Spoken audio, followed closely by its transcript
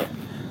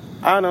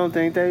I don't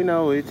think they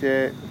know it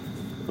yet,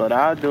 but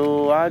I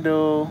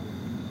do.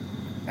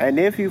 And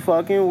if you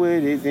fucking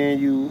with it, then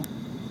you,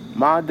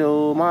 my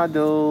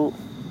dude.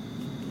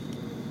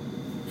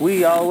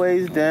 We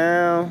always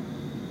down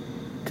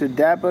to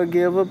dapper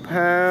give a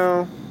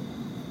pound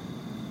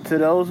to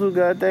those who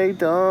got their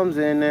thumbs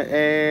in the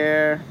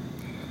air.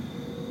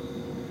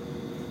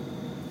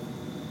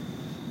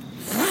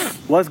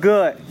 What's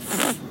good?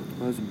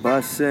 What's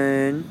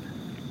bussin'?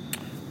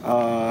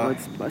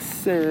 What's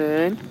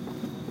bussin'?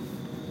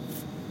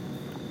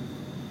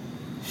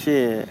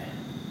 Shit.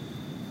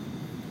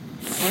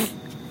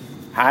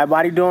 How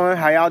everybody doing?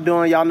 How y'all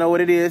doing? Y'all know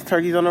what it is.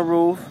 Turkeys on the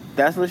roof.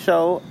 That's the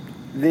show.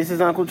 This is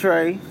Uncle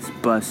Trey. It's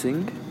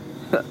bussing.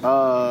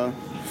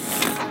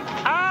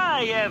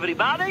 Hi,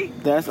 everybody.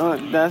 That's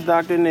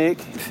Dr. Nick.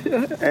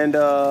 And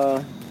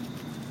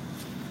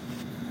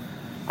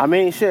I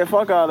mean, shit,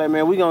 fuck all that,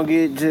 man. We gonna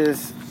get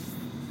just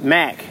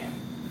Mac.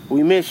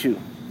 We miss you.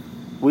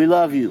 We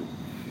love you.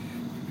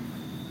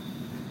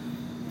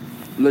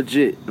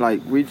 Legit.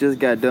 Like, we just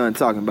got done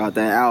talking about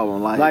that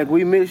album. Like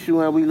we miss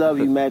you and we love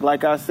you, Mac.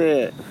 Like I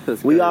said,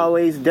 we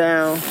always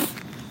down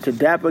to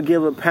dapper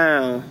give a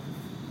pound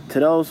to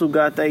those who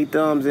got their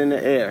thumbs in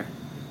the air.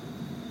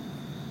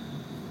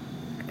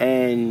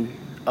 And,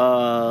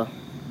 I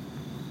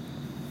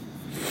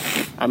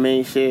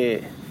mean,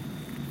 shit.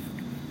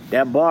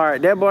 That bar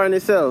in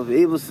itself,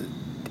 it was...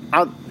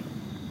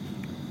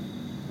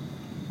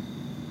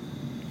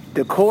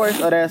 the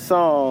chorus of that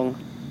song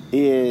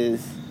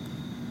is...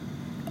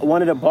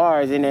 one of the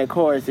bars in that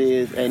chorus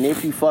is, and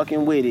if you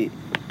fucking with it,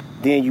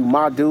 then you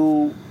my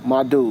dude.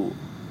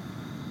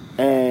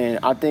 And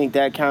I think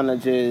that kind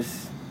of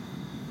just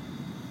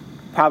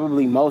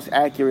probably most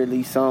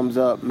accurately sums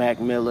up Mac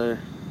Miller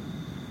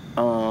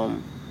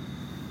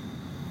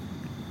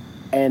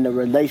and the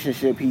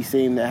relationship he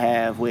seemed to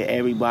have with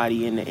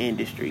everybody in the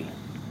industry.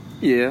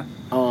 Yeah.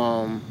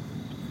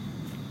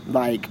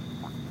 Like,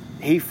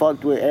 he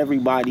fucked with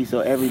everybody,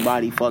 so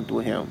everybody fucked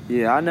with him.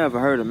 Yeah, I never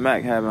heard of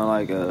Mac having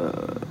like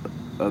a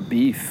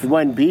beef. He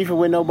wasn't beefing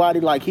with nobody.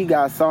 Like, he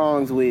got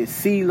songs with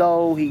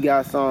CeeLo, he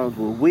got songs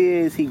with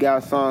Wiz, he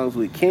got songs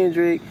with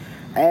Kendrick,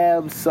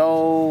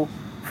 Ab-Soul,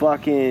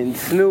 fucking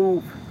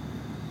Snoop,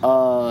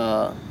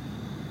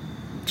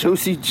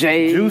 Juicy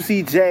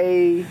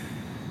J,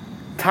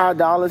 Ty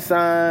Dolla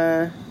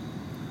 $ign,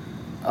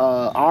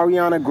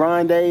 Ariana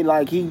Grande.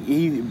 Like,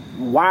 he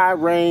wide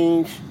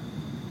range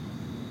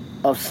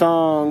of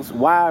songs,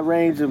 wide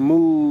range of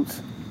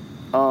moods,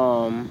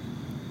 and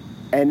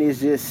it's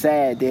just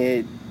sad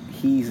that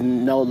he's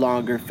no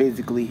longer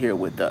physically here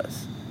with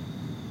us.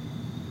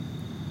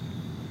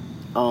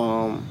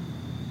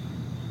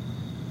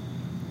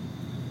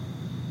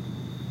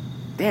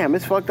 Damn,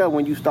 it's fucked up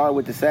when you start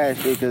with the sad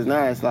shit, because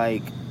now it's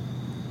like...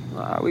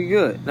 we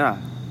good. Nah.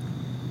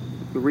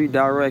 We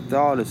redirect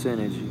all this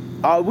energy.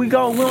 We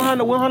don't have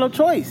no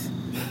choice.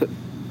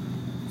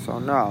 So,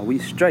 nah, we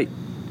straight.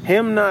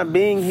 Him not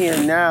being here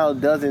now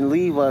doesn't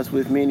leave us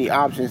with many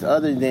options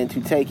other than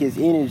to take his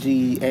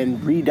energy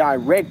and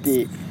redirect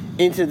it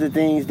into the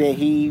things that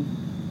he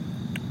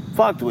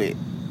fucked with.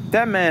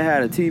 That man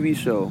had a TV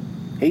show.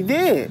 He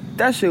did.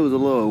 That shit was a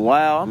little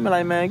wild. I'm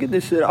like, man, get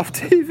this shit off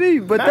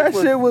TV. But that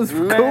shit was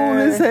cool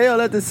as hell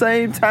at the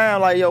same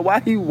time. Like, yo, why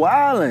he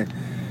wildin'?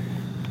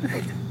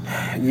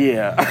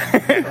 Yeah.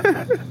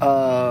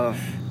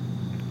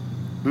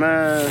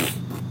 Man.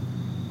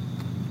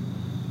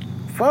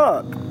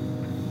 Fuck.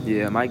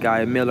 Yeah, my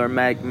guy Miller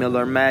Mac.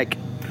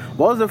 What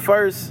was the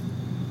first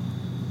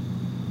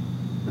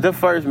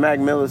Mac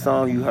Miller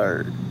song you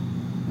heard?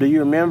 Do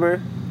you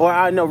remember? Or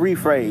I know,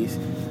 rephrase.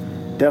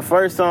 The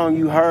first song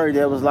you heard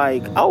that was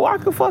like, oh, I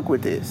could fuck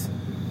with this.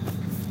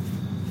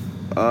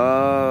 It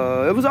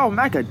was all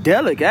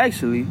Macadelic,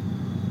 actually.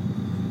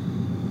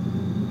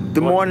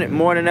 The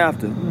morning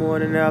after.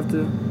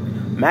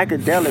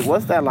 Macadelic,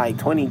 what's that, like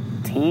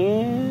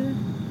 2010?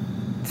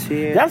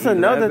 10, That's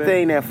 11. another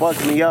thing that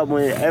fucked me up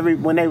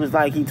when they was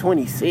like, he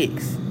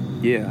 26.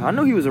 Yeah, I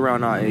knew he was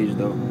around our age,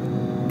 though.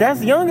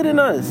 That's younger than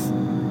us.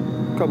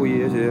 A couple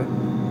years, yeah.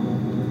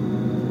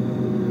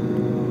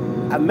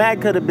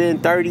 Mac could have been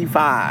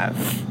 35.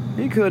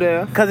 He could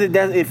have. Because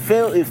it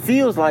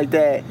feels like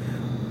that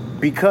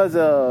because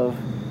of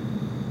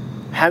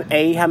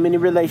how many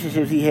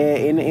relationships he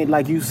had. And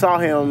like, you saw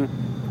him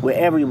with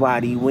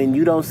everybody. When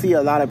you don't see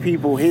a lot of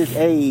people his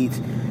age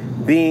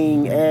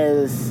being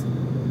as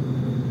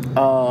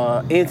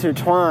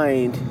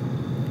intertwined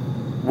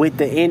with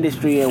the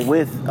industry and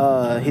with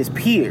his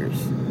peers.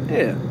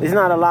 Yeah. There's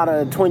not a lot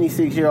of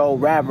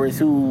 26-year-old rappers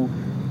who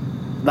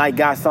like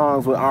got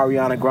songs with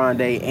Ariana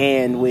Grande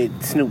and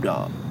with Snoop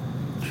Dogg.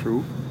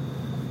 True.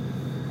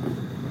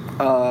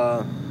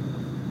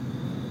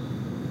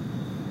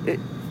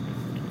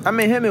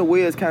 Him and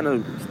Wiz kind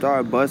of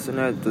started busting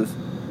at the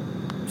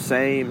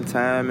same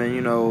time,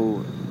 and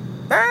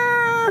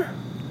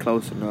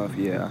close enough,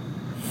 yeah.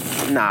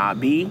 Nah,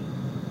 B.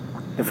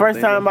 By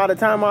the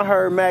time I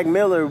heard Mac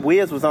Miller,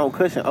 Wiz was on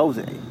Cushion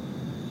Ozzy.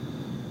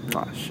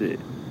 Ah, shit.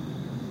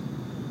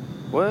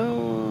 Well,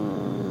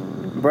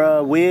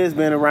 Bruh, Wiz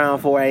been around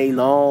for a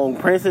long.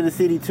 Prince of the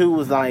City 2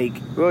 was like,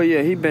 Well,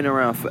 yeah, he been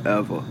around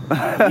forever.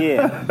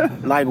 yeah,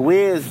 like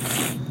Wiz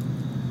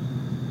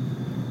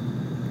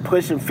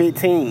pushing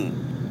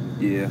 15.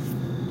 Yeah.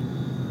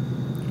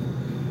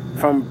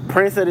 From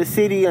Prince of the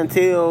City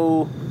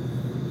until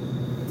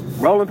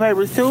Rolling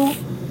Papers 2,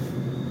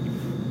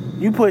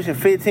 you pushing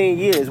 15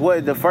 years.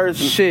 What the first?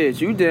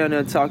 Shit, you down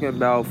there talking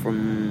about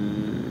from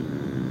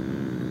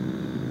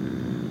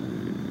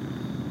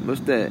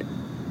what's that?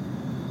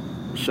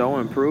 Show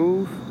and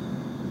Prove?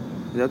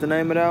 Is that the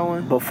name of that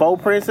one? Before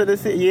Prince of the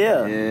City?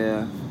 Yeah.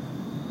 Yeah.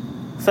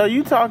 So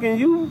you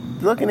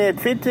looking at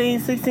 15,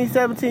 16,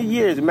 17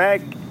 years,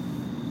 Mac.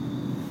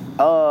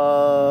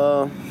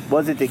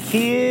 Was it the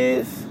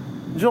Kids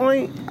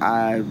joint?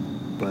 I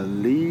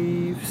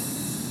believe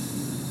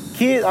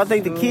Kids, I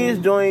think the Kids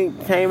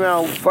joint came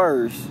out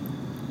first.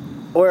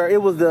 Or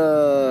it was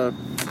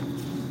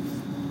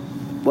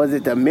was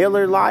it the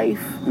Miller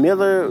Life?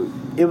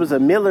 It was a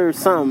Miller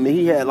something.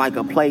 He had like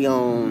a play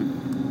on,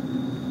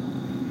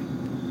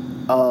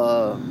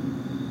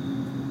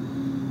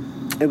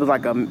 it was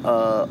like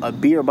a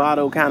beer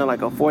bottle, kind of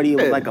like a 40. It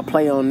was like a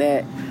play on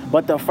that.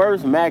 But the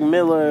first Mac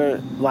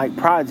Miller like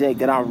project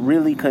that I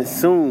really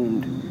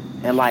consumed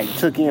and like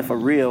took in for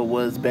real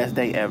was Best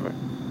Day Ever.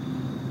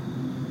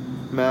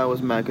 Man, it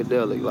was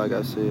Macadelic, like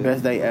I said.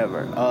 Best Day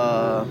Ever.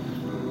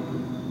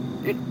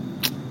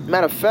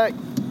 Matter of fact,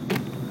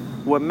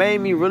 what made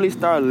me really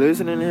start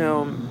listening to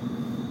him,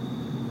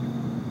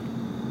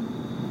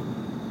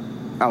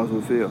 I was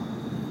with Phil.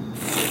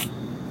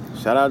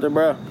 Shout out to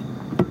bro.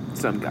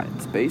 Some guy in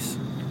space.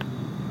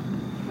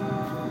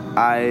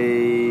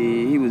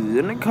 He was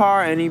in the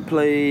car and he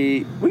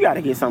played. We got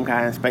to get some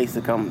guy in space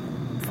to come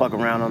fuck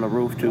around on the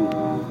roof too.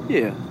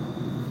 Yeah.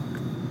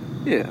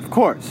 Yeah, of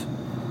course.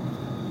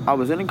 I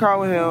was in the car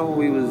with him.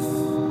 We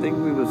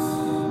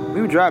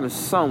were driving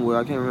somewhere.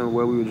 I can't remember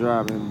where we were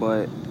driving,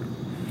 but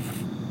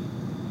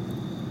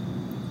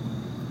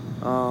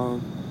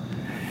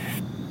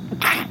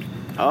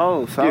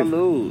oh,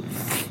 salute.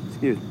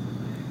 Excuse me.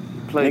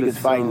 Niggas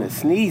fighting the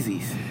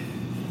sneezies.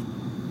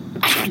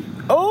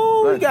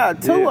 Oh, we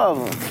got two of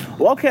them.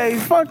 Well, okay,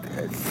 fuck.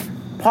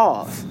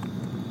 Pause.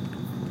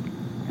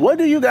 What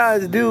do you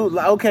guys do?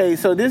 Okay,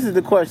 so this is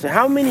the question.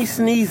 How many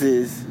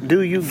sneezes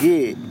do you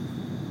get?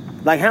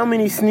 Like, how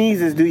many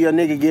sneezes do your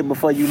nigga get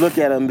before you look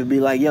at him and be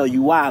like, yo,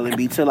 you wildin',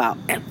 B, chill out?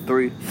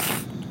 3.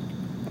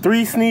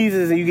 3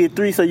 sneezes and you get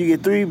 3, so you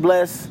get 3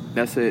 bless.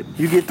 That's it.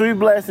 You get 3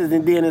 blesses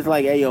and then it's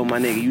like, hey, yo, my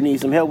nigga, you need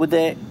some help with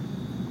that?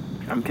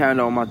 I'm kind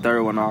of on my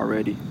 3rd one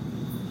already.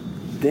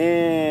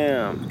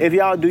 Damn.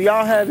 Do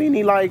y'all have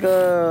any, like,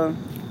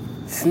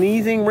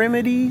 sneezing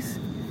remedies?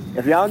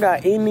 If y'all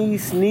got any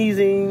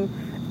sneezing,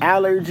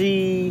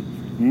 allergy,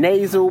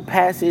 nasal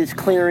passage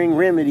clearing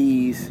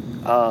remedies,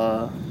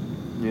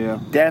 yeah,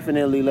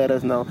 definitely let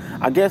us know.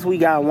 I guess we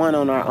got one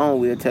on our own.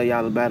 We'll tell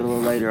y'all about it a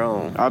little later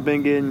on. I've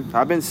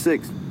been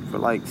sick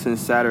for since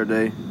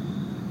Saturday.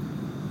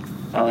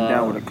 I went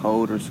down with a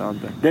cold or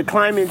something. The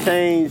climate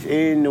change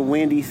in the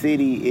Windy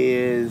City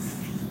is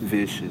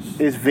vicious.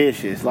 It's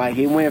vicious. Like,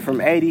 it went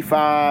from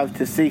 85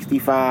 to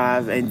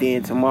 65, and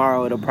then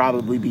tomorrow it'll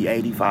probably be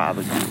 85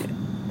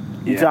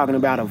 again. You're talking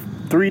about a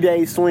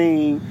 3-day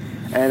swing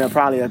and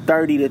probably a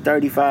 30 to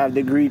 35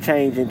 degree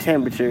change in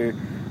temperature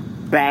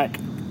back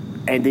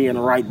and then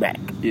right back.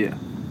 Yeah.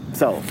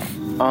 So,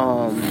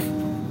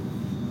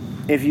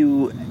 if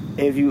you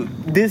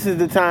this is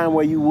the time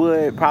where you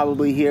would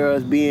probably hear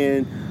us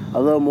being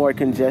a little more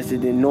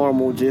congested than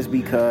normal, just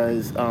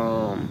because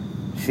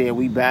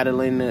we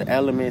battling the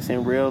elements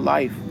in real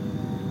life.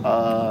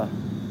 That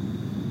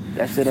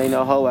shit ain't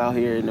no hoe out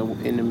here in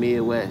the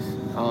Midwest.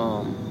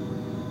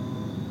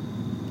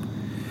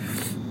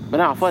 But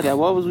nah, fuck that.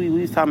 What was we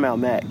was talking about,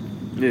 Mac?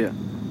 Yeah.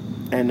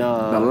 And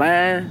the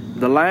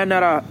line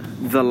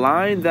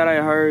that I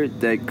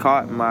heard that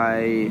caught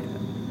my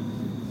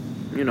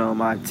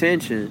my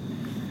attention,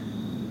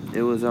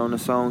 it was on a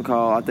song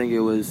called, I think it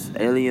was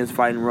Aliens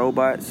Fighting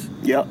Robots.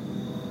 Yep.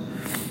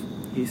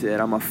 He said,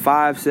 I'm a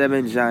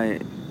 5'7"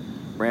 giant,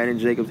 Brandon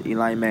Jacobs,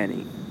 Eli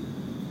Manning.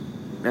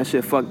 That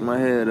shit fucked my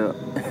head up.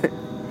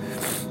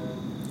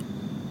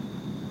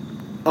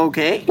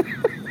 Okay.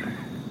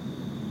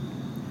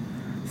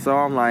 So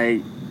I'm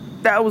like,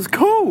 that was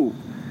cool.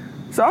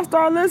 So I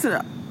started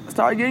listening. I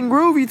started getting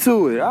groovy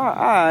to it. All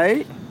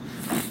right.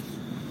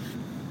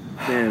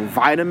 Then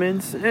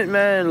Vitamins.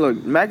 Man, look,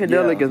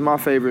 Macadelic is my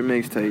favorite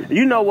mixtape.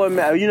 You know what,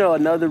 you know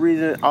another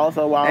reason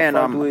also why I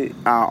fucked with...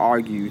 I'll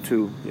argue,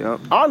 too.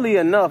 Yep. Oddly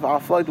enough, I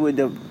fucked with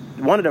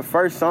one of the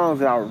first songs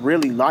that I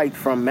really liked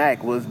from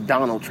Mac was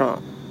Donald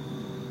Trump.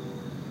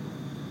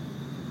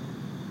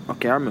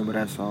 Okay, I remember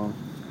that song.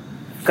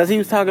 Because he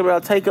was talking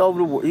about taking over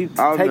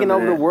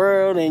the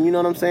world, and you know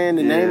what I'm saying?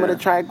 The name of the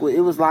track,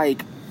 it was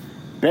like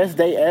Best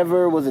Day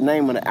Ever was the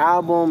name of the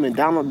album, and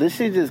this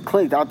shit just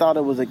clicked. I thought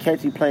it was a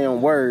catchy play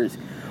on words,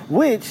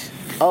 which,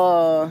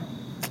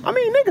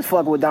 niggas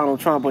fuck with Donald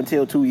Trump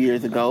until 2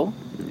 years ago.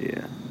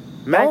 Yeah.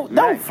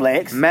 Don't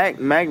flex. Mac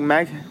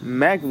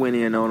went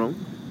in on him.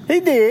 He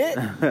did.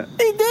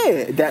 He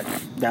did.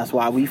 That's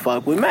why we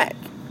fuck with Mac.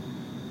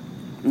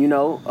 You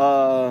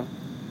know,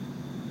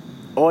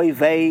 Oy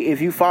vey. If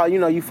you follow,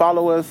 you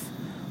follow us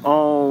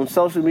on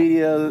social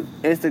media,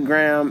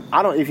 Instagram.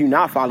 If you're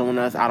not following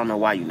us, I don't know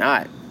why you're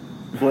not.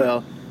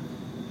 Well,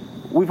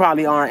 we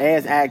probably aren't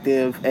as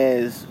active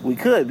as we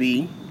could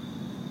be.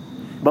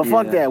 But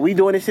fuck that. We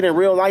doing this shit in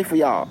real life for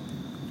y'all.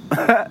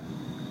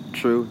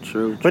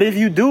 True. But if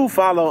you do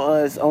follow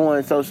us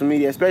on social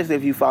media, especially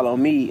if you follow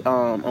me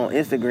on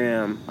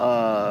Instagram,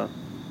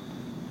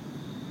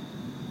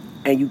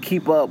 and you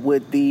keep up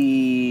with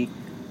the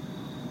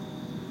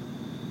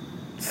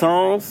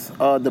songs,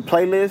 the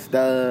playlist,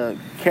 the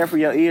Care for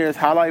Your Ears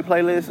highlight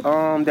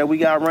playlist that we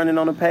got running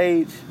on the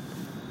page,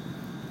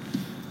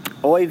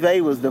 Oy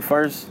vey was the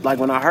first, like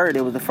when I heard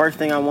it was the first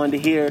thing I wanted to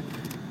hear. It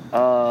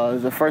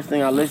was the first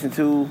thing I listened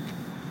to.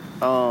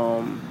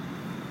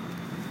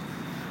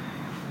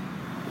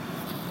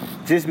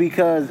 Just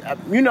because,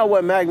 you know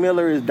what Mac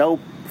Miller is dope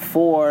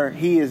for?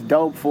 He is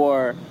dope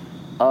for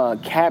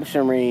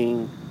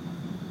capturing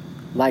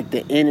like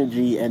the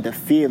energy and the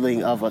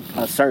feeling of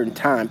a certain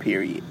time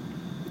period.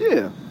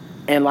 Yeah.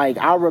 And like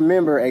I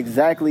remember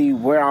exactly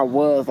where I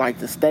was, like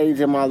the stage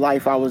in my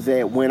life I was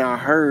at when I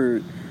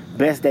heard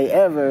Best Day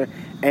Ever.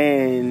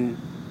 And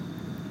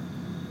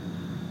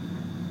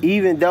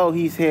even though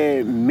he's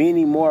had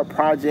many more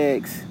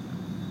projects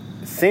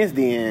since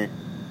then,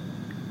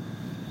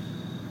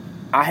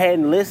 I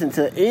hadn't listened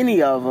to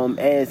any of them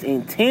as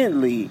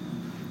intently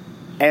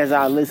as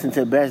I listened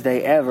to Best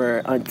Day Ever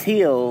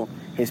until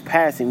his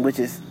passing, which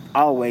is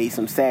always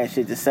some sad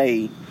shit to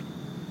say,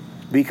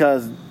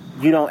 because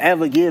you don't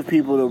ever give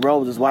people the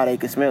roses while they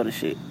can smell the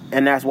shit.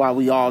 And that's why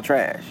we all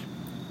trash.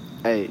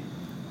 Hey.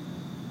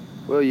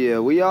 Well, yeah,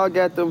 we all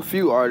got them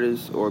few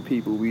artists or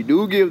people we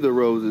do give the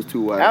roses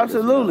to.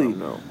 Absolutely.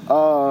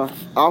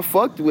 I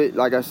fucked with,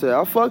 like I said,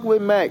 I fucked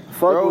with Mac.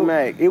 With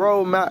Mac.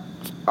 Mac.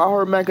 I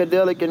heard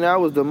Macadelic, and that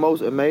was the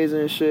most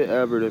amazing shit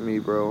ever to me,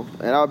 bro.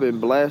 And I've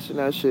been blasting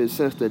that shit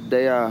since the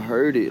day I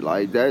heard it.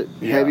 Like, that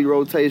heavy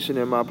rotation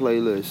in my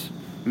playlist.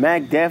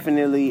 Mac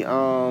definitely,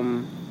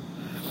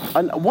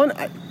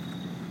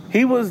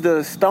 he was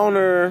the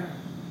stoner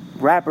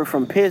rapper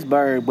from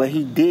Pittsburgh, but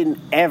he didn't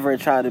ever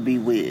try to be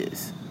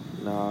Wiz.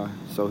 Nah,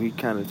 so he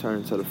kind of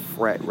turned into the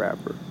frat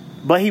rapper.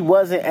 But he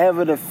wasn't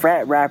ever the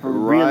frat rapper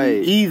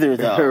really either,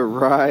 though.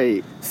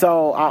 Right.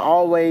 So I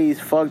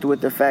always fucked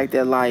with the fact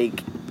that,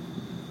 like,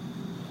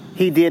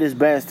 he did his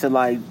best to,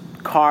 like,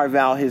 carve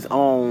out his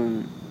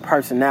own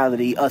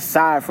personality,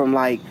 aside from,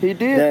 like, he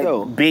did,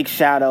 though. Big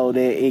shadow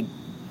that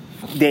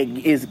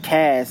is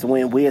cast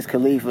when Wiz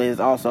Khalifa is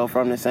also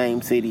from the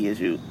same city as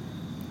you.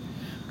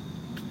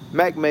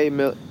 Mac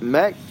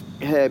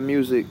had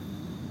music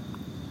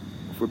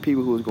for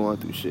people who was going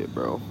through shit,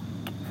 bro.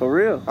 For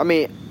real. I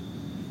mean,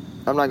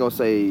 I'm not gonna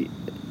say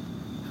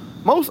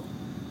most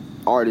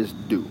artists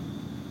do,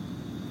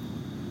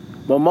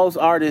 but most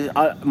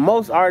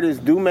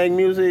artists do make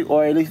music,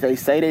 or at least they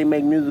say they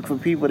make music for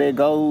people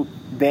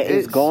that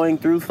is going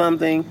through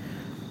something.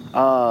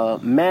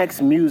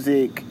 Mac's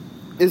music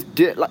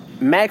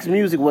Mac's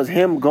music was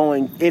him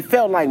going. It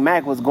felt like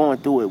Mac was going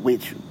through it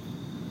with you.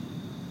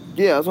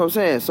 Yeah, that's what I'm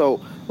saying.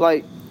 So,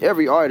 like,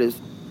 every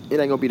artist, it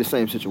ain't gonna be the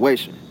same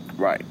situation.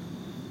 Right.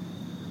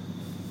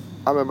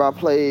 I remember I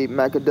played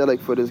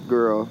Macadelic for this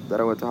girl that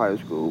I went to high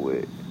school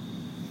with.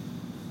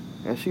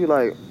 And she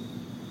like,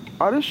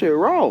 oh, this shit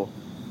raw.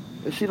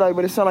 And she like,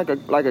 but it sound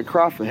like a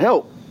cry for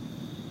help.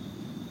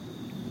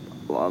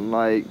 Well, I'm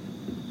like,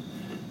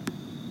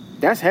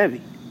 that's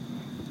heavy.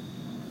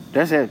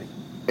 That's heavy.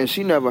 And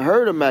she never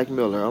heard of Mac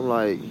Miller. I'm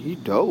like, he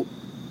dope.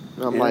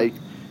 And I'm like,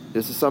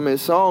 this is some of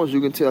his songs you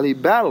can tell he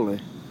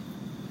battling.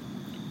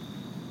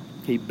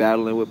 He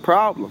battling with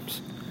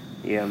problems.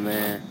 Yeah,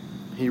 man.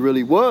 He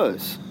really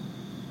was.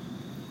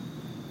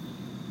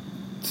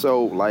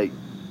 So, like,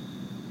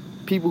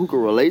 people who can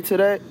relate to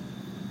that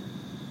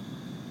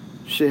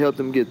should help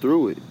them get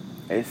through it.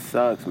 It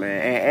sucks,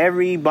 man. And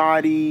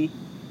everybody,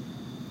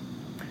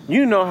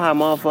 you know how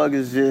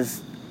motherfuckers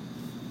just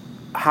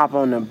hop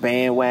on the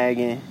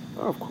bandwagon.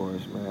 Of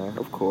course, man.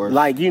 Of course.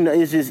 Like, you know,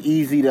 it's just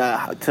easy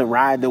to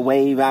ride the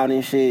wave out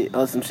and shit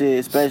or some shit,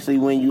 especially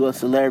when you a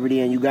celebrity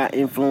and you got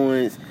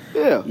influence.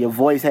 Yeah. Your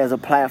voice has a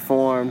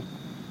platform.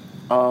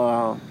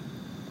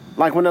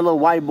 Like when the little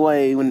white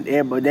boy, when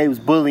everybody, they was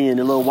bullying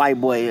the little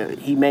white boy,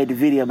 he made the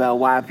video about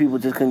why people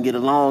just couldn't get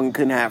along and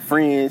couldn't have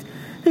friends.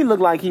 He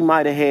looked like he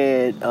might have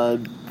had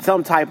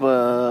some type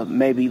of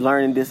maybe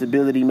learning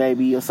disability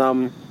maybe or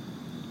something.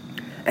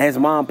 And his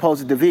mom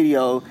posted the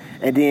video,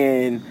 and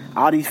then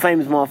all these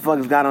famous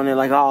motherfuckers got on there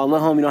like, oh,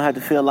 little homie don't have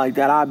to feel like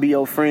that. I'll be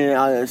your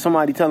friend.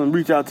 Somebody tell him,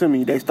 reach out to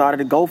me. They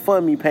started a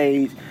GoFundMe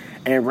page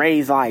and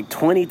raised like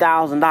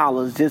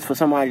 $20,000 just for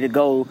somebody to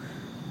go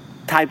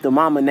type the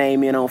mama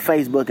name in on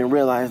Facebook and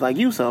realize, like,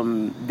 you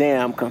some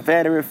damn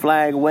Confederate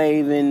flag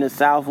waving, the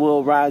South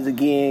will rise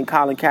again,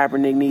 Colin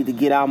Kaepernick need to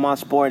get out my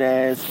sport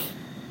ass,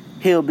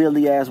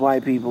 hillbilly ass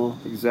white people.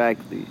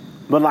 Exactly.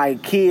 But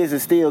like kids are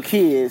still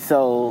kids,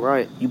 so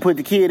Right. you put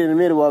the kid in the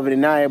middle of it,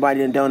 and now everybody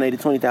done donated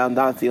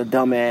 $20,000 to your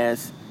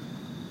dumbass.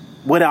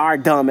 With our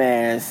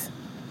dumbass.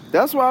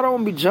 That's why I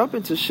don't be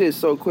jumping to shit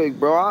so quick,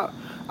 bro.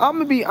 I'm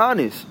gonna be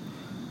honest.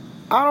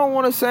 I don't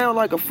want to sound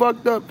like a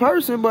fucked up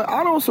person, but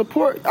I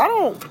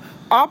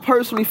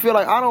personally feel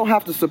like I don't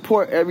have to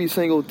support every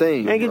single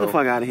thing. Man, get bro. the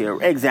fuck out of here.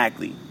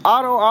 Exactly.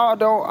 I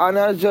don't, and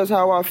that's just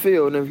how I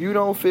feel. And if you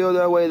don't feel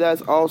that way,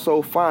 that's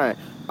also fine.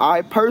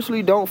 I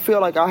personally don't feel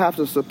like I have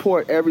to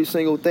support every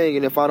single thing,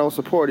 and if I don't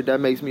support it, that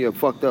makes me a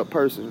fucked up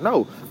person.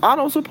 No, I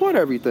don't support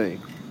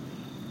everything.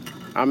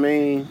 I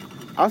mean,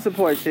 I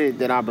support shit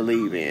that I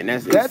believe in.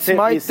 That's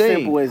My it's thing.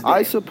 simple as that.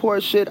 I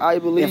support shit I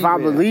believe in. If I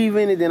believe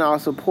in it, then I'll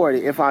support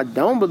it. If I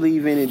don't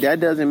believe in it, that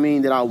doesn't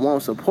mean that I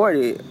won't support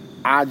it.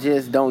 I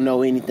just don't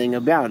know anything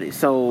about it.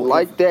 So,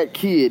 like that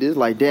kid, it's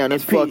like, damn,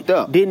 that's fucked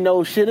up. Didn't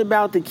know shit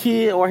about the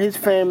kid or his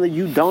family.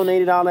 You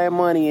donated all that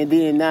money, and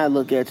then now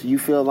look at you. You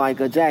feel like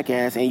a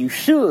jackass, and you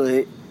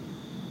should.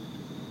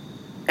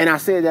 And I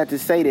said that to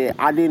say that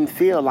I didn't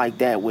feel like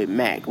that with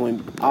Mac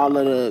when all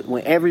of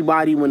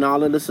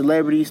the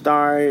celebrities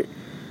started.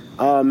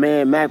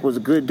 Man, Mac was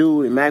a good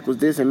dude, and Mac was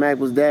this, and Mac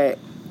was that.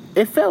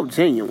 It felt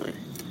genuine.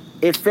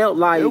 It felt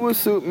like it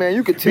was, man,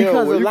 you could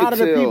tell. Because a lot of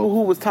the people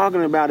who was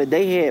talking about it,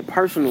 they had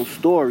personal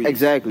stories.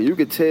 Exactly, you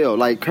could tell.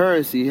 Like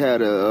Currency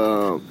had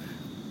a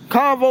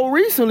convo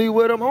recently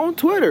with him on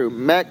Twitter.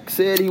 Mac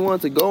said he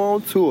wanted to go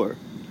on tour.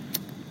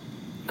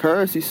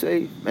 Currency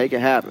say, make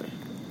it happen.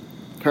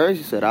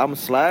 Currency said, I'ma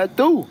slide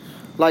through.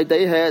 Like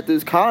they had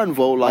this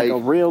convo, like a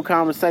real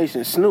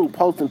conversation. Snoop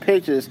posting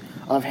pictures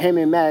of him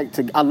and Mac.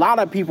 A lot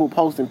of people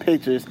posting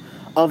pictures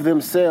of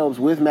themselves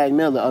with Mac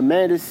Miller.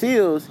 Amanda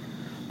Seales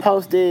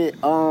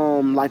posted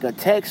like a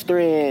text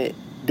thread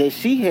that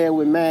she had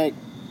with Mac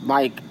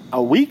like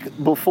a week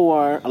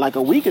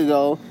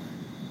ago.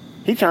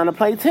 He trying to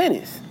play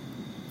tennis.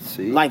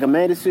 See, like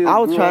Amanda Seales. I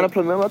was trying to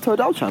play. Remember, I told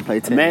you I was trying to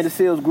play tennis. Amanda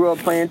Seales grew up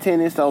playing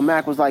tennis, so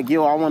Mac was like,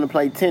 "Yo, I want to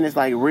play tennis,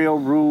 like real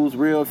rules,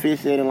 real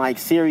officiating, like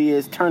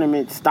serious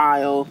tournament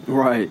style."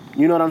 Right.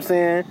 You know what I'm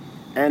saying?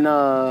 And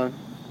I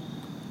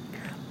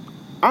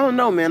don't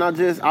know, man. I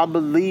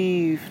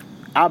believe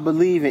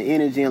in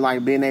energy and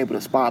like being able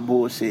to spot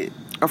bullshit.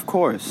 Of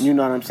course. You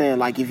know what I'm saying?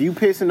 Like, if you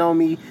pissing on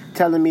me,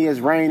 telling me it's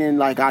raining,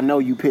 like, I know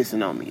you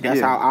pissing on me. That's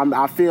how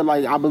I feel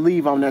like I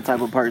believe I'm that type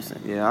of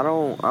person. Yeah, I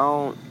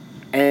don't.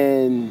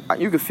 And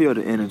you can feel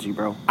the energy,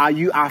 bro.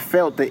 I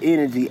felt the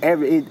energy.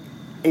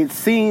 It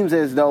seems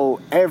as though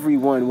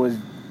everyone was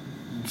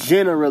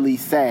generally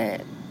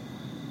sad,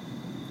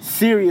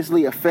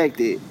 seriously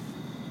affected.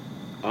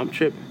 I'm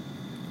tripping.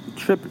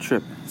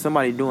 Tripping.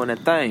 Somebody doing that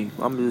thing.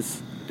 I'm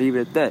just leave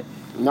it at that.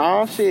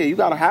 No, shit. You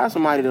gotta have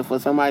somebody for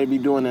somebody to be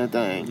doing that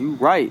thing. You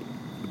right.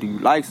 Do you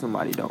like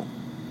somebody, though?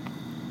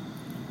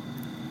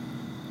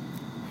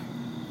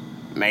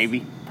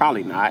 Maybe.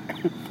 Probably not.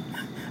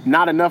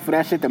 Not enough for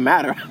that shit to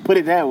matter. Put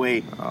it that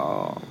way.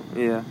 Oh,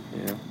 yeah.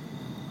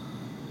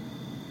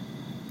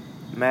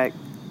 Mac.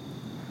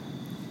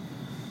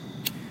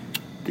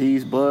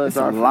 These buds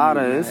are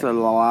it's a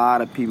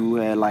lot of people who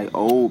had like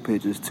old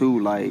pictures too,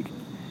 like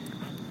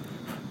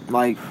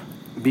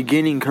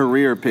beginning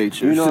career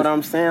pictures. You know what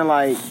I'm saying?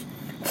 Like,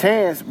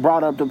 Chance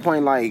brought up the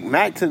point, like,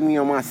 Mac took me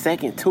on my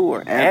second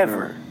tour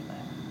ever.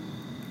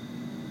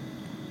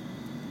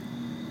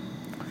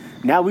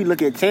 Now we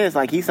look at Chance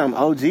like he's some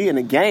OG in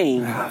the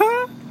game.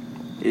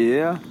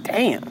 Yeah.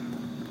 Damn.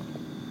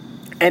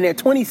 And at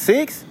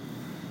 26,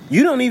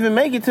 you don't even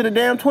make it to the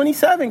damn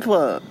 27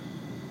 club.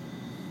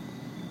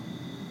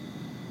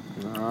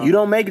 You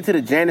don't make it to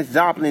the Janis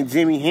Joplin,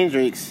 Jimi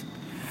Hendrix.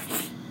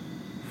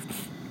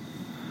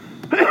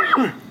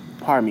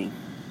 Pardon me.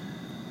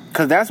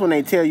 Because that's when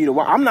they tell you to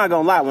walk. I'm not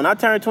going to lie. When I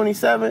turned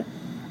 27,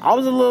 I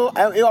was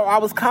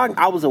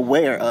I was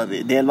aware of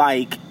it. That,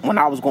 like, when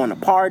I was going to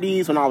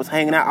parties, when I was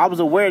hanging out, I was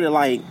aware that,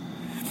 like,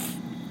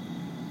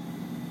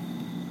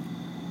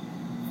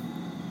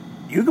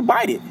 you could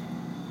bite it.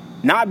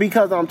 Not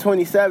because I'm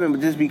 27,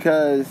 but just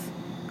because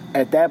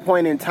at that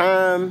point in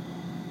time,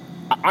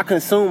 I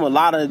consume a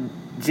lot of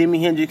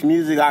Jimi Hendrix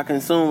music. I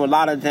consume a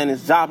lot of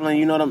Janis Joplin.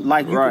 You know what I'm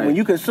like? When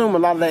you consume a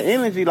lot of that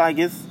energy, like,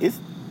 it's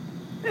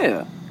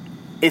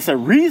a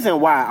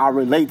reason why I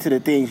relate to the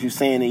things you're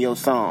saying in your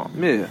song.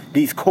 Yeah.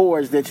 These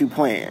chords that you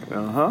playing.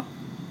 Uh-huh.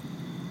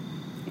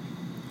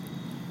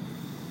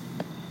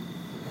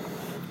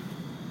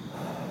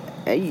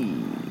 Hey.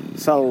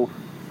 So,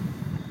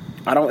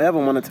 I don't ever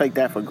want to take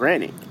that for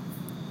granted.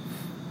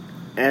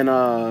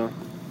 And,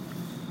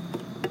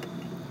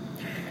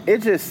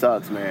 it just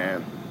sucks,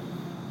 man.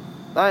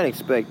 I didn't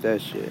expect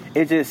that shit.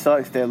 It just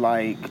sucks that,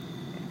 like,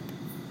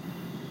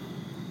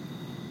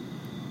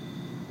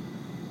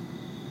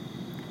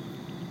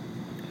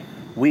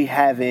 we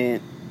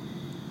haven't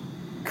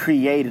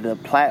created a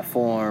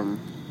platform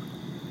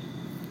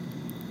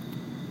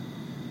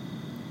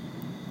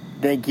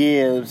that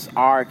gives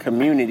our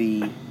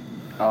community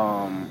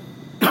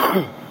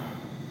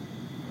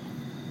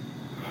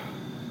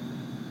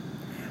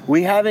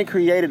we haven't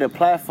created a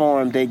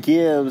platform that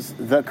gives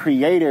the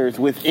creators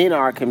within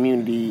our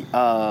community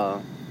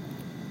a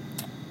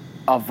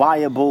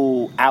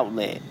viable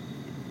outlet.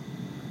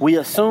 We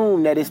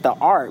assume that it's the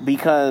art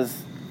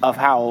because of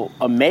how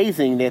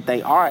amazing that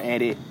they are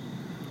at it,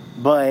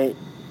 but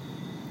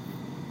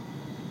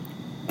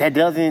that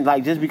doesn't,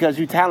 like, just because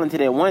you're talented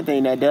at one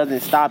thing, that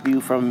doesn't stop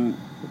you from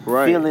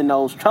feeling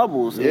those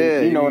troubles. Yeah,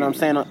 you know what I'm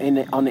saying,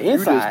 on the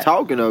inside. You just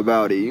talking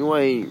about it. You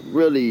ain't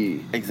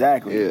really...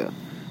 Exactly. Yeah.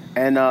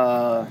 And,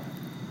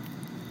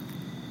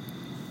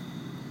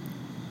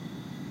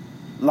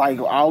 like,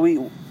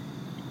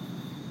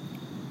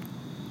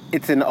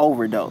 it's an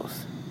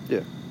overdose. Yeah.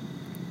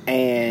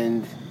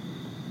 And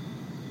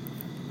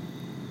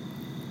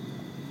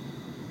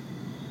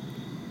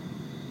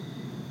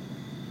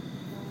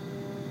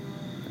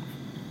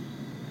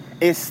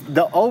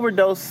the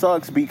overdose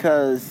sucks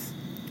because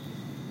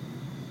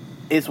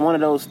it's one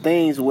of those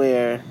things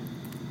where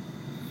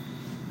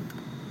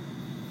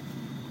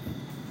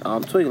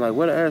I'm tweaking like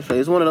what an ashtray.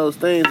 It's one of those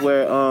things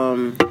where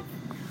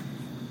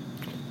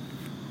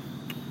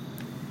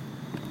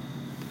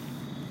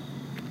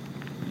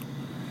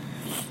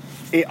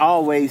it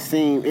always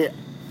seemed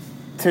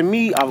to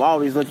me. I've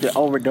always looked at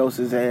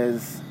overdoses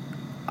as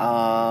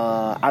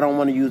I don't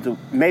want to use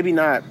maybe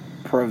not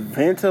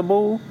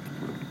preventable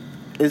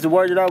is the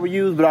word that I would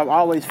use, but I've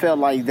always felt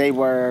like they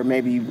were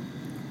maybe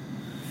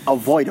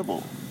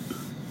avoidable.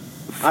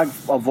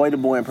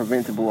 Avoidable and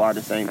preventable are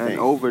the same thing. An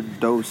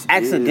overdose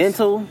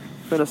accidental. I'm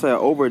gonna say an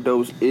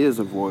overdose is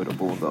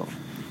avoidable though.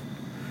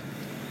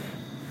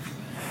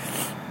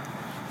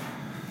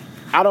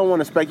 I don't want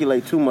to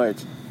speculate too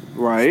much,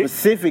 right?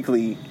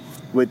 Specifically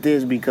with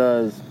this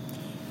because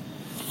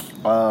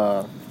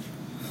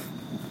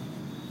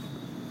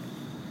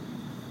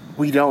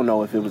we don't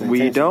know if it was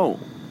intentional.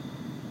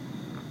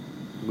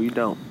 We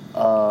don't.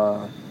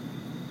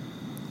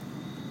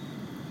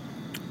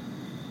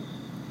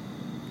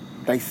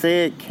 They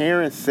said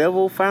Karen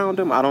Civil found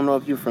him. I don't know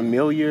if you're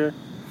familiar.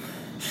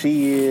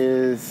 She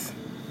is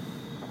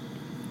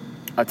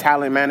a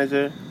talent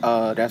manager.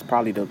 That's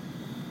probably the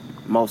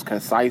most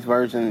concise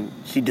version.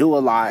 She do a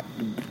lot.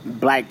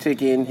 Black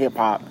chick in hip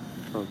hop.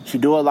 Oh. She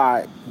do a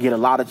lot. Get a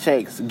lot of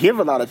checks. Give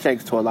a lot of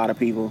checks to a lot of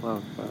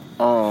people.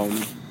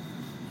 Oh.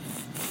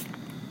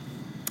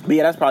 But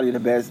yeah, that's probably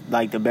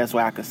the best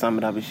way I could sum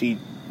it up. Is she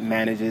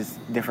manages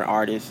different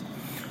artists,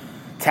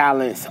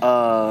 talents,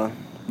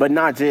 but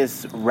not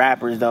just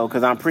rappers though,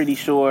 because I'm pretty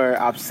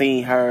sure I've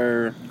seen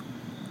her,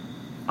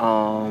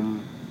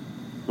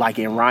 like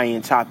in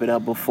Ryan Chop It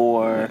Up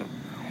before,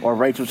 or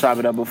Rachel Chop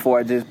It Up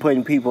before, just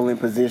putting people in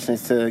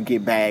positions to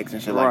get bags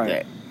and shit like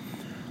that.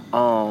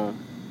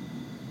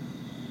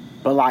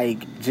 But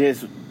like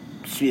just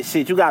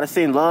shit, you gotta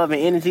send love and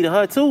energy to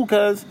her too,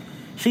 because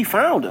she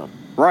found him.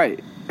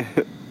 Right.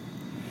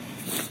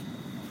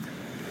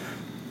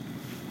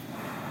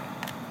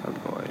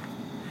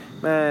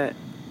 Man,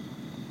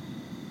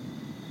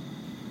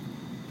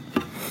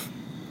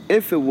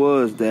 if it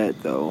was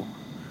that though,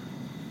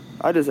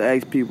 I just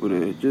ask people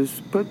to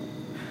just put.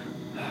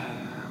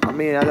 I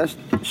mean, that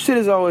shit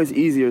is always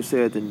easier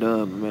said than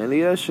done, man.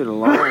 Leave that shit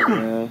alone,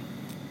 man.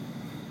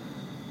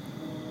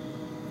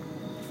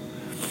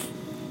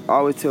 I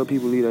always tell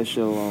people leave that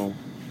shit alone.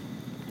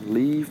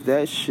 Leave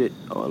that shit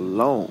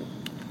alone.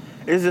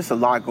 It's just a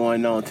lot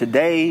going on.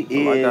 Today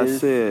is, like I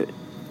said,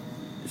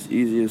 it's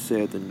easier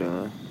said than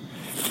done.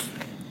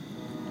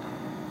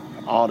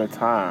 All the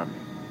time.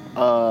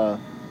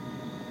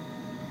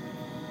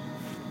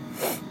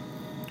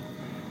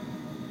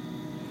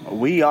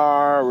 We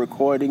are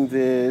recording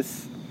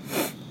this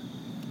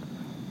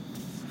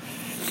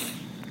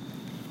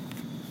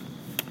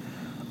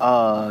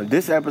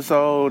this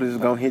episode is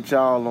gonna hit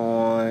y'all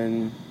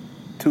on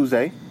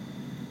Tuesday.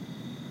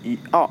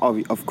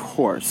 Oh, of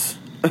course.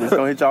 It's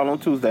gonna hit y'all on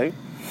Tuesday.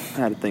 I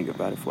had to think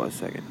about it for a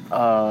second.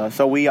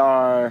 So we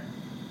are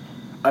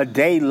a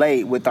day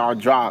late with our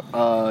drop.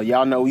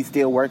 Y'all know we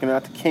still working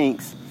out the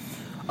kinks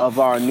of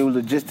our new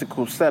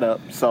logistical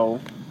setup.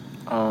 So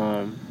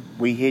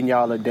we hitting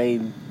y'all a day.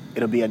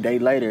 It'll be a day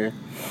later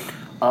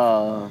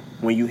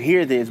when you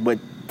hear this. But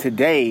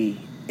today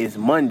is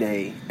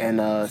Monday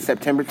and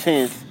September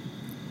 10th.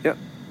 Yep.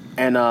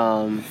 And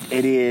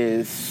it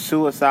is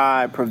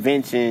Suicide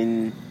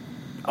Prevention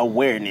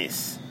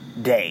Awareness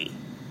Day.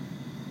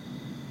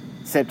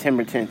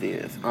 September 10th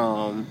is.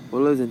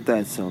 Well, isn't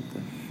that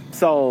something?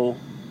 So,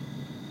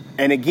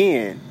 and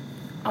again,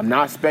 I'm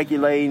not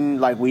speculating,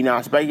 like we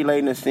not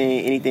speculating or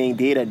saying anything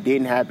did or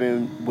didn't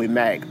happen with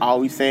Mac. All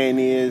we saying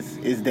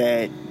is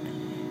that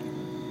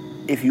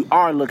if you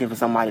are looking for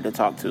somebody to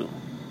talk to,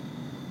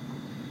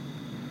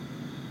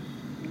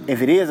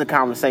 if it is a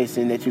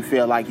conversation that you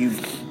feel like you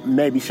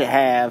maybe should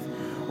have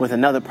with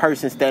another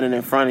person standing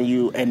in front of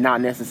you and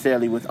not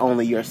necessarily with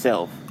only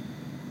yourself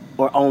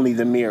or only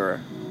the mirror.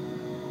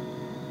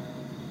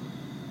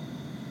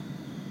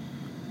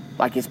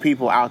 Like it's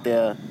people out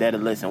there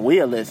that'll listen.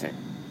 We'll listen.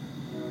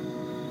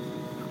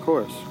 Of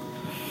course.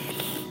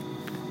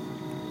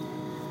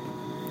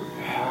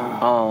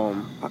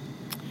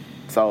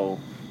 So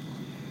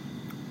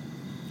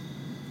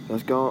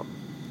Let's go.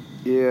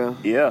 Yeah.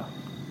 Yeah.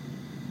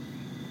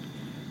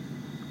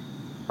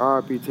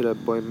 R.I.P. to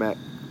that boy Mac.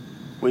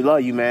 We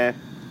love you, man.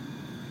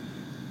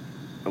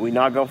 And we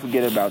not gonna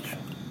forget about you.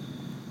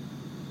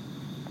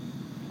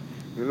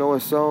 You know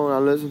what song I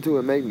listen to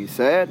and make me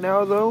sad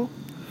now though?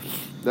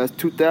 That's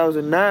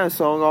 2009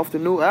 song off the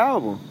new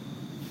album.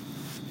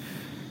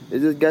 It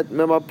just got,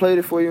 remember I played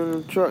it for you in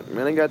the truck,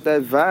 man. It got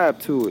that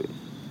vibe to it.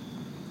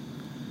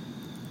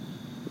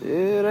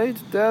 Yeah, it ain't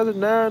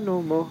 2009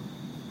 no more.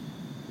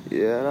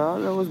 Yeah, and I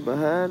know what's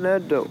behind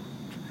that door.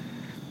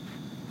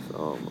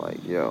 So I'm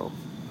like, yo.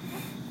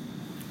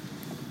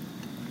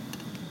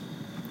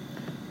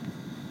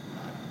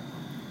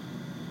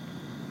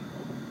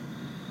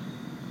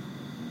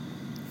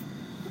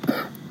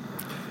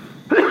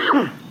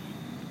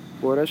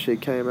 Boy, that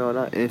shit came out and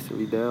I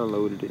instantly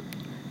downloaded it.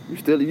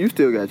 You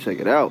still gotta check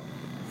it out.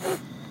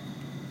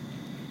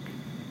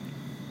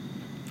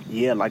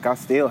 Yeah, like I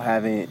still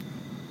haven't.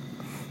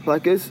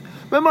 Like it's,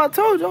 remember I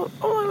told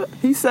you,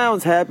 he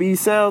sounds happy. He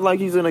sounds like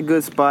he's in a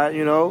good spot.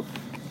 You know.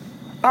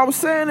 I was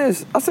saying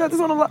this. I said this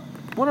on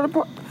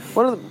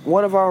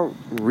one of our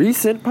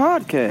recent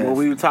podcasts. What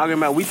we were talking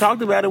about, we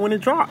talked about it when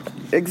it dropped.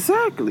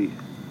 Exactly.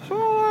 So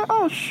I'm like,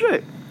 oh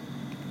shit.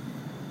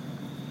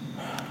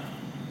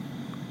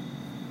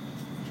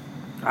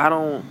 I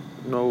don't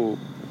know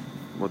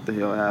what the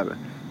hell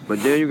happened.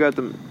 But then you got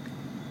them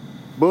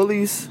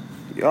bullies.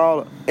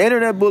 Y'all,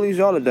 internet bullies,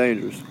 y'all are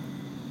dangerous.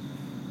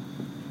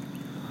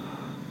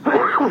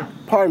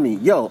 Pardon me.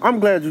 Yo, I'm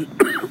glad you...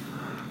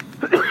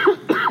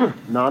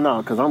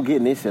 No, because I'm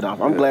getting this shit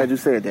off. I'm glad you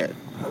said that.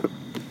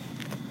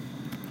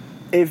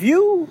 If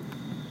you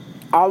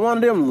are one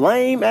of them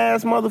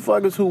lame-ass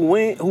motherfuckers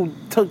who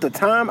took the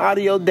time out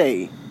of your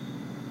day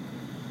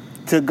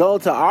to go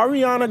to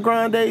Ariana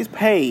Grande's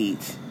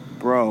page,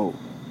 bro,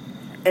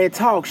 and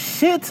talk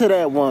shit to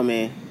that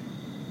woman,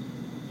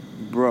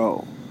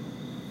 bro,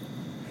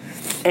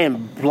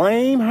 and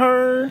blame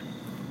her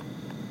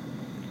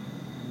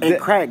and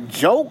crack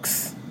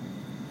jokes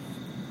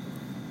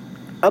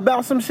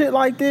about some shit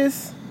like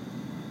this,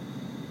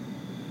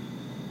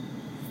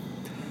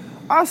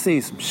 I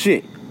seen some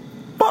shit.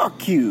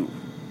 fuck you.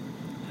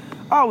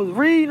 I was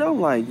reading, I'm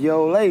like,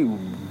 yo, they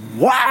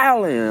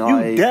wildin'. You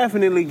Like,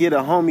 definitely get a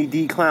Homie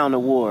D Clown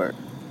Award.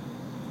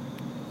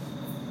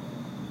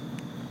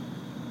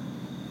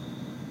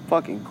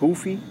 Fucking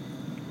goofy.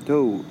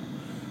 dude,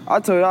 I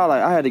told y'all,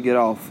 like, I had to get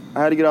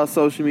off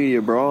social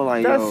media, bro.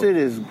 Like, That yo,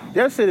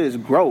 shit is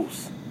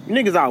gross. You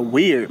niggas are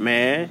weird,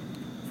 man.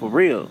 For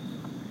real.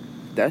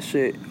 that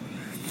shit,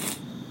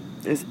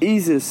 it's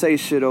easy to say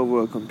shit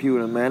over a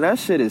computer, man. That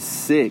shit is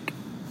sick.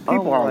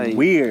 People are like,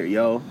 weird,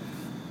 yo.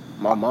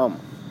 My mama.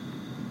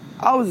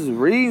 I was just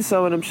reading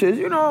some of them shit.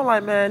 You know, I'm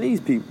like, man,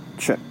 these people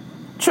trip.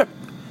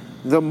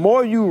 The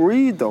more you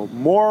read, the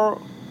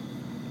more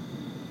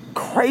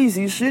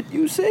crazy shit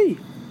you see.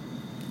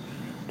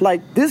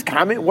 Like, this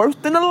comment worse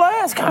than the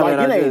last comment.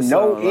 Like, it I ain't just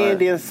no saw, end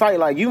like, in sight.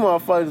 Like, you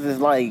motherfuckers is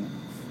like,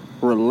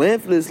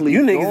 relentlessly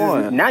you niggas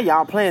going. is, now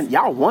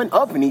y'all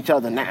one-upping each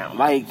other now.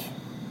 Like,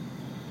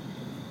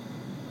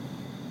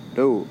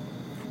 Dude,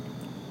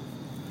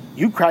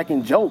 you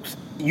cracking jokes.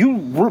 You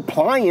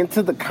replying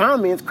to the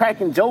comments,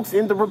 cracking jokes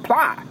in the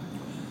reply.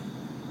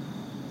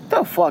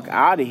 The fuck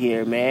out of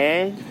here,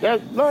 man.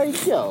 That,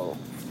 like, yo.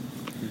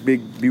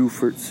 Big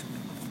Bufords.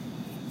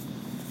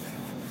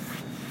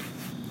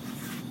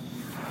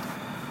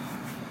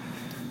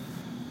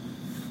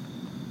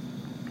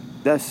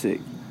 That's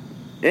sick.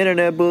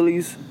 Internet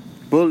bullies,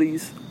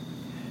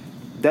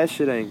 that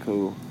shit ain't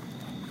cool.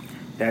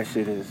 That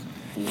shit is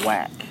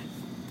whack.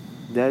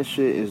 That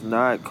shit is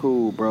not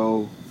cool,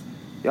 bro.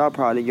 Y'all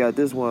probably got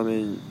this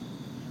woman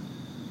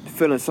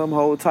feeling some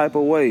whole type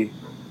of way.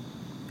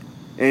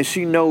 And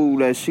she know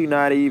that she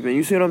not even,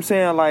 you see what I'm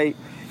saying? Like,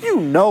 you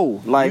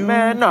know, like, You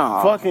man,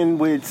 nah. fucking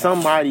with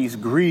somebody's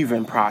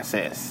grieving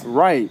process.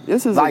 Right.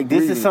 This is Like, a this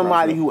is grieving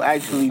somebody process. who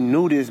actually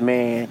knew this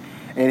man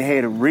and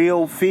had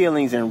real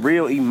feelings and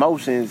real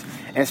emotions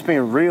and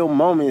spent real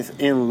moments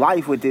in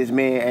life with this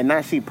man, and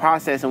now she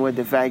processing with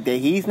the fact that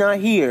he's not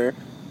here,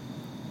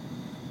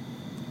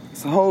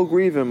 It's a whole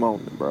grieving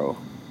moment, bro.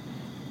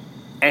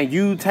 and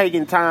you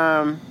taking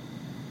time,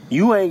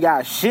 you ain't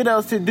got shit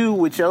else to do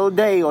with your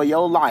day or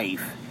your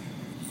life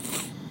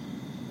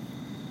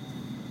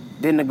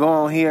than to go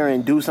on here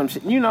and do some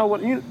shit. You know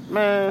what,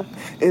 man?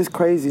 It's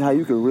crazy how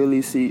you can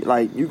really see,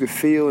 like, you can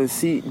feel and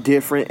see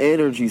different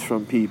energies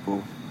from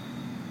people.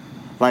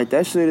 Like,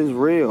 that shit is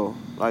real.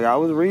 Like, I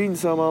was reading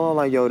something, I'm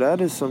like, yo, that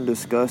is some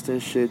disgusting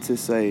shit to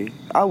say.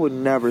 I would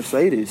never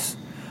say this.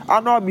 I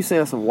know I be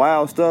saying some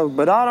wild stuff,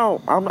 but I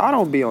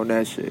don't be on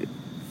that shit.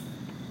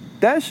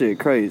 That shit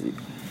crazy.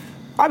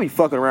 I be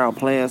fucking around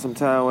playing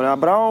sometime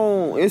but I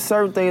don't, it's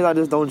certain things I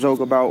just don't joke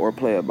about or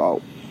play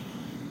about.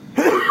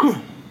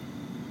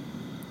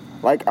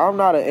 Like, I'm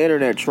not an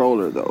internet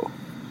troller, though.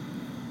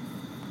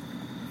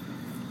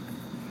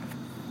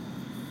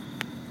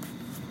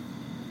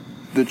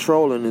 The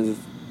trolling is,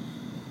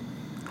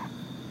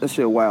 that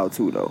shit wild,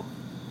 too, though.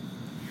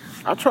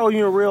 I troll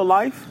you in real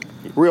life.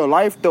 Real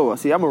life though.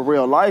 See, I'm a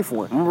real life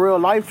one. I'm a real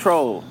life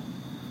troll.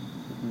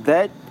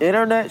 That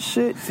internet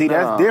shit. See,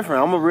 that's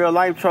different. I'm a real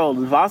life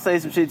troll. If I say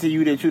some shit to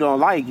you that you don't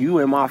like, you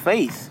in my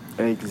face.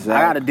 Exactly.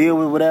 I gotta deal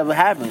with whatever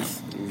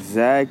happens.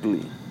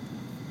 Exactly.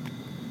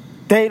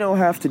 They don't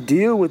have to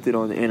deal with it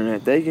on the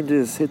internet. They can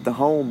just hit the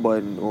home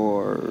button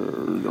or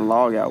the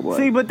log out button.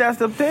 See, but that's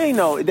the thing,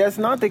 though. That's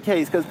not the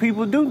case because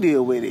people do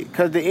deal with it.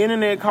 Because the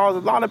internet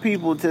causes a lot of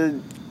people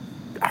to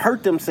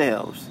hurt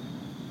themselves.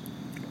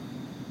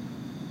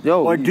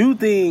 Or do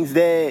things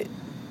that...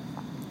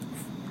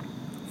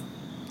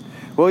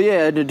 Well,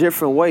 yeah, in a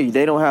different way.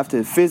 They don't have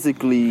to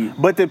physically...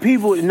 But the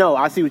people... No,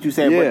 I see what you're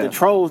saying. Yeah. But the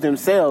trolls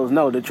themselves,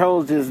 no. The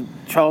trolls just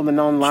trolling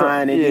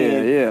online and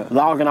then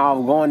logging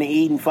off, going and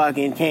eating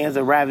fucking cans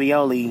of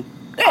ravioli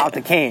out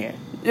the can.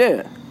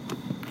 Yeah.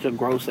 It's a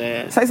gross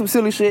ass. Say some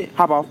silly shit,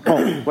 hop off,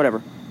 boom,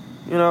 whatever.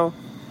 You know?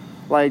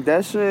 Like,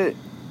 that shit...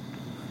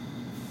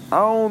 I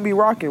don't be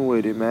rocking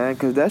with it, man,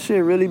 because that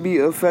shit really be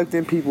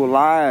affecting people's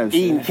lives.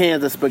 Eating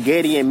cans of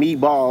spaghetti and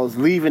meatballs,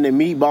 leaving the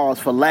meatballs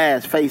for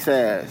last, face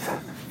ass.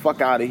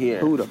 Fuck out of here.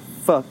 Who the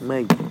fuck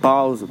make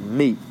balls of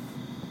meat?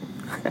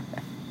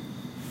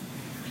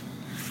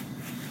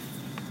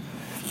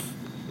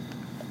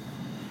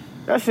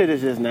 That shit is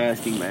just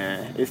nasty,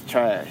 man. It's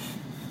trash.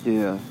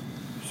 Yeah.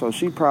 So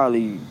she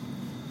probably...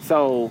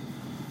 So...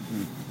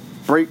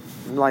 break,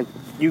 like...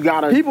 You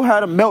gotta... People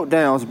had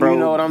meltdowns, bro. You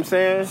know what I'm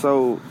saying?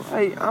 So,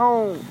 hey, I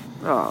don't...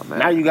 Oh, man.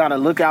 Now you gotta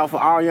look out for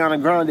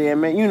Ariana Grande,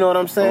 man. You know what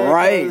I'm saying?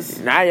 Right.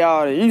 Now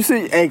y'all... You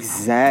see...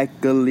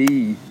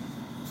 Exactly.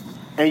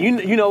 And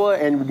you know what?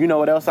 And you know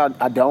what else I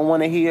don't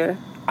want to hear?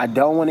 I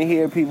don't want to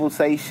hear people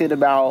say shit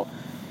about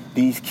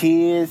these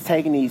kids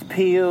taking these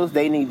pills.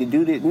 They need to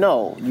do this.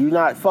 No, you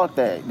not. Fuck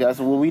that. That's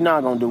what we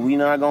not gonna do. We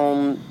not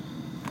gonna...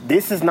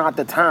 This is not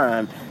the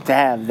time to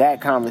have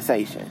that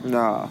conversation.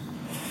 Nah.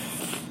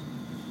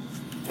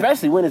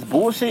 Especially when it's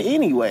bullshit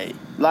anyway.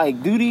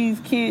 Like,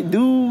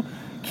 do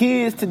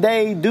kids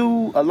today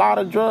do a lot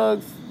of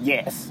drugs?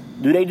 Yes.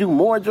 Do they do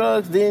more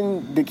drugs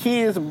than the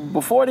kids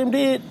before them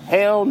did?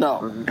 Hell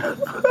no.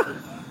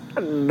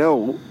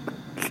 No.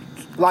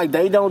 Like,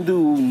 they don't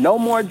do no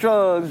more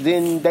drugs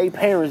than they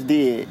parents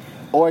did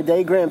or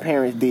they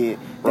grandparents did.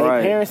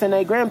 Their parents and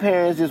their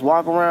grandparents just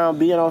walk around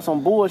being on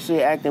some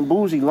bullshit, acting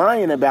bougie,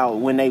 lying about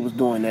when they was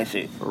doing that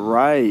shit.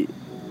 Right.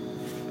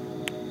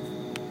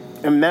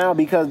 And now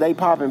because they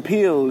popping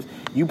pills,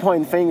 you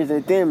pointing fingers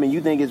at them and you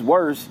think it's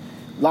worse.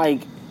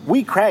 Like,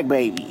 we crack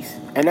babies.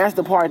 And that's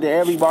the part that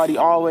everybody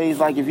always,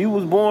 like, if you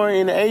was born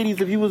in the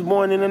 80s, if you was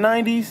born in the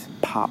 90s,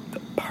 pop the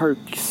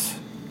perks.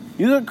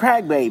 You a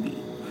crack baby.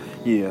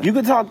 Yeah. You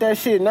can talk that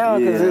shit now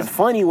because it's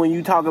funny when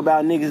you talk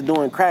about niggas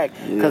doing crack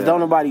because don't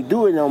nobody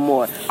do it no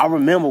more. I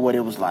remember what it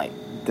was like.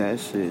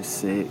 That shit's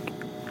sick.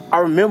 I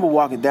remember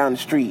walking down the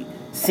street,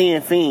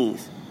 seeing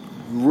fiends.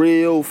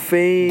 Real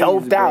fiends,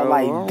 doped out,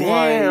 like,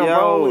 damn,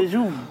 bro, is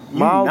you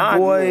my not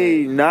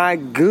boy, good.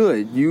 not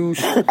good.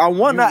 I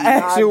want to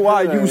ask you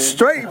why you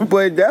straight,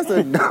 but that's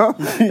a dumb.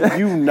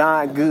 You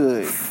not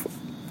good.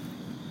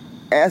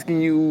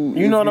 Asking you.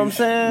 You know what I'm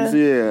saying?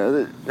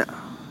 Yeah.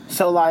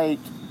 So, like,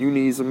 you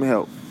need some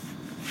help.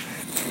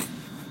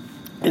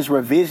 This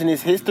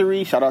revisionist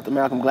history, shout out to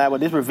Malcolm Gladwell,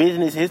 this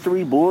revisionist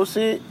history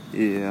bullshit,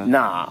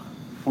 nah,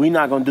 we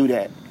not gonna do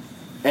that.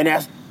 And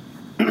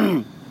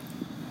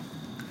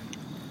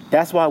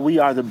that's why we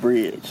are the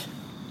bridge.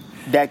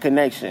 That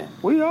connection.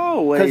 We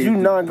always because you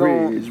not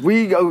going.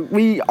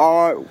 We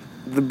are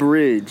the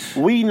bridge.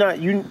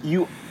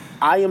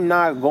 I am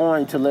not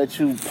going to let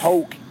you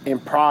poke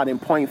and prod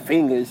and point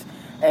fingers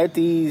at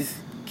these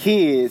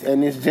kids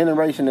and this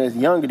generation that's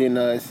younger than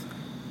us.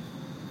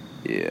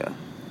 Yeah.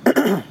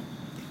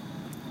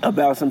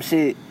 About some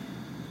shit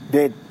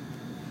that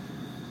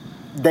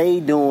they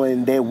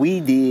doing, that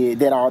we did,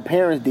 that our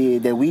parents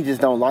did, that we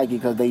just don't like it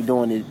because they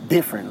doing it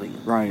differently.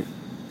 Right.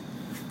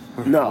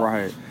 No.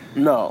 Right.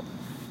 No.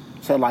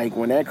 So, like,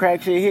 when that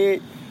crack shit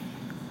hit,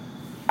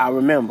 I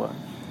remember.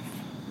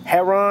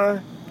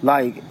 Heron,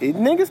 like, is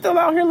niggas still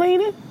out here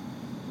leaning?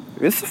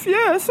 It's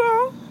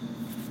so.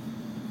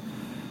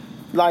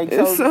 Like,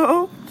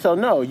 so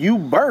no, you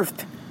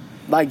birthed.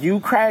 Like, you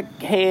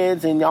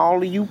crackheads and all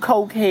of you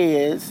coke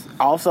heads.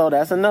 Also,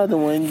 that's another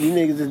one. You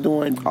niggas is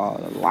doing a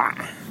lot.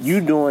 You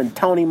doing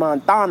Tony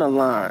Montana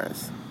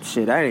lines.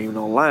 Shit, that ain't even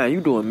no line. You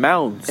doing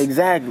mounds.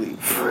 Exactly.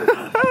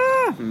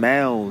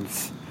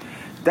 Mounds.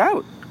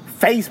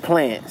 Face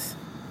plants.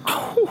 You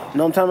know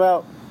what I'm talking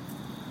about?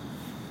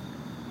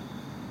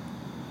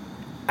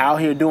 Out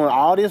here doing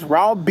all this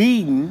raw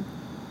beating,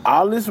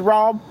 all this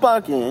raw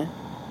fucking.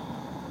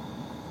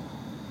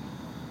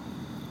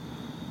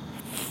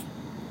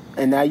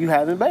 And now you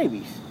having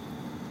babies.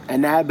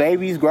 And now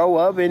babies grow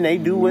up and they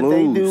do what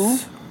they do.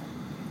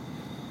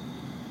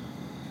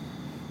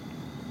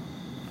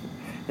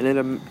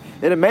 And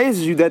it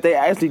amazes you that they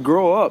actually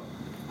grow up.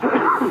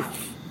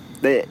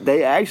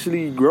 They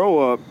actually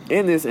grow up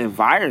in this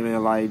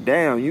environment. Like,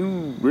 damn,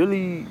 you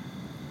really...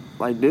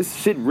 Like, this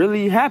shit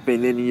really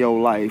happened in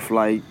your life.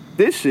 Like,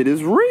 this shit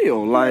is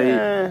real.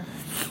 Like,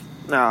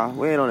 nah,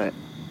 we ain't on that.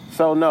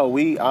 So no,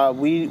 we are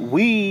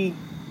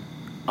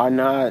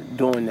not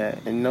doing that,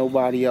 and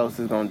nobody else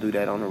is gonna do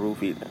that on the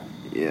roof either.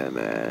 Yeah,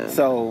 man.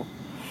 So,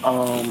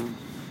 no,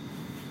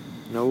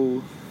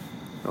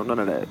 none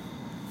of that.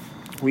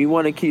 We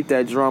want to keep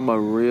that drama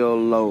real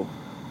low.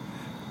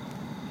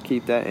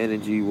 Keep that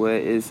energy where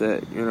it's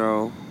at, you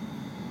know.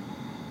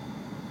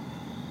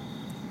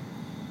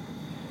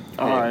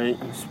 All right.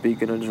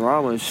 Speaking of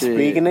drama shit.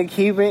 Speaking of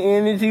keeping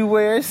energy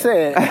where it's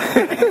at.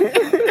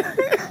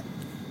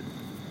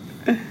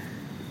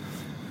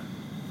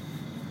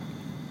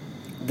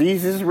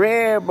 These is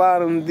red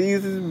bottoms.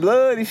 These is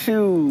bloody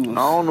shoes. I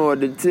don't know what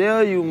to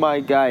tell you,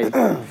 my guy.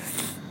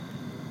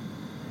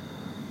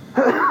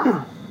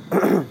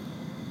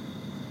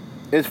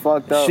 It's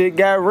fucked up. Shit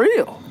got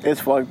real.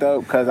 It's fucked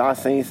up because I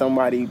seen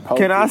somebody post.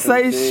 Can I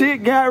say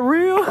shit got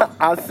real?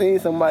 I seen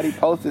somebody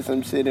posted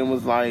some shit and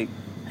was like,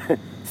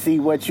 see,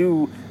 what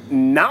you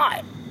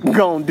not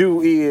gonna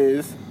do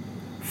is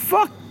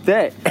fuck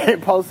that.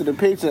 And posted a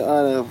picture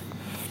of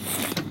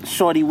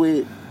shorty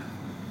with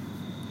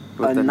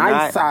a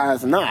nice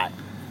size knot.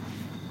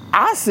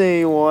 I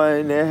seen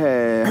one that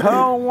had her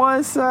on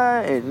one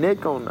side and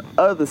Nick on the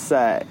other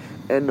side.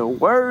 And the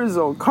words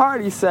on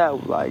Cardi's side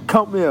was like,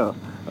 come here,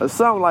 or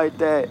something like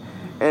that.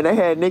 And they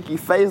had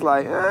Nicki's face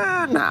like,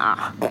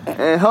 nah.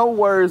 And her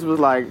words was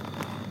like,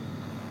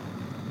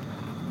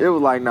 it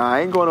was like, nah,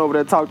 I ain't going over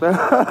there to talk to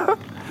her.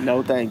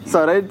 No, thank you.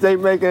 So they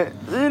make it,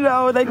 you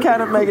know, they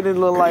kind of making it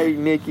look like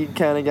Nicki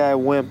kind of got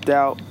wimped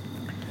out.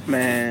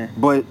 Man.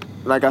 But,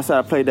 like I said,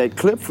 I played that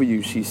clip for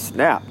you. She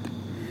snapped.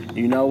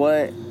 You know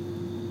what?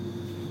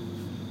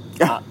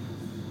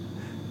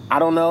 I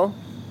don't know.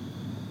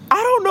 I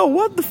don't know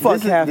what the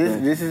fuck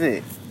happened. This is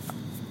it.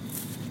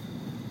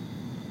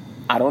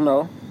 I don't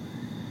know.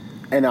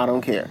 And I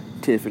don't care.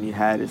 Tiffany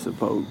had it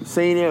supposed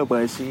seen it,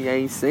 but she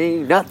ain't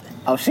seen nothing.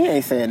 Oh, she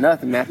ain't saying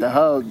nothing after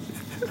her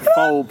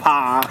faux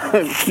pas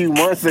a few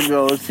months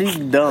ago. She's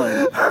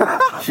done.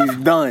 She's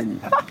done.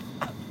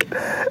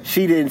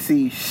 She didn't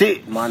see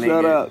shit, my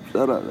nigga.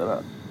 Shut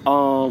up.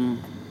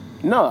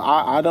 No,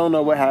 I don't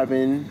know what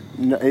happened.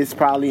 No, it's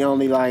probably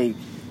only like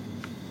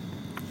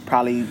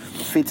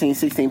 15,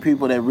 16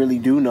 people that really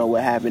do know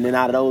what happened. And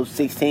out of those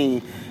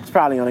 16, it's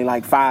probably only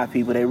like 5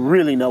 people that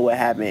really know what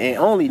happened. And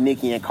only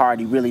Nicki and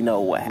Cardi really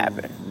know what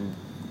happened.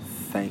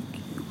 Thank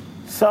you.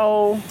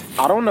 So,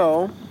 I don't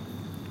know.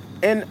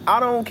 And I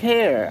don't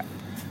care.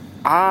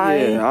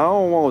 I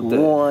don't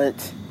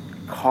want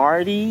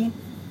Cardi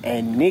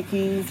and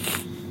Nicki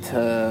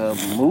to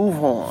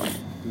move on.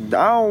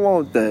 I don't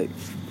want that.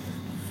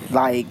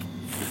 Like,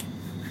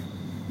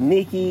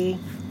 Nicki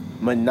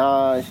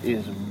Minaj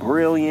is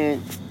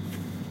brilliant.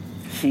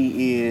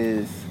 She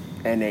is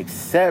an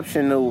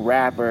exceptional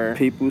rapper.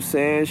 People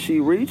saying she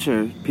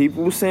reaching.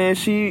 People saying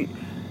she...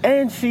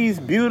 And she's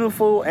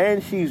beautiful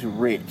and she's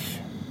rich.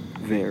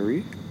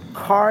 Very.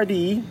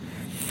 Cardi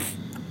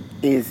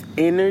is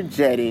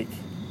energetic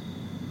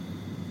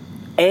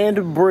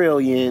and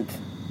brilliant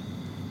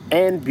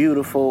and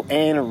beautiful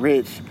and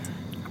rich.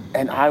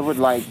 And I would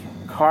like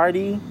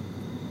Cardi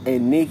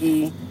and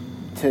Nicki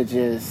to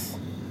just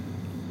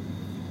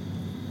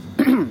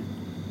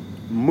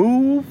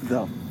move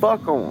the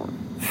fuck on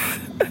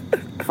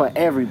for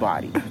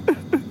everybody.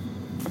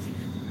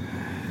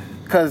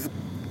 Because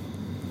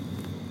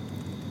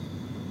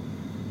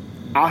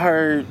I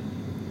heard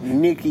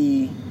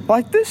Nicki...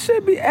 Like, this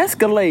shit be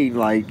escalating,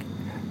 like,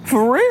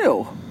 for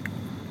real.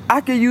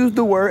 I could use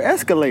the word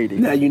escalating.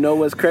 Now, you know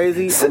what's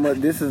crazy?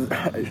 This is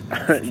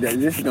going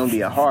to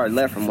be a hard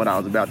left from what I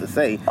was about to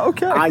say.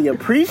 Okay. I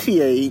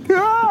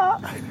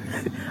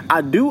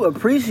do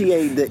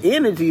appreciate the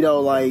energy,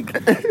 though,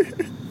 like...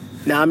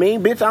 Now, I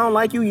mean, bitch, I don't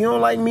like you, you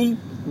don't like me,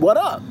 what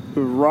up?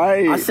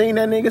 Right. I seen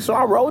that nigga, so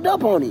I rolled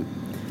up on him.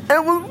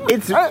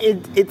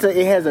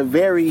 It has a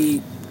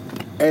very,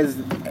 as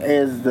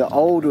the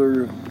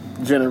older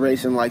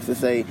generation likes to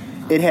say,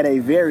 it had a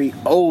very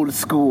old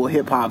school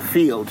hip hop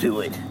feel to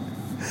it.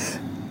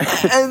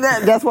 And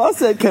that's why I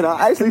said, can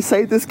I actually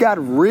say this got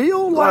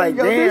real? Like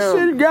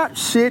damn.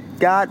 This shit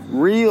got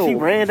real. She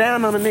ran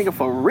down on a nigga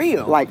for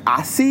real. Like,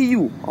 I see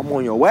you, I'm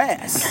on your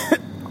ass.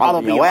 All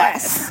of your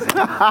ass.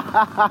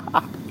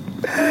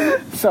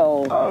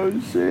 So,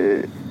 oh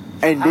shit.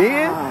 And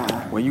then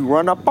when you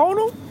run up on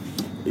them,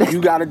 you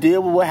gotta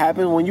deal with what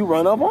happens when you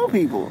run up on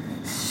people.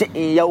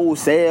 Shitting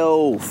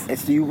yourself. And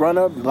so you run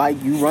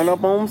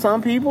up on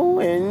some people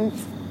and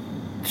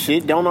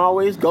shit don't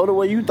always go the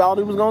way you thought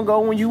it was gonna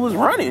go when you was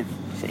running.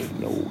 Shitting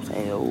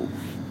yourself.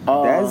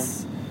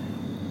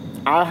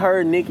 I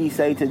heard Nicki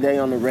say today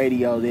on the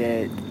radio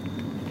that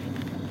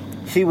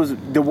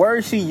the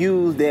word she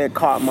used that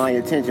caught my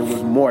attention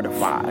was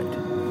mortified.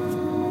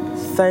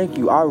 Thank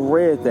you. I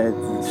read that.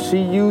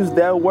 She used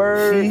that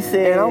word. She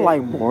said, and I'm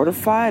like,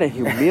 mortified and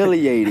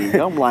humiliated.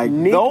 I'm like,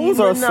 Nicki those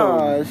are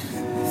Minaj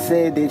so...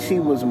 said that she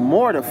was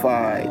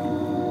mortified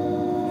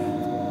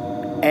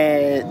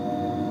at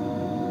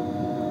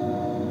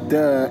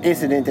the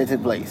incident that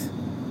took place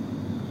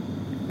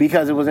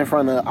because it was in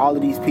front of all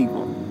of these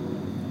people.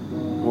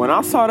 When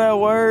I saw that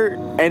word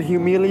and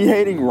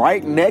humiliating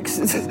right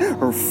next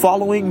or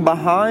following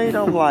behind,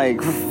 I'm like,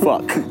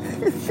 fuck.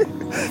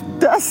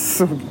 That's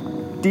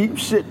some deep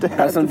shit to have.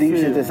 That's some to deep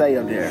feel. shit to say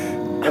up there.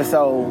 And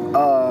so,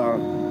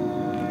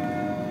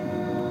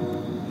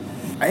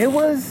 it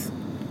was.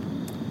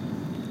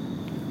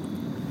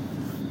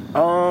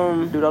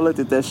 Dude, I looked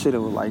at that shit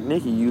and was like,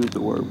 Nicki used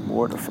the word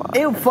mortified.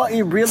 It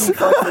really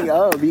fucked me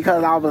up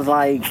because I was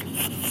like,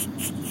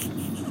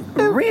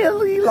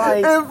 really?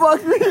 Like, It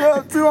fucked me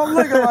up too. I'm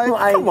looking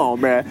like, come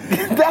on, man.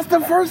 That's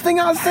the first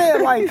thing I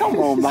said. Like, come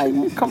on,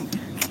 like, come.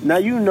 Now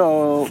you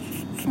know,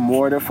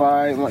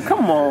 mortified. Like,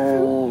 come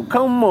on.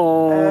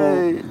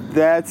 Hey,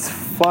 that's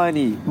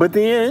funny. But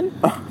then,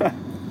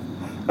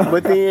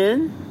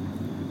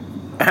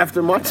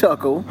 after my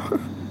chuckle,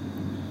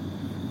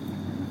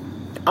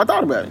 I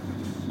thought about it.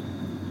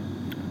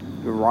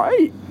 You're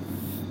right.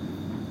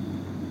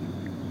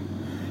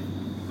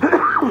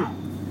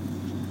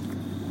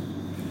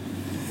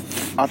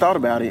 I thought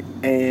about it,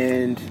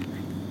 and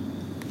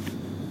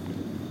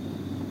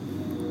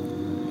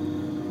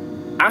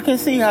I can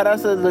see how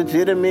that's a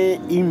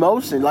legitimate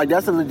emotion. Like,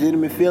 that's a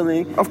legitimate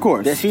feeling. Of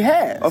course. That she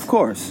has. Of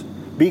course.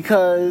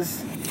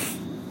 Because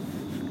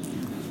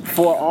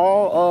for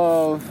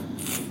all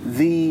of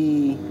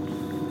the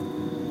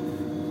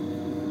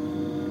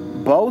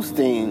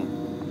boasting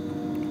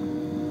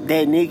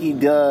that Nicki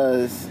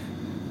does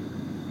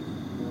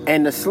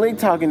and the slick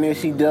talking that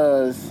she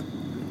does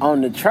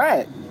on the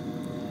track,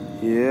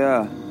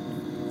 Yeah.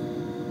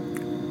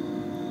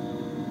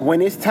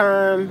 when it's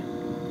time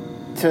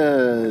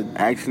to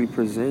Actually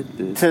present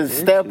this. to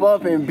step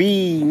up and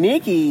be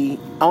Nicki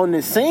on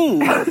the scene,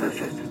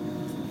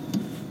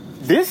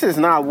 this is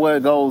not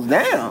what goes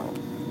down.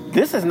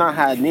 This is not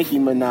how Nicki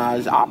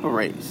Minaj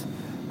operates.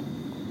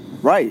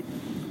 Right.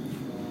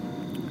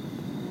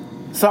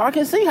 So I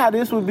can see how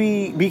this would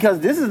be, because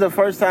this is the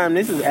first time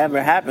this has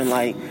ever happened.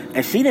 Like,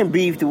 and she done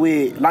beefed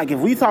with, like, if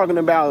we talking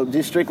about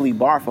just strictly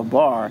bar for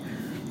bar,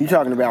 you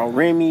talking about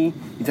Remy,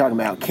 you talking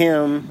about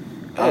Kim,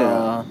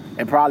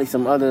 and probably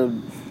some other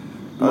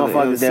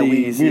motherfuckers that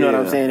we, MCs, you know what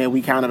I'm yeah. saying, that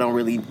we kind of don't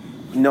really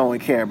know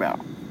and care about.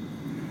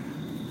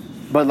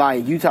 But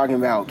like, you talking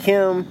about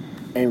Kim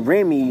and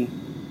Remy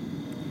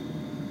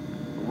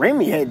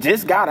had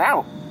just got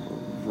out.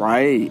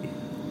 Right.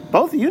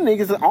 Both of you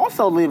niggas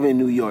also live in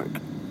New York.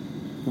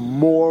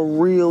 More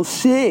real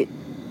shit.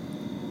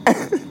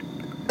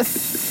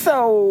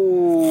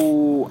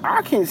 So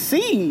I can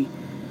see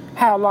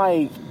how,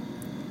 like,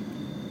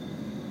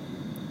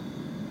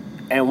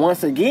 and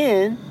once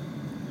again,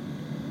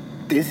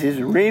 this is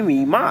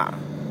Remy Ma.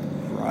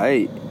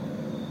 Right.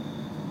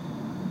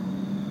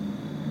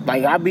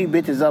 Like, I beat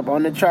bitches up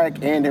on the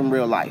track and in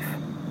real life.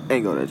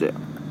 Ain't go to jail.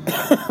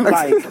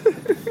 Like,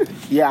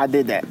 yeah, I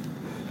did that.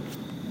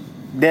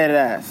 Dead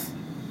ass.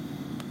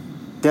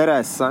 Dead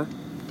ass, son.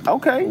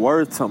 Okay.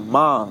 Word to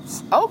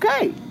moms.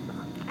 Okay.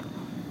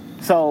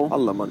 I So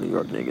love my New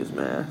York niggas,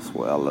 man. I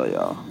swear I love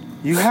y'all.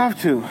 you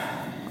have to.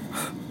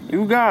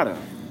 You gotta.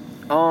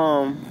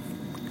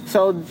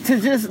 So to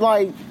just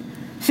like,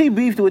 she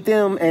beefed with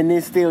them and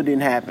this still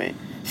didn't happen.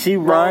 She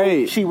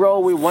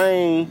rolled with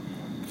Wayne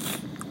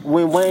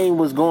when Wayne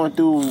was going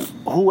through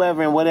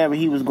whoever and whatever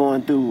he was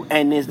going through,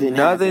 and this didn't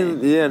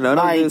happen. None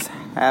Like, of this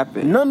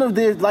happened. None of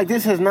this, like,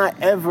 this has not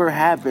ever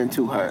happened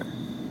to her.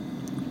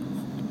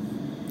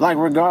 Like,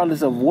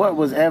 regardless of what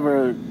was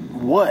ever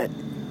what.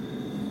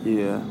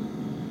 Yeah.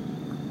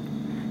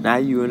 Now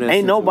you in that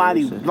Ain't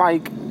nobody, situation.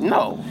 like,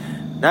 no.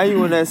 Now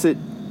you in that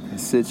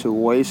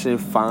situation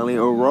finally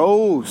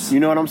arose. You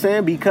know what I'm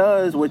saying?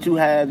 Because what you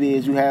have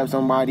is, you have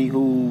somebody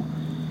who,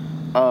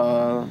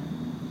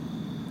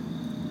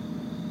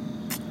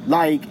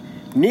 like,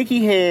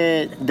 Nicki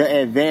had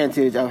the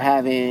advantage of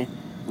having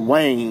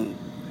Wayne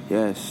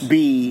Yes.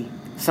 be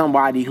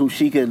somebody who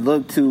she could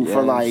look to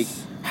for, Yes. like,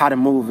 how to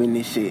move in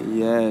this shit.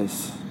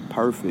 Yes.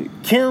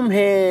 Perfect. Kim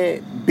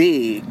had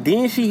Big.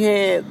 Then she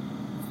had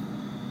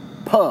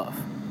Puff.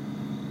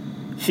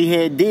 She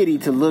had Diddy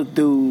to look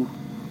through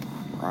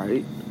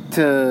Right.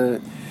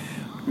 to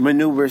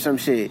maneuver some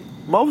shit.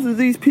 Most of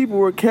these people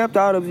were kept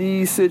out of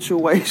these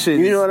situations.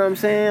 You know what I'm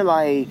saying?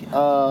 Like,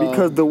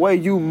 because the way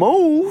you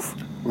move.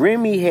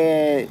 Remy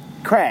had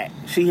Crack.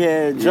 She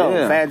had Joe,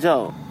 Yeah. Fat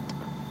Joe.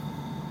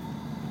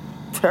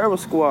 Terror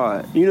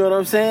Squad. You know what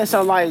I'm saying?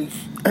 So, like,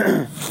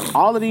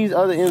 all of these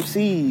other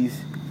MCs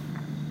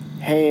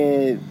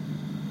had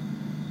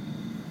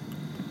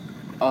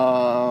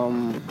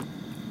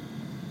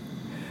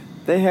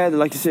They had,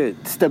 like you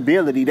said,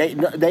 stability.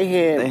 They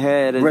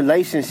had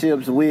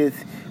relationships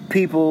with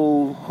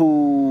people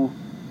who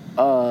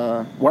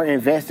were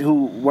invested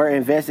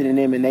in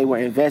them, and they were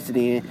invested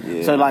in.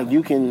 Yeah. So, like,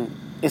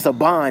 it's a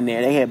bond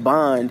there. They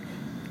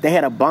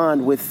had a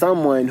bond with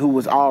someone who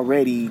was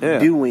already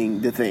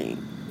doing the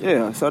thing.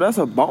 Yeah, so that's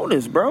a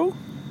bonus, bro.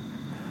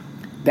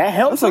 That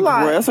helps a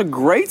lot. That's a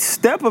great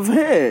step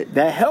ahead.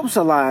 That helps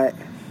a lot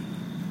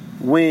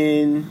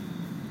when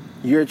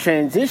you're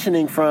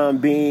transitioning from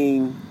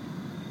being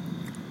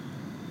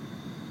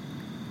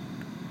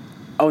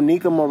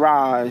Onika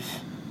Mirage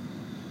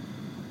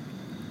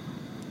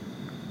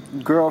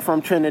girl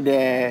from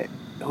Trinidad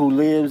who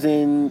lives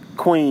in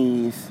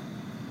Queens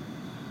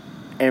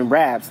and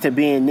raps to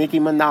being Nicki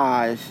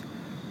Minaj,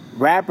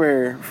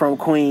 rapper from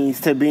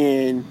Queens to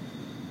being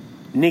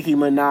Nicki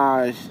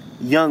Minaj,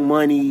 Young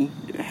Money,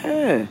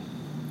 Yeah.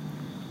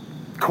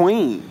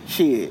 Queen,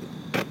 shit.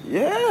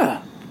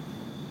 Yeah.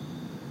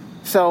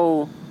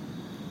 So,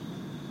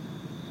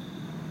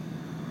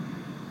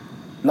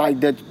 like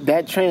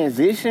that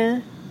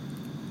transition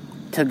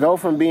to go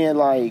from being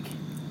like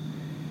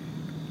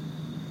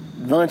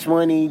lunch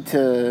money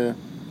to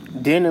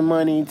dinner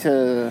money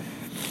to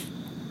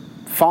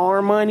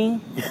farm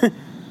money.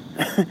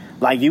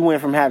 Like you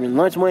went from having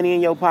lunch money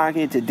in your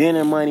pocket to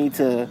dinner money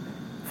to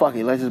fuck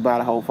it, let's just buy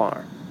the whole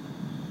farm.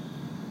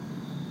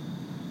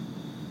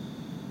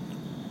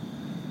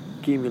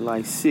 Give me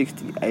like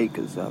 60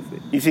 acres of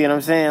it. You see what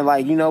I'm saying?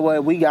 Like, you know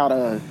what? We got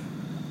a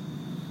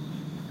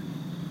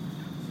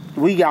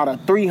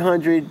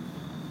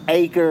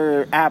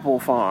 300-acre apple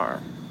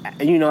farm.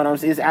 You know what I'm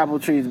saying? It's apple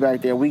trees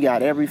back there. We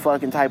got every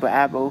fucking type of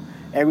apple,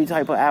 every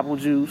type of apple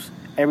juice,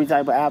 every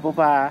type of apple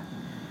pie.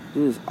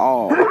 This is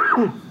all.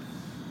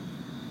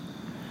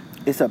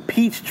 It's a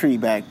peach tree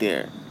back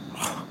there.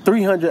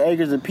 300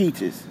 acres of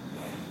peaches.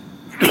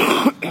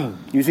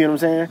 You see what I'm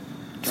saying?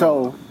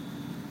 So,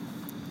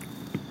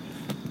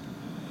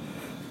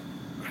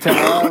 to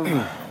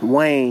have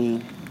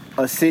Wayne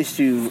assist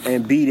you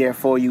and be there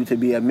for you to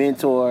be a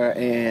mentor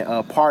and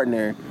a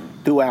partner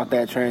throughout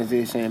that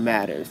transition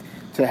matters.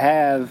 To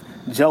have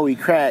Joey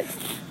Crack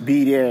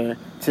be there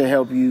to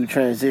help you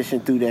transition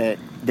through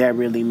that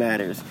really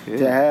matters. Yeah.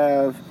 To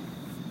have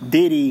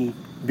Diddy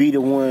be the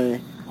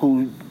one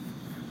who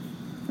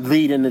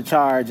leading the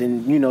charge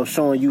and, you know,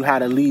 showing you how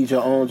to lead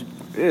your own,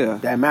 Yeah.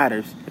 that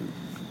matters.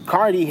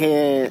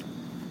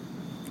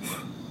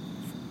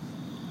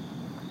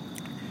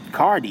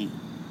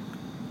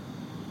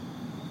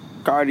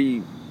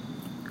 Cardi.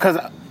 Cause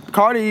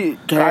Cardi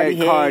had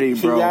Cardi,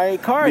 she bro.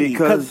 got Cardi.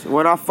 Because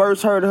when I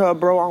first heard her,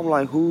 bro, I'm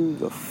like, who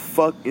the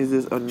fuck is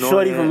this annoying?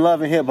 Shorty from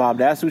Love and Hip Hop,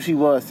 that's who she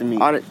was to me.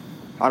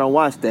 I don't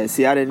watch that.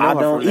 See, I didn't know I her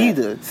don't from that.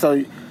 either.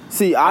 So,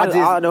 See,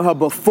 I know her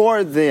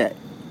before that.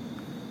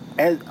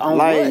 on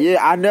Like, what? yeah,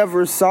 I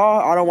never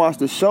saw. I don't watch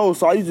the show,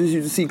 so I used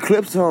to see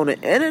clips on the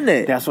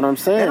internet. That's what I'm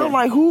saying. And I'm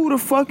like, who the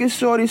fuck is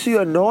Shorty? She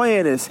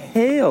annoying as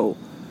hell.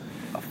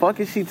 the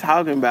fuck is she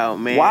talking about,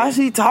 man? Why is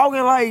she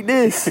talking like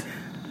this?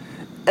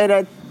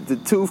 And the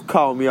tooth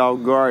caught me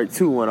off guard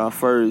too when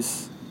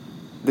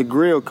the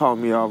grill caught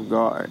me off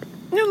guard.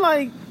 You're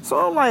like,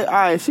 So I'm like, all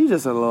right, she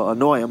just a little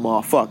annoying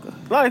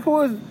motherfucker.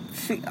 who is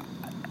she?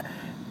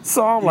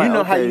 So I'm like, You know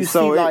okay, how you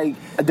so see,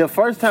 like, the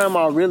first time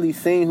I really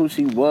seen who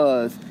she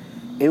was,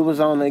 it was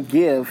on a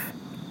GIF,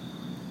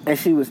 and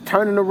she was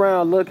turning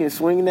around looking,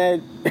 swinging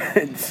that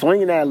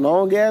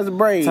long ass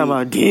braid. talking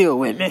about deal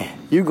with me.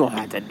 You gonna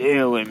have to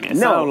deal with me. No,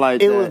 Something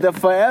like it that. was the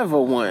Forever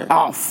one.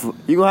 Oh,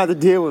 you gonna have to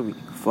deal with me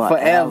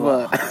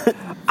Forever.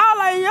 I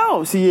like,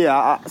 yo. See,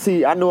 yeah,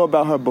 I knew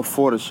about her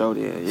before the show.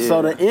 Then, yeah.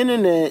 So the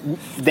internet,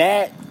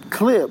 that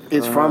clip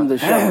is from the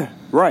show.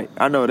 Right,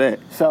 I know that.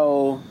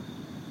 So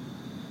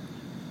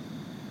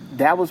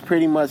that was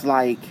pretty much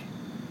like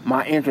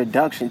my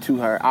introduction to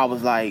her. I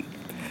was like,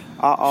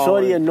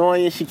 Shorty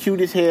annoying, she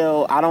cute as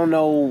hell. I don't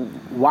know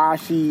why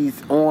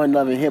she's on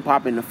Love and Hip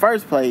Hop in the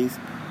first place.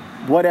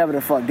 Whatever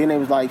the fuck. Then it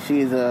was like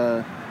she's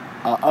a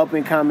up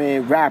and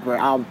coming rapper.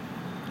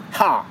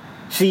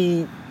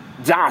 She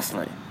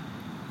Jocelyn.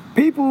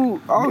 People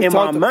In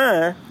my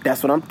mind,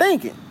 that's what I'm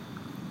thinking.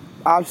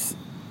 I've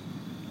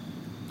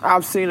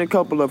seen a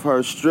couple of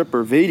her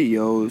stripper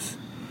videos,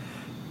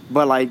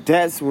 but like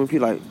that's when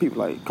people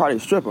like Cardi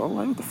stripper. I'm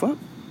like, what the fuck?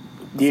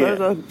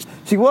 Yeah.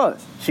 She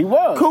was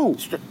Cool.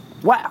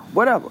 Wow,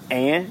 whatever.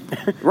 And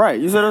Right,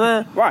 you see what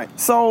I'm saying? right.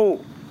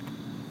 So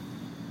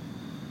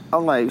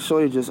I'm like,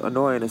 Shorty just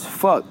annoying as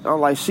fuck.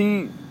 I'm like,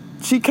 she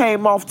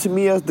came off to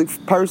me as the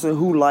person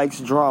who likes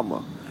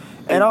drama.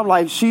 And I'm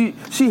like, she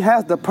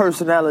has the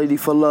personality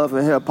for Love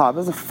and Hip Hop.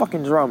 It's a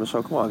fucking drama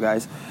show. Come on,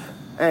 guys.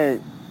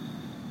 And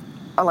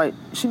I'm like,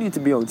 she needs to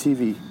be on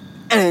TV.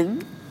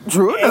 And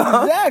true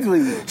enough,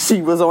 Exactly.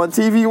 she was on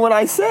TV when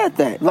I said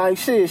that. Like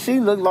shit, she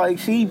looked like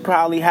she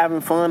probably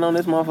having fun on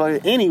this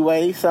motherfucker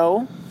anyway,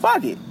 so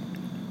fuck it.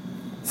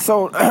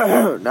 So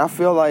I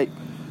feel like,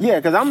 Yeah,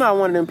 because I'm not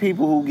one of them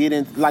people who get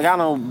in, like, I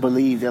don't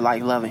believe that,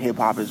 like, Love and Hip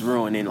Hop is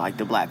ruining, like,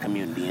 the black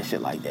community and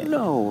shit like that.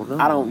 no.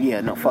 I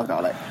don't, fuck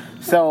all that.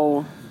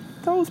 So,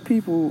 Those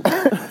people.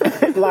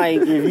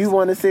 like, if you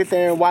want to sit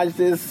there and watch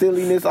this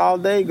silliness all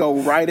day, go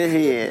right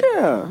ahead.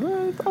 Yeah,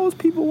 man, those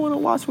people want to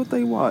watch what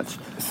they watch.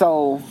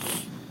 So,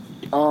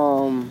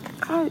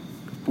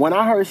 when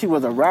I heard she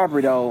was a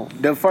rapper, though,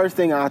 the first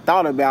thing I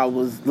thought about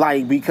was,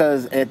 like,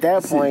 because at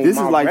that point, this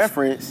my is like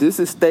reference... This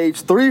is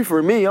stage 3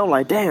 for me. I'm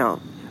like,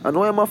 damn,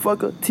 annoying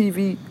motherfucker,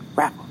 TV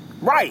rapper.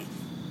 Right.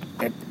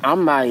 And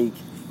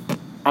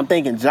I'm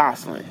thinking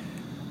Jocelyn.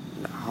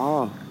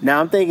 Oh,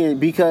 Now I'm thinking,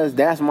 because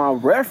that's my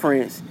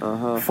reference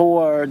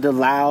for the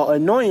loud,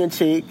 annoying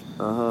chick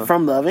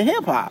from Love and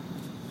Hip Hop.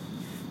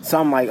 So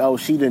I'm like, oh,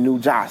 she the new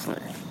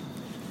Jocelyn.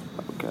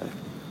 okay.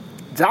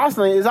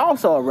 Jocelyn is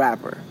also a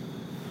rapper.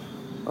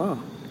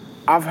 Oh.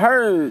 I've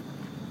heard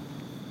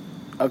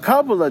a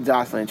couple of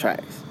Jocelyn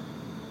tracks.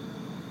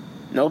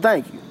 No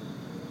thank you.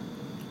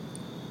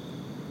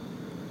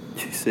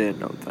 She said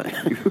no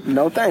thank you.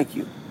 No thank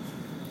you.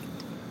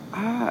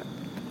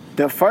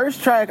 The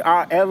first track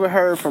I ever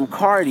heard from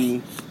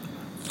Cardi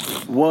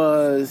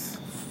was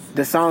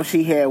the song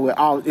she had with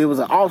it was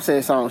an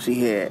Offset song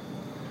she had.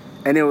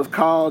 And it was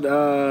called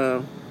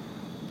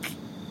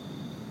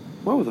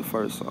What was the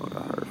first song I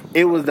heard from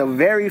it was the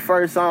very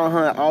first song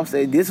her and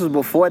Offset. This was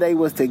before they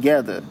was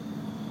together.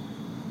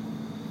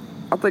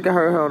 I think I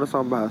heard her on a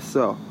song by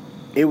herself.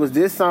 It was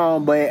this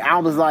song, but I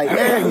was like,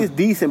 yeah, it's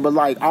decent, but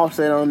like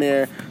Offset on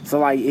there, so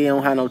like it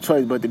don't have no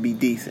choice but to be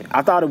decent.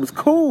 I thought it was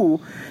cool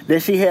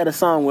that she had a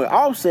song with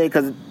Offset,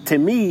 because to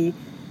me,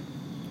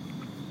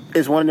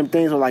 it's one of them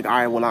things where like, all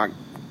right, well,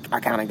 I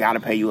kind of got to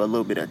pay you a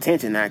little bit of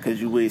attention now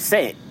because you was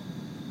set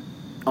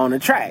on the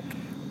track.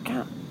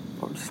 God,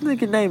 this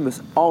nigga name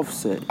is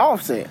Offset.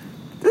 Offset.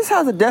 This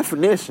has a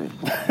definition.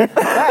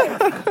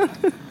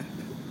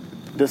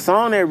 The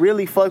song that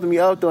really fucked me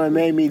up though and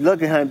made me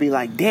look at her and be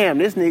like, damn,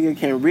 this nigga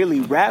can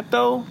really rap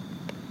though.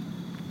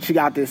 She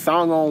got this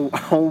song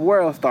on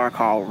World Star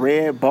called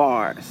Red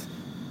Bars.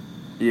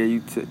 Yeah, you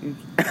tell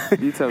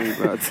me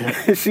about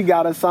that. She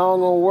got a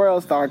song on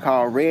World Star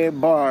called Red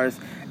Bars,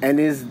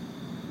 and it's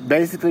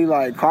basically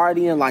like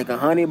Cardi and like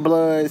 100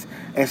 Bloods,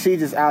 and she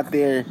just out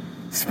there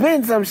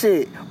spin some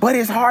shit, but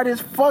it's hard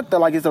as fuck though.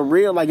 Like it's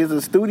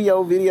a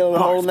studio video, the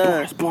whole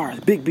nine. Bars,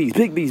 big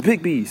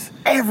bees.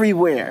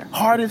 Everywhere,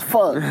 hard as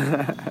fuck.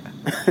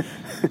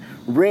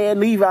 Red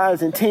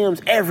Levi's and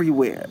Tim's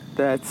everywhere.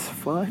 That's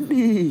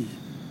funny.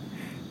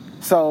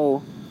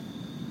 So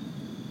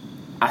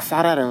I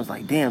saw that and was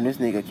like, damn, this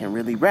nigga can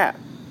really rap.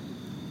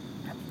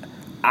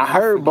 I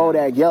heard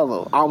Bodak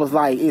Yellow. I was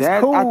like, it's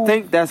cool. I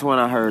think that's when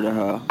I heard of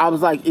her. I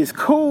was like, it's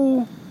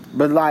cool,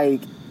 but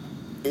like,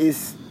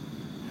 it's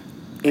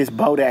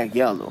Bodak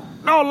Yellow.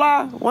 No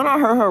lie, when I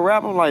heard her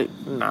rap, I'm like,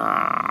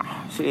 nah.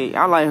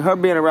 I like her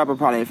being a rapper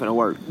probably ain't finna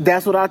work.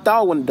 That's what I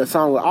thought when the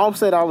song with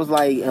Offset. I was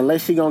like,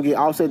 unless she gonna get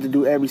Offset to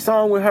do every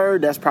song with her,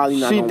 that's probably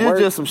not gonna work. She did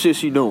just some shit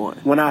she doing.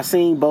 When I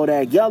seen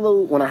Bodak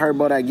Yellow, when I heard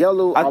Bodak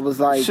Yellow, I was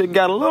like, shit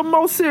got a little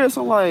more serious.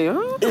 I'm like,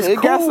 it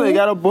cool.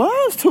 got a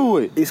buzz to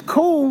it. It's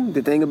cool.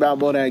 The thing about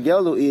Bodak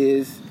Yellow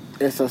is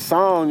it's a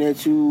song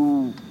that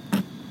you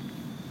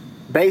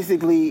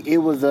basically it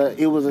was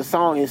a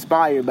song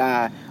inspired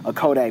by a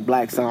Kodak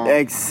Black song.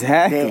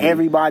 Exactly. That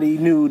everybody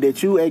knew,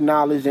 that you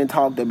acknowledged and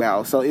talked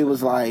about. So it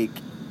was like,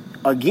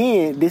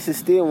 again, this is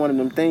still one of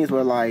them things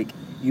where like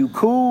you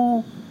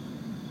cool,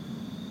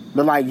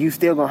 but like you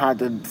still gonna have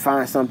to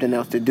find something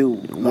else to do.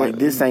 Like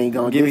this ain't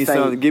gonna give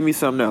me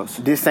something else.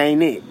 This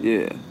ain't it.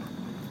 Yeah.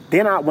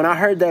 Then when I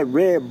heard that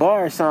Red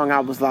Bar song,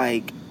 I was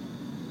like,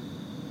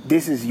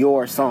 this is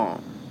your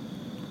song.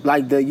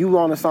 Like you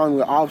on a song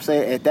with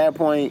Offset, at that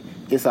point,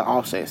 it's an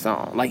Offset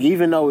song. Like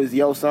even though it's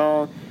your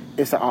song,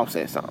 it's an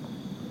Offset song.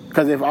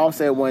 Because if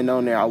Offset wasn't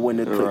on there, I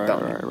wouldn't have clicked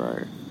on it.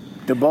 Right.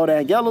 The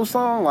Bodak Yellow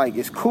song, like,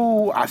 it's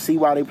cool. I see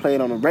why they play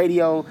it on the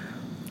radio.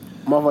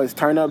 Motherfuckers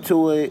turn up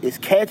to it. It's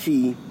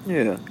catchy.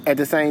 Yeah. At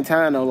the same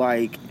time, though,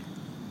 like,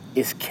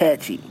 it's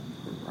catchy.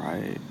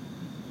 Right.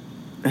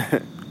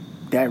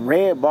 That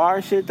Red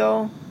Bar shit,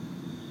 though,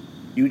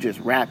 you just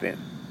rapping.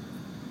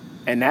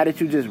 And now that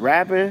you just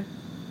rapping,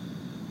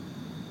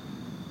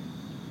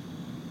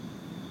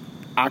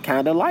 I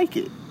kind of like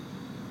it.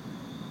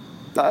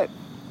 Like,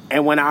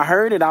 and when I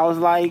heard it, I was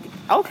like,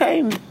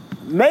 okay,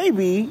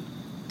 maybe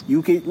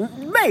you could,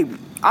 maybe.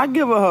 I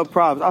give her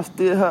props. I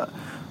still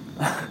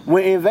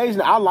When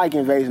I like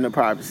Invasion of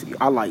Privacy.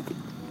 I like it.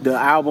 The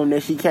album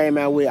that she came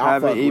out with, I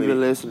haven't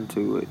even listened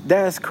to it.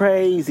 That's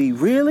crazy.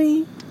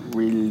 Really?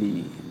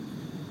 Really.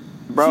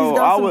 Bro, she's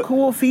got some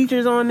cool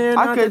features on there,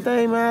 not that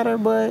they matter,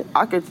 but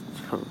I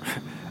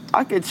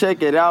could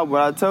check it out,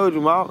 but I told you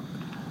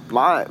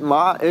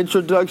my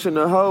introduction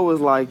to her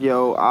was like,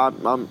 yo, I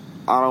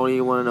don't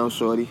even want to know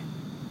shorty.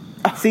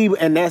 See,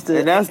 and that's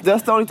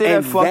the only thing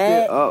that fucked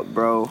it up,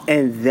 bro.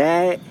 And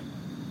that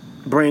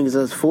brings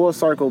us full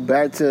circle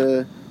back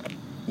to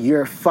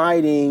you're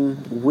fighting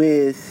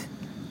with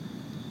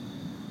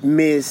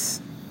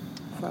Miss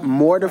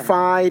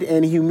Mortified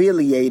and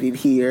Humiliated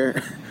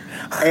here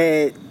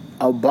at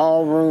a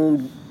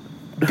ballroom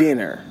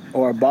dinner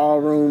or a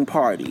ballroom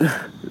party.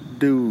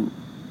 Dude.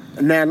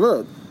 Now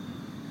look,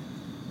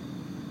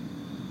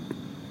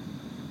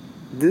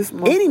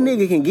 any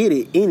nigga can get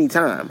it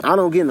anytime. I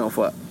don't get no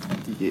fuck.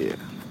 Yeah.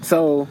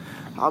 So,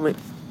 I mean,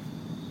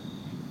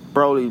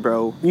 Brody,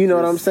 bro. You know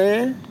what I'm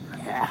saying?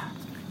 Yeah.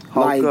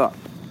 Like, up.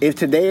 If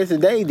today is the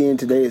day, then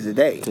today is the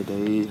day.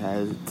 Today is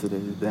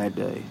that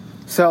day.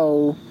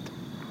 So,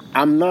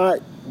 I'm not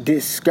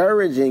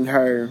discouraging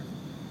her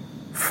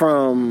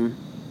from,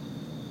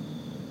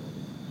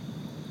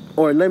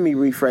 or let me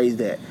rephrase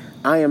that.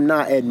 I am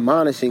not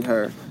admonishing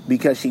her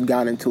because she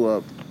got into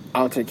a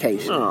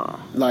altercation.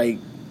 Like,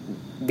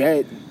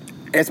 that,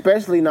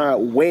 especially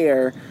not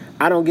where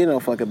I don't give no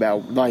fuck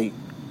about. Like,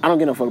 I don't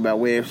give no fuck about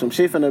where. If some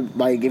shit finna,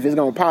 like, if it's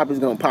gonna pop, it's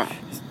gonna pop.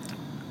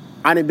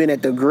 I done been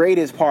at the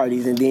greatest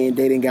parties and then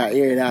they done got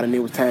aired out and it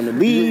was time to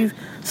leave.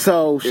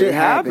 So shit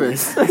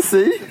happens.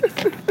 See?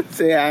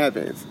 Shit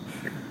happens.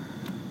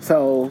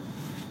 So,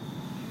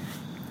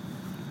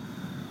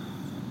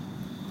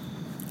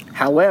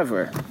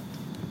 however,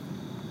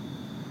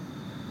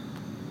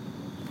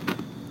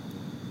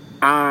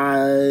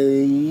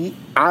 I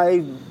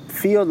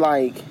feel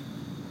like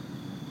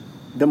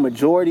the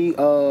majority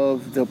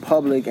of the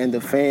public and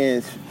the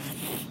fans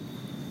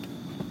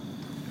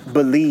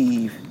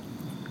believe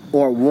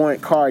or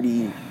want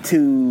Cardi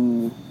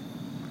to,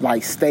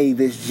 like, stay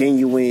this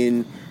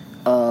genuine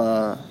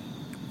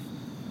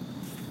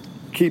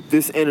keep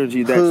this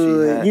energy that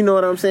hood, she had. you know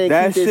what I'm saying?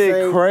 That Keep this shit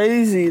same,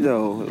 crazy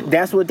though.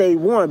 that's what they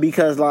want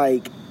because,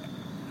 like,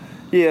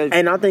 yeah,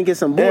 and I think it's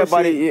some bullshit.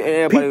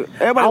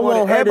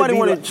 Everybody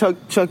wanted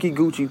Chucky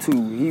Gucci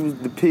too. He was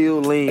the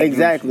pill lean.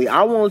 Exactly. Gucci.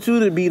 I want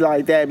you to be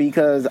like that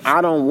because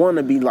I don't want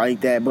to be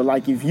like that. But,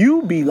 like, if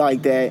you be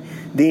like that,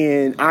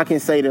 then I can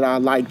say that I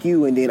like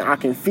you, and then I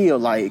can feel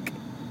like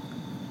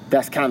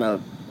that's kind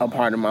of a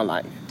part of my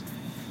life.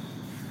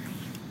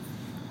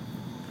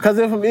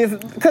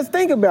 Because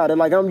think about it,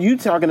 like, you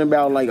talking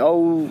about, like,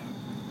 oh,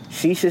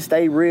 she should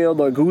stay real,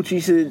 or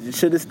Gucci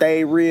should have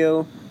stayed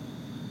real.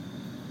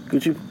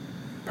 Gucci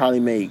probably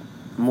make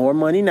more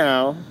money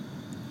now.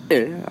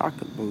 Yeah, I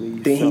could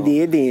believe than he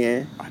did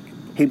then.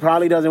 He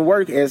probably doesn't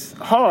work as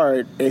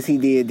hard as he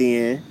did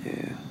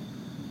then.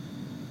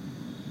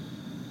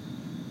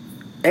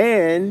 Yeah.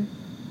 And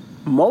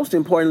most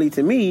importantly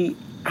to me,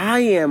 I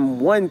am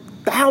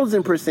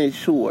 1,000%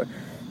 sure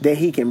that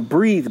he can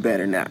breathe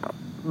better now.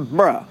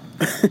 Bruh.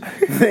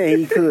 Than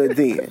he could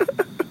then.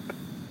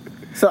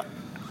 So,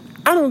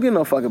 I don't give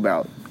no fuck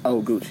about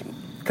old Gucci.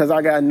 Because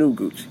I got new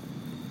Gucci.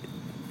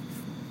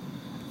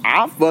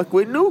 I fuck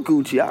with new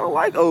Gucci. I don't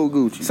like old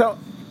Gucci. So,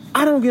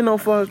 I don't give no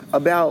fuck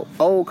about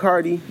old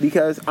Cardi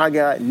because I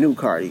got new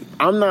Cardi.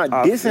 I'm not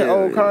dissing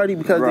old Cardi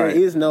because there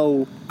is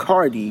no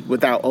Cardi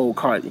without old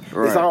Cardi.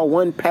 Right. It's all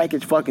one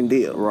package fucking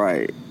deal.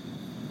 Right.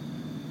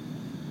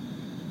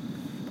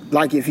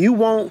 Like, if you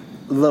want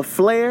La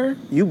Flair,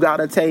 you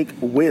gotta take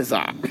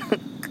Wizard.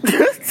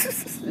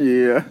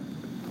 Yeah.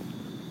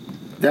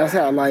 That's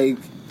how, like...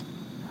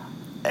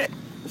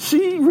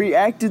 She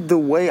reacted the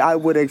way I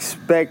would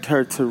expect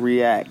her to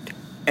react.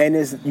 And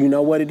it's, you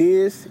know what it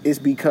is? It's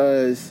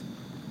because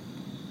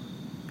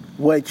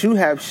what you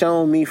have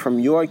shown me from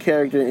your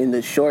character in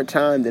the short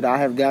time that I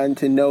have gotten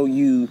to know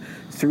you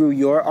through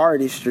your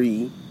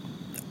artistry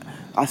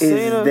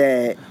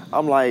that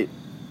I'm like,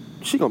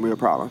 she gonna be a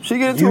problem. She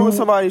get into it with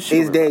somebody.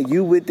 That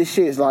you with the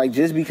shits. Like,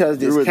 just because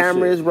this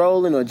camera is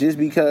rolling or just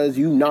because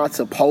you not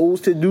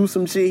supposed to do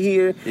some shit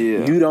here,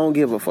 you don't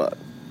give a fuck.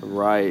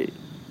 Right.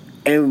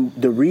 And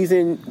the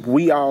reason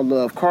we all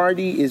love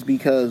Cardi is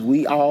because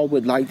we all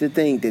would like to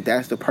think that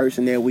that's the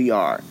person that we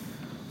are.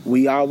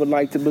 We all would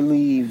like to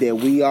believe that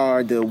we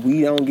are the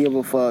we don't give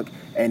a fuck,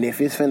 and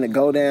if it's finna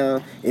go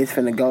down, it's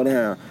finna go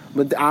down.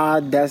 But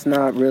that's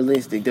not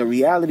realistic. The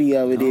reality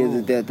of it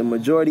is that the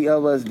majority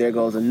of us, there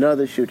goes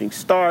another shooting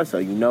star, so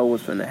you know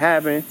what's finna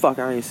happen. Fuck,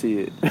 I ain't see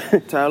it.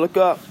 Time to look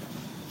up.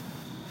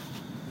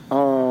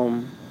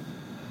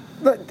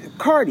 Look,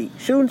 Cardi,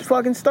 shooting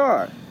fucking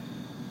star.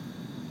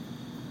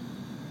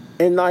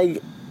 And,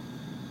 like,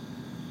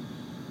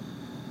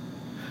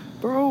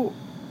 bro,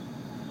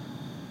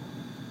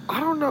 I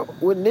don't know.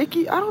 With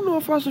Nicki, I don't know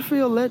if I should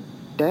feel let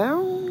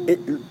down.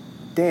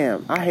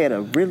 Damn, I had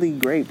a really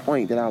great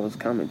point that I was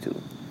coming to.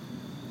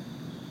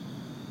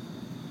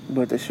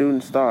 But the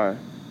shooting star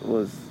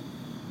was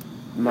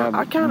my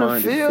mind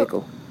is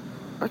fickle.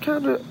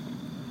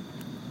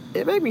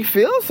 It made me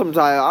feel some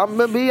type. I'm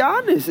gonna be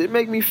honest. It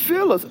made me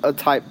feel a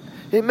type.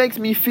 It makes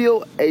me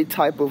feel a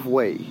type of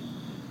way.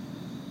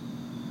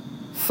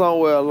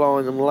 Somewhere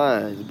along them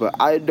lines, but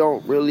I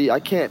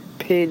can't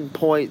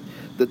pinpoint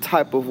the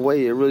type of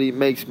way it really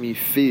makes me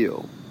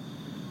feel.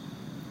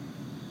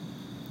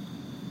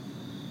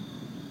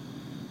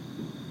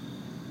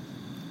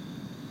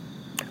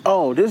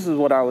 Oh, this is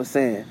what I was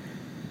saying.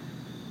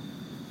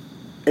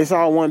 It's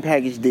all one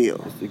package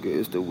deal.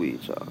 It's the weed,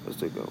 y'all. It's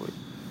the good weed.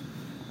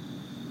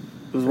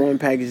 It was one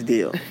package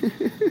deal.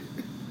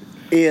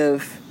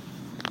 If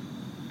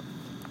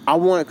I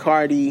want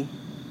Cardi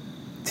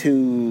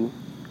to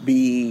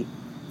be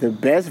the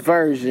best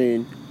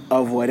version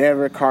of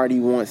whatever Cardi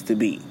wants to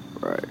be.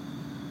 Right.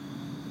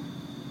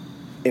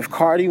 If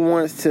Cardi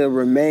wants to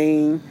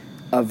remain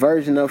a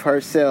version of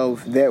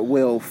herself that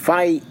will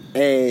fight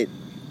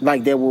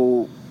that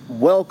will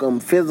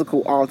welcome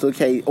physical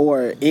altercation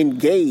or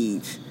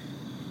ignite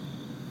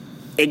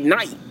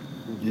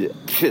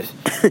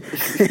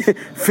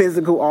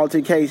physical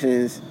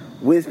altercations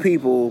with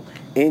people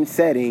in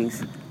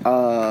settings,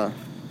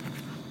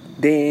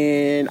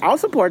 then I'll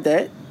support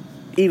that.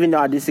 Even though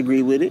I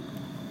disagree with it.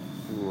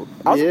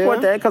 I'll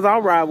support that because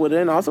I'll ride with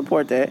it and I'll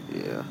support that.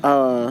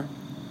 Yeah.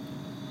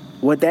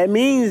 What that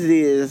means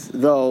is,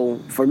 though,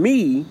 for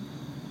me,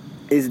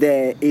 is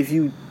that if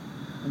you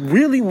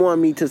really want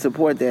me to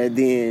support that,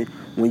 then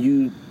when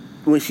you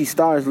when she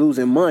starts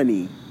losing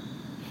money.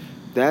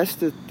 That's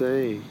the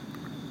thing.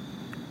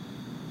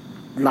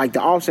 Like,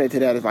 the offset to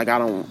that is like,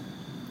 I'm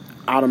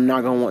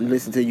not gonna want to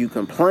listen to you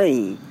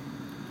complain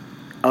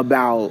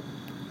about,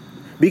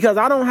 because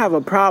I don't have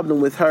a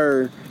problem with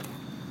her.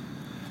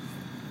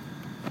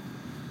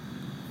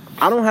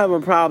 I don't have a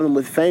problem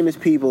with famous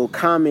people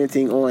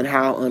commenting on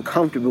how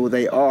uncomfortable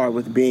they are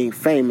with being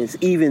famous,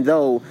 even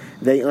though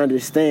they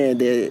understand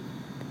that,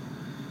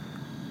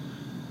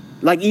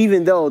 like,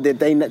 even though they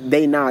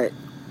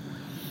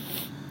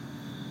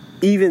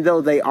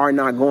are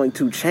not going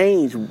to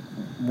change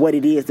what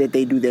it is that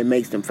they do that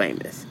makes them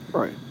famous.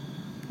 Right.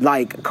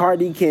 Like,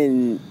 Cardi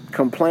can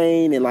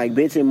complain and, like,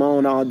 bitch and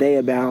moan all day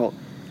about,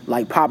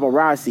 like,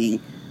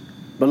 paparazzi,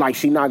 but, like,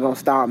 she not gonna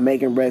stop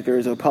making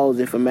records or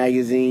posing for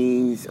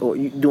magazines or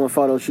doing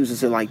photo shoots and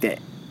shit like that.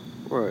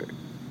 Right.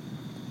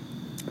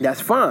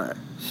 That's fine.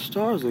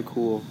 Stars are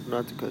cool,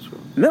 not to cut you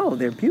off. No,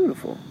 they're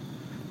beautiful.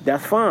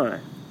 That's fine.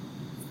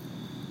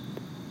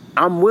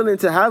 I'm willing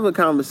to have a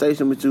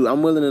conversation with you.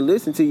 I'm willing to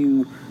listen to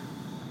you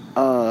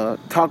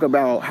talk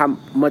about how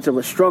much of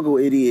a struggle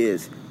it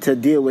is to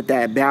deal with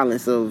that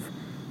balance of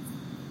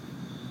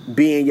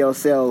being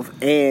yourself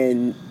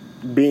and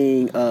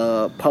being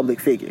a public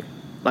figure.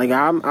 Like,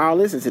 I'll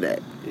listen to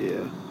that.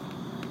 Yeah.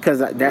 Because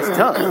that's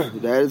tough.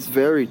 That is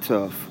very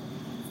tough.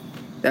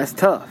 That's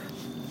tough.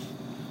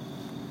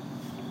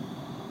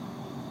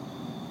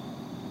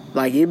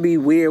 Like, it'd be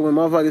weird when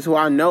motherfuckers who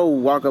I know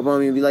walk up on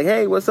me and be like,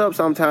 hey, what's up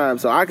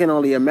sometimes. So I can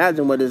only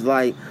imagine what it's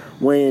like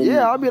when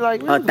I'll be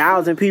like,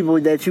 1,000 people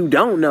that you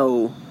don't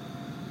know.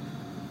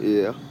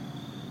 Yeah.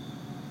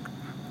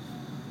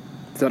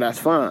 So that's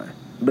fine.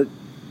 But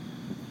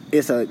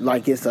there's a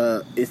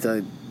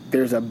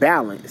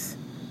balance.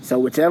 So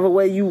whichever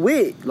way you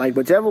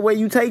whichever way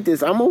you take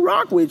this, I'm gonna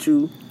rock with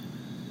you.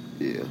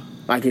 Yeah.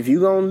 Like, if you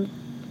gonna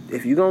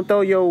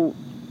throw your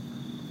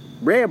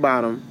red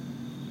bottom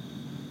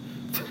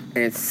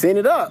and send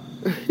it up,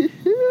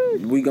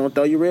 we gonna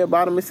throw your red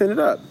bottom and send it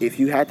up. If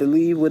you have to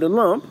leave with a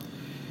lump,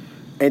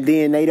 and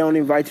then they don't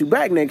invite you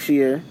back next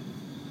year,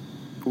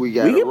 we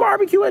can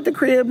barbecue at the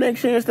crib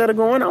next year instead of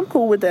going. I'm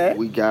cool with that.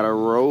 We gotta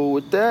roll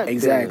with that.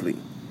 Exactly.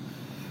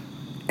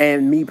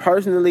 And me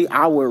personally,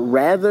 I would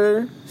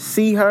rather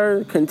see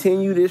her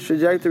continue this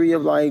trajectory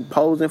of, like,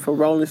 posing for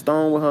Rolling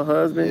Stone with her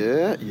husband.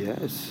 Yeah,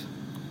 yes.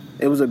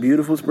 It was a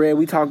beautiful spread.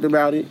 We talked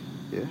about it.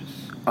 Yes.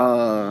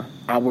 I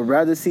would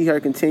rather see her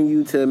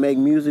continue to make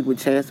music with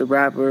Chance the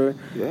Rapper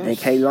and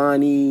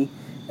Kehlani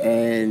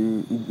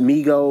and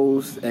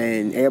Migos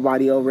and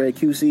everybody over at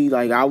QC.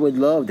 Like, I would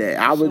love that.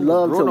 I would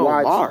love to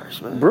watch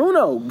Mars, man.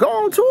 Bruno. Go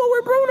on tour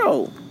with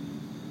Bruno.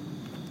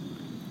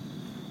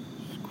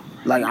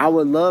 Like, I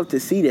would love to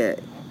see that.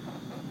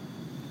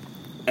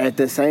 At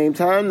the same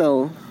time,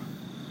 though,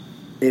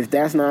 if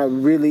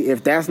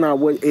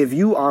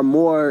you are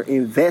more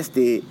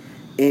invested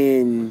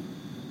in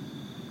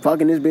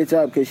fucking this bitch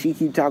up because she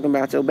keep talking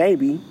about your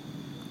baby,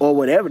 or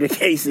whatever the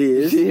case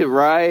is,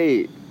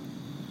 right,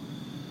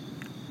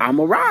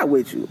 I'ma ride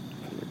with you.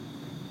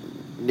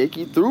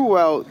 Nicki threw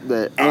out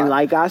that, and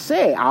like I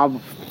said,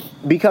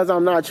 because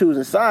I'm not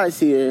choosing sides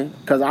here,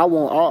 because I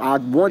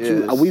want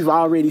you. We've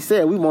already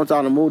said we want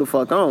y'all to move the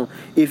fuck on.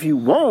 If you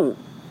won't,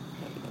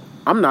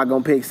 I'm not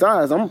gonna pick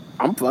sides. I'm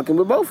fucking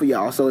with both of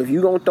y'all. So if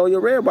you gonna throw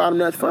your red bottom,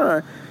 that's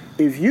fine.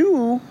 If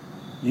you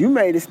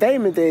made a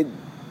statement that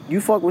you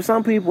fuck with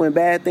some people and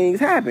bad things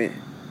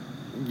happen.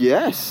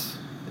 Yes.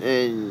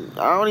 And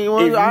I don't even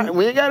want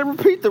we ain't gotta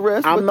repeat the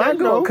rest. I'm not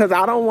going, because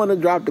I don't want to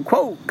drop the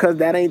quote, because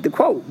that ain't the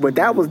quote. But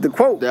that was the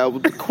quote. That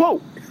was the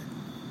quote.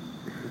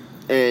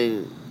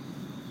 And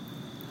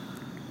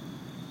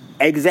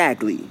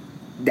exactly.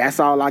 That's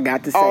all I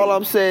got to say. All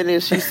I'm saying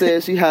is she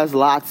says she has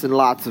lots and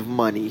lots of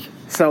money.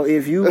 So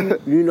if you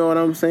know what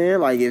I'm saying?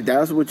 Like, if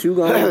that's what you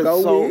gonna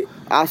go with,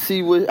 I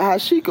see how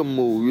she can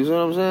move. You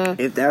know what I'm saying?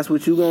 If that's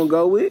what you gonna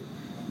go with,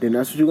 then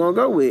that's what you're gonna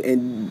go with.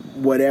 And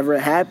whatever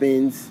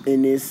happens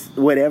in this,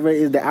 whatever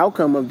is the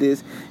outcome of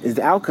this, is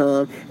the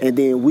outcome. And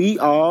then we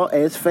all,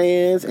 as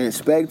fans and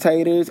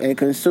spectators and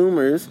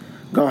consumers,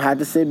 gonna have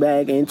to sit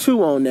back and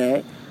chew on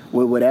that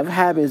with whatever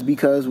happens,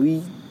 because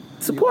we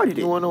supported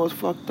it. You wanna know what's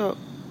fucked up?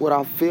 What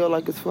I feel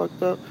like is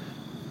fucked up?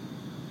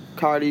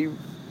 Cardi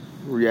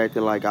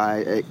reacted like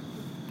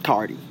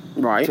Cardi.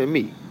 Right. To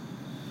me.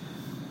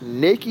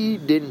 Nicki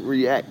didn't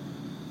react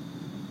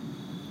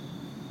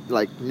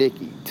like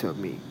Nicki to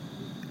me.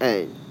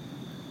 And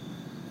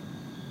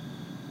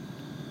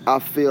I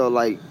feel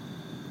like,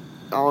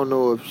 I don't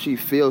know if she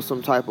feels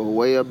some type of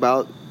way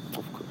about,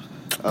 of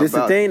course. This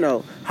the thing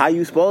though. How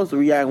you supposed to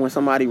react when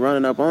somebody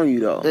running up on you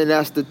though? And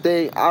that's the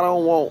thing. I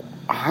don't want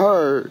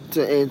her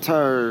to in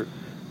turn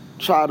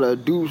try to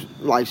do,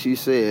 like she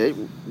said,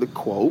 the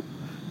quote.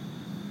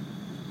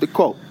 I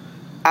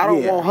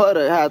don't want her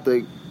to have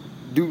to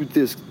do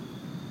this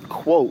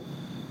quote.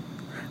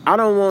 I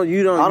don't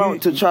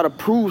want to try to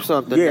prove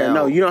something. Yeah, now.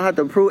 No, you don't have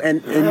to prove.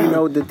 And you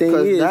know the thing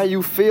is, now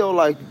you feel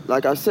like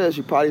I said,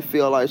 she probably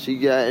feel like she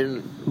got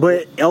in.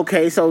 But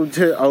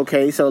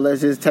so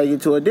let's just take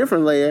it to a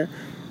different layer.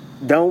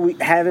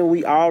 haven't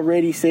we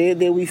already said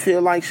that we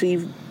feel like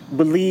she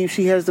believes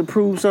she has to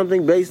prove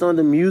something based on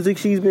the music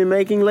she's been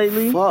making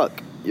lately?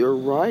 Fuck, you're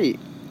right.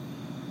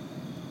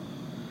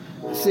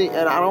 See,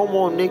 and I don't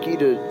want Nicki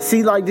to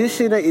see like this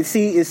shit.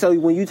 See, so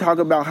when you talk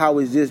about how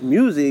it's just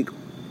music,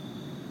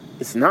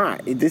 it's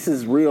not. This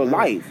is real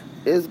life.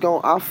 It's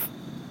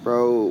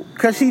bro.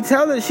 Cause she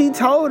told us.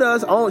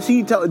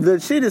 The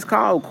shit is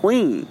called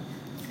Queen.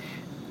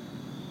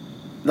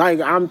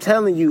 Like, I'm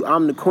telling you,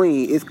 I'm the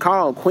queen. It's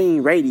called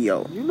Queen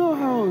Radio. You know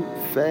how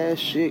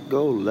fast shit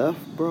go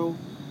left, bro?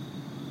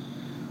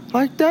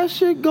 Like, that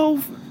shit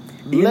go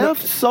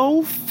left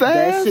so fast.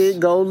 That shit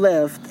go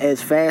left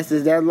as fast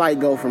as that light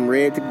go from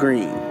red to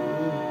green.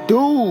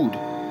 Dude.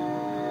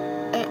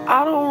 And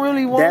I don't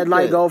really want that. That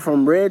light go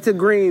from red to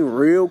green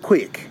real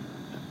quick.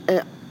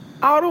 And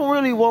I don't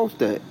really want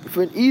that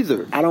for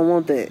either. I don't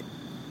want that.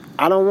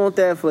 I don't want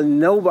that for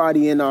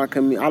nobody in our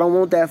community. I don't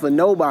want that for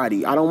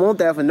nobody. I don't want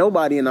that for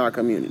nobody in our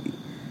community.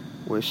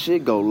 When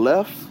shit go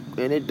left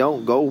and it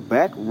don't go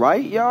back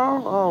right,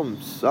 y'all,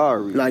 I'm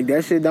sorry. Like,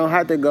 that shit don't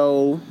have to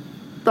go.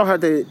 Don't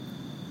have to.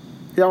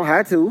 Don't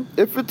have to.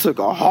 If it took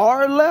a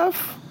hard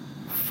left,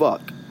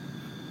 fuck.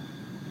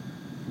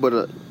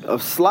 But a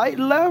slight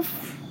left,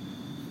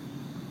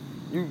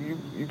 you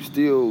can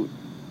still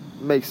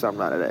make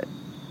something out of that.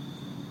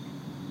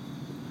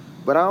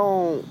 But I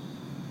don't.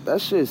 That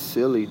shit's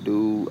silly,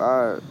 dude.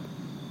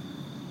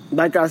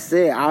 Like I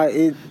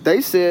said,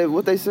 they said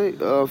what they say.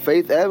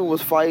 Faith Evans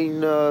was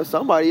fighting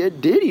somebody at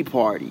Diddy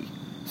party,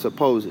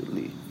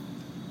 supposedly.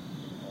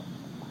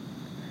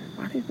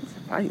 Why they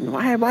fighting?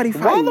 Why everybody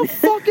fighting? Why the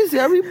fuck is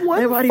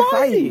everybody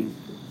fighting?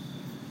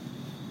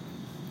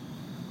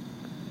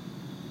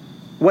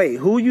 Wait,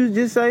 who you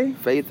just say?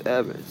 Faith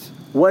Evans.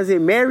 Was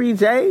it Mary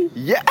J?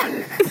 Yeah.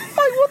 Like,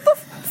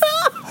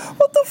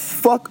 what the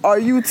fuck are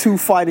you two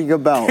fighting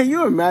about? Can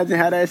you imagine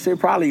how that shit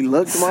probably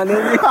looked, my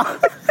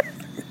nigga?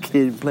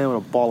 Kid playing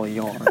with a ball of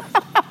yarn.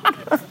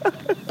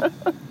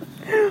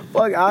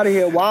 Fuck out of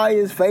here. Why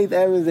is Faith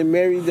Evans and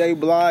Mary J.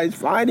 Blige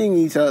fighting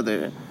each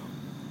other?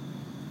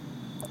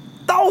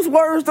 Those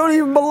words don't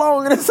even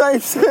belong in the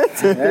same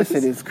sentence. That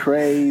shit is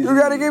crazy. You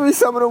gotta give me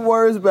some of them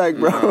words back,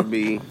 bro.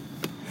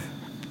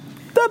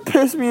 That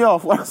pissed me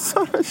off when I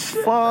saw that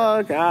shit.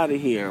 Fuck out of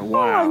here.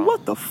 Wow. Like,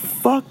 what the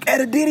fuck? At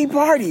a Diddy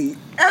party.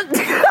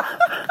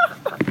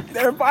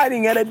 They're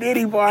fighting at a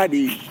Diddy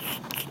party.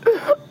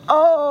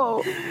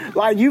 Oh.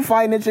 Like, you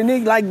fighting at your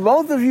nigga. Like,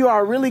 both of you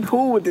are really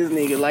cool with this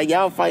nigga. Like,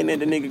 y'all fighting at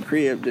the nigga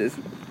crib. Just.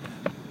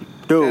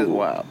 Dude. That's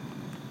wild.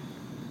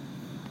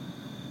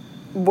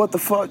 What the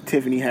fuck?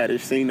 Tiffany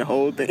Haddish seen the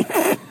whole thing.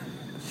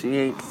 She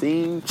ain't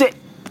seen shit.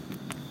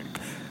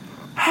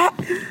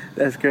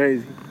 That's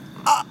crazy.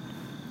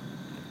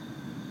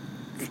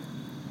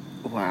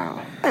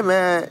 Wow. Hey,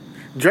 man.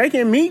 Drake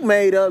and Meek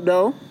made up,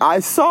 though. I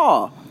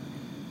saw.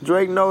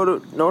 Drake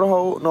know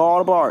all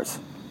the bars.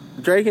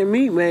 Drake and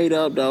Meek made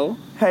up, though.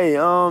 Hey,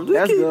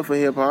 that's good for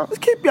hip-hop.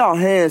 Just keep y'all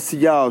hands to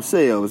y'all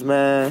selves,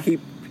 man.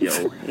 Keep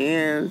your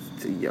hands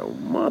to your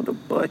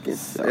motherfucking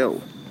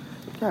self.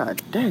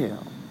 God damn.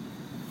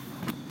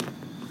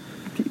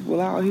 People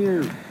out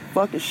here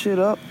fucking shit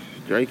up.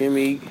 Drake and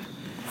Meek.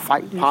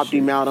 Fighting popped shit.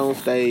 him out on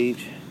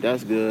stage.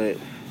 That's good.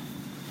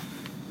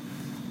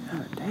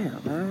 God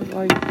damn, man.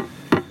 Like,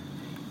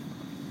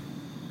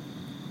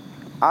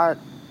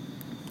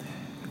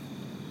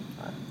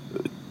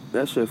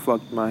 that shit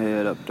fucked my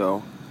head up,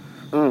 though.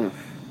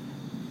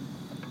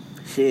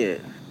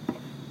 Shit.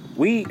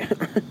 We...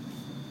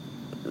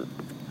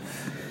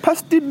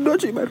 Thank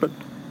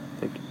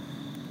you.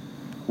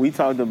 We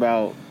talked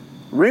about...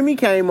 Remy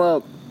came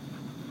up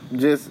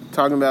just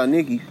talking about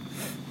Nicki.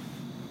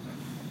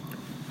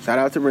 Shout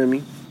out to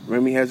Remy.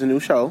 Remy has a new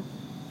show.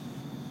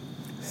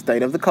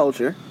 State of the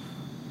Culture.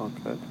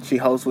 Okay. She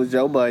hosts with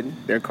Joe Budden.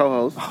 They're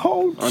co-hosts.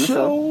 Oh, on the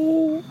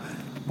show.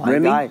 My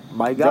guy.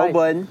 Joe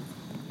Budden.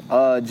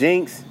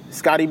 Jinx.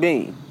 Scotty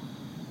Bean.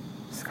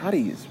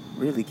 Scotty is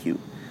really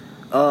cute.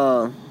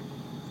 The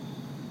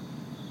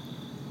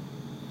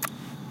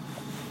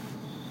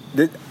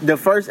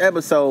first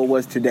episode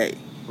was today.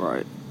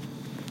 Right.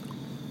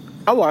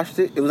 I watched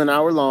it. It was an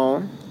hour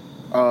long.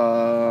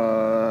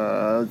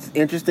 It's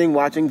interesting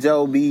watching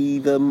Joe be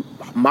the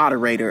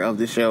moderator of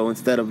the show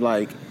instead of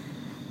like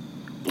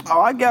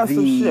I got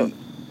some shit.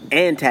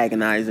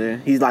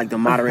 Antagonizer. He's like the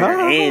moderator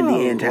and the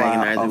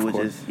antagonizer, wow, which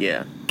course. is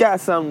yeah.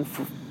 Got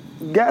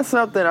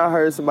something I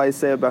heard somebody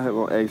say about him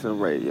on XM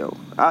Radio.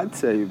 I'll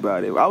tell you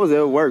about it. I was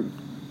at work.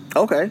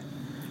 Okay.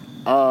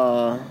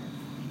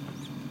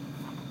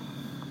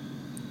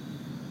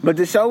 But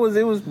the show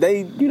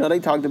they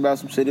talked about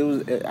some shit. It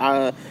was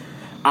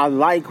I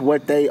like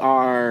what they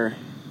are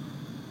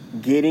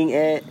getting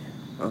at.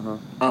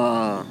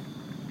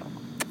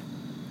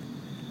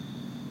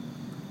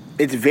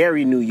 It's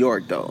very New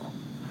York though.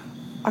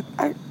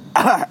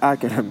 I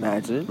can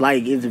imagine.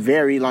 Like it's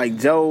very like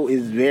Joe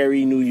is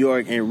very New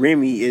York and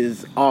Remy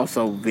is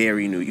also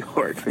very New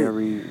York.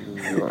 Very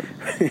New York.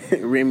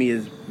 Remy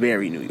is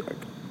very New York.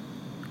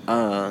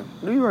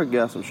 New York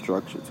got some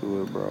structure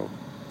to it, bro.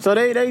 So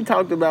they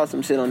talked about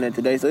some shit on that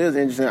today. So it was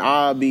interesting.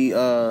 I'll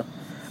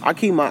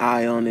keep my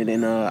eye on it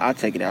and I'll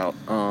check it out.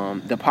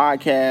 The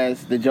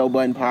podcast, the Joe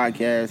Budden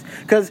podcast,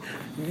 because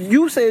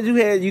you said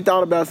you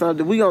thought about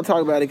something. We gonna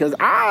talk about it because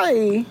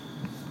I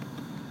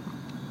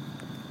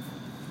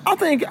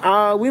think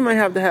we might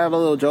have to have a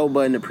little Joe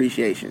Budden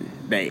appreciation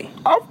day.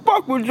 I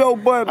fuck with Joe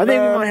Budden. I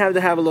think we might have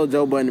to have a little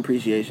Joe Budden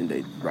appreciation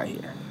day right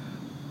here.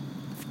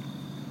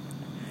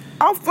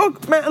 I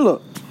fuck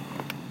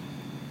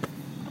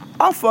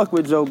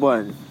with Joe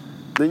Budden.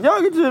 The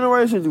younger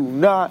generation do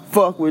not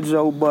fuck with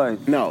Joe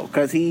Budden. No,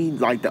 because he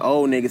like the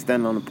old nigga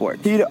standing on the porch.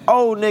 He the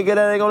old nigga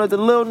that ain't gonna let the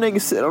little nigga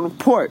sit on the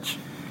porch.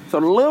 So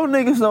the little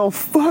niggas don't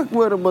fuck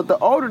with him, but the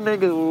older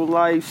niggas was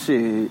like,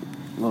 shit,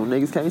 little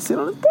niggas can't sit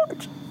on the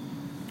porch.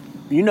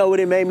 You know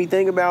what it made me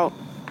think about?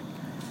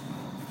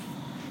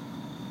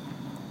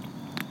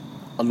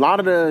 A lot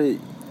of the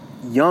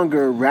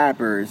younger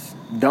rappers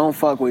don't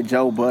fuck with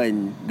Joe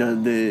Budden.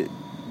 They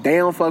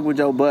don't fuck with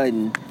Joe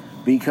Budden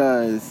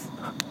because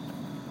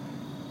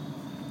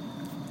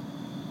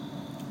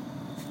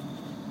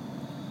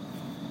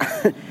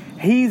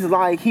he's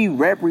like he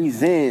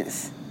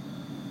represents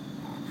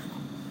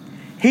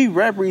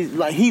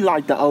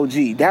like the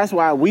OG. That's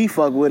why we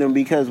fuck with him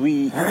because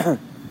we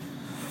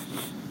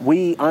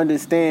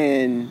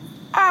understand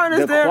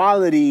the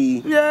quality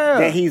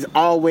that he's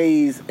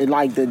always,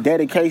 like the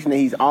dedication that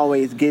he's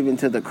always given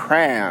to the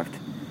craft.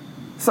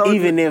 So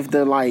even if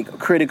the like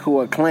critical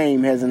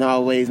acclaim hasn't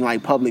always,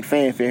 like public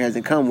fanfare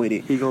hasn't come with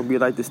it. He gonna be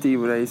like the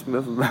Stephen A.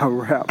 Smith about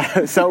rap.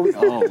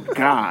 Oh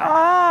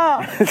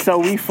God. So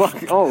we fuck.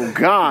 Oh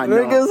God.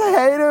 Niggas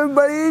hate him,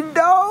 but he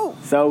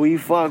don't. So we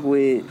fuck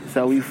with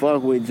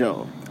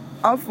Joe.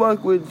 I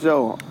fuck with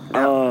Joe.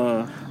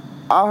 I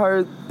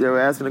heard they were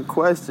asking a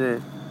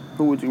question: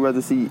 who would you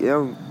rather see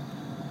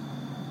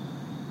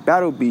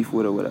battle beef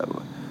with or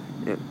whatever?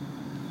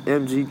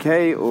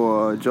 MGK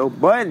or Joe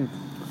Budden?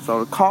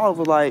 So the caller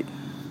was like,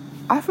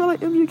 I feel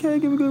like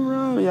MGK give a good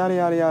run, yada,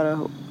 yada,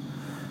 yada.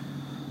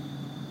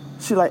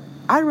 She like,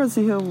 I'd rather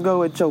see him go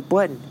with Joe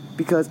Budden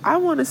because I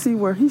want to see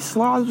where he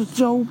slaughters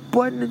Joe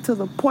Budden into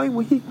the point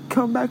where he can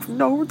come back from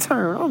no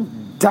return. Oh,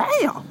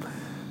 damn.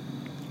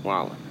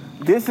 Wow.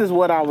 This is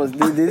what I was.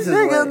 This is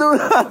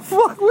what.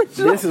 Fuck with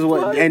Joe This is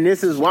what, Budden. And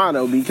this is why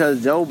though,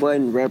 because Joe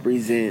Budden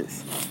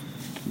represents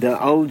the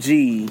OG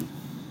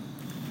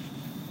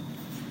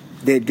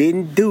that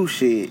didn't do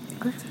shit.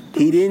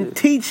 He didn't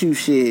teach you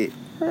shit.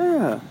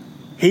 Yeah.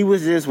 He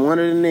was just one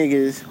of the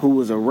niggas who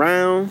was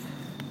around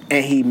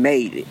and he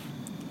made it.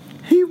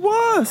 He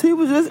was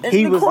just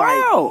in the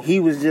crowd. Like, he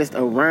was just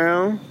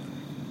around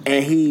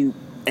and he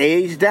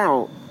aged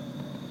out.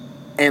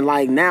 And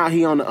like now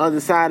he on the other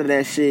side of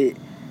that shit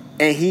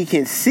and he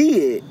can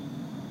see it.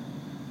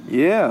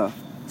 Yeah.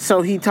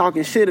 So he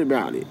talking shit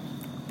about it.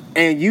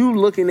 And you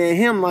looking at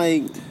him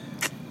like,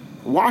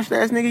 washed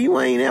ass nigga, you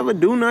ain't ever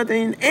do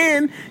nothing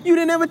and you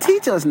didn't ever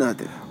teach us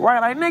nothing. Right,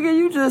 like nigga,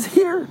 you just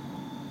here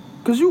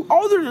cause you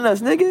older than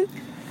us, nigga.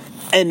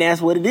 And that's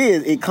what it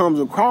is. It comes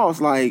across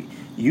like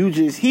you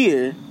just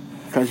here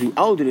cause you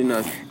older than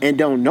us and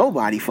don't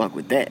nobody fuck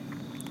with that.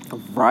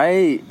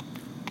 Right.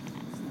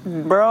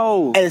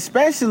 Bro.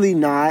 Especially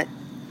not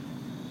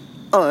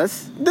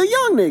us, the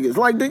young niggas.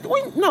 Like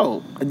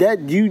no.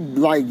 That you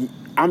like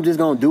I'm just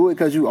gonna do it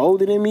cause you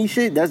older than me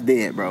shit, that's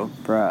dead, bro.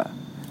 Bruh.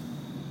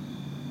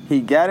 He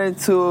got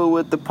into it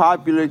with the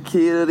popular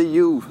kid of the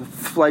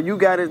youth. Like you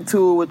got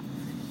into it with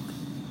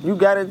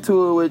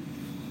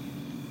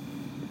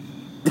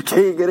the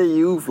king of the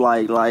youth.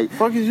 Like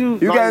fuck is you?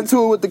 You got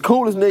into it with the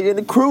coolest nigga in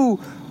the crew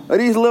of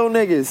these little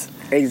niggas.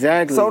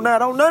 Exactly. So now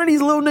don't none of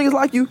these little niggas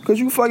like you because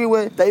you fucking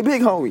with they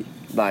big homie.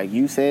 Like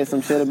you said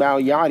some shit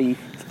about Yachty.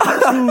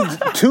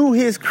 to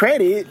his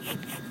credit,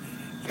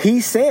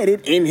 he said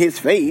it in his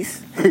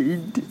face.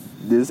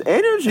 This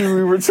energy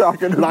we were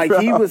talking about.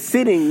 Like he was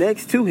sitting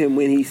next to him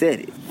when he said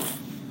it.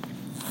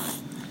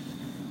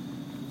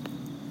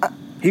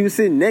 He was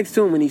sitting next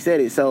to him when he said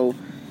it. So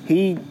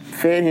he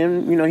fed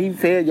him, he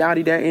fed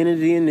Yachty that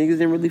energy and niggas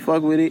didn't really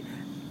fuck with it.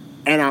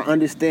 And I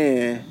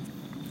understand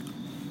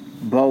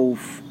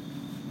both.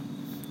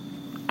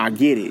 I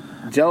get it.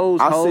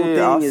 Joe's whole thing is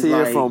like...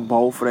 I see it from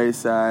both of their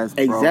sides,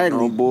 bro.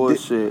 Exactly. No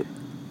bullshit.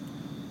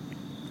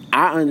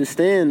 I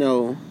understand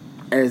though,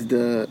 as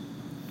the...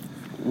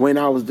 When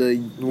I was the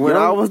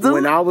little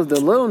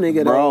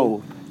nigga, bro,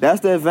 though,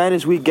 that's the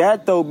advantage we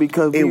got though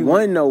because it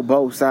wasn't no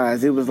both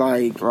sides. It was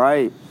like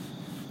right,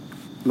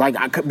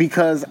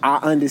 because I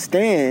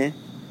understand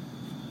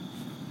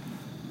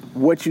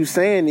what you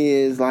saying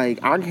is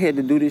like I had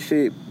to do this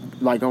shit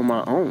like on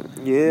my own,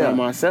 by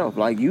myself.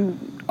 Like you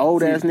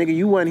old ass nigga,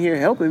 you wasn't here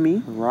helping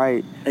me,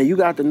 right? And you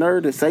got the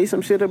nerve to say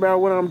some shit about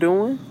what I'm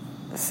doing.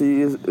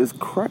 See, it's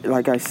crazy.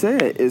 Like I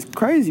said, it's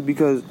crazy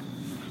because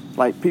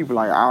like people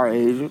like our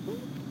age.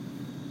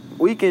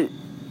 We can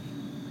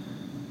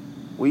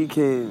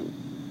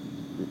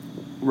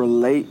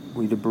relate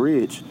with the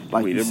bridge.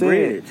 Like you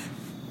said.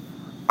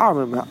 I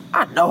remember,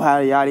 I know how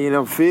Yachty and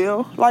them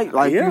feel. Like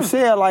you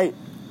said, like,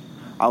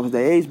 I was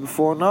their age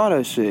before and all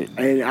that shit.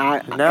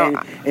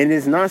 And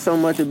it's not so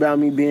much about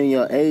me being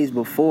your age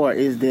before,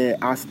 is that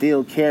I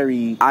still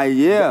carry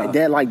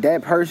that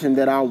person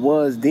that I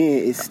was then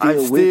is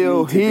still with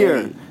me today.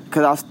 Here.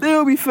 Cause I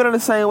still be feeling the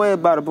same way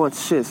about a bunch of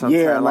shit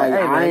sometimes. Yeah, like hey,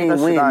 man, I ain't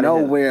went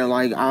nowhere.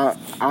 Like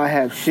I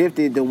have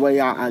shifted the way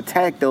I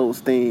attack those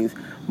things,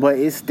 but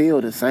it's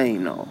still the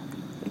same though.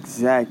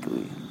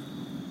 Exactly.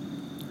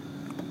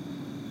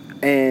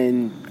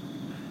 And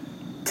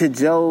to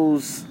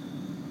Joe's,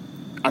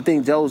 I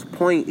think Joe's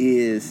point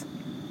is,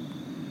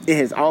 it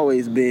has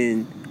always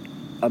been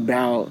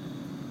about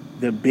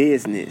the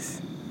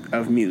business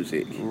of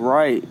music.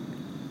 Right.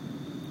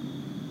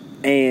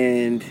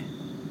 And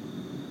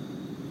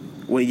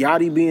with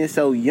Yachty being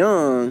so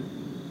young,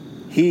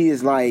 he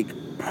is like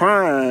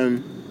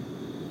prime,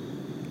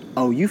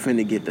 oh, you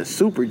finna get the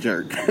super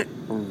jerk.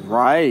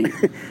 Right.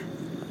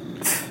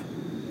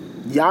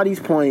 Yachty's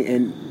point,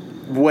 and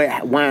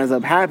what winds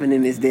up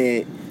happening is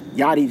that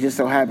Yachty just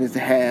so happens to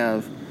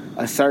have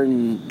a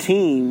certain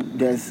team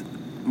that's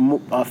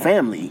a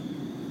family.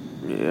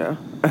 Yeah.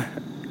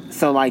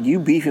 So, like, you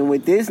beefing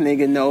with this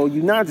nigga, no,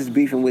 you're not just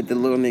beefing with the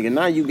little nigga.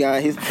 Now you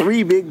got his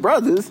 3 big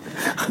brothers.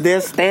 They're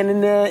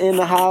standing there in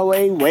the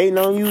hallway waiting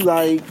on you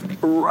like,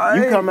 right.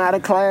 You come out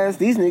of class,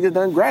 these niggas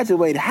done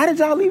graduated. How did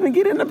y'all even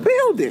get in the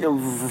building?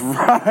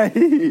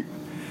 Right.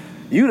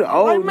 You the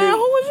old like, man, who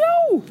was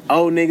you?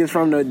 Old niggas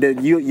from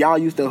y'all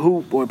used to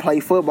hoop or play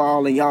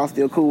football and y'all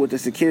still cool with the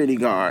security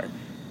guard.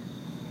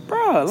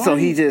 Bro, like, so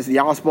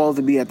y'all supposed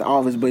to be at the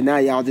office, but now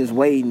y'all just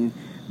waiting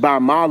by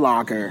my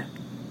locker.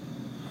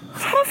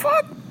 What the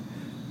fuck?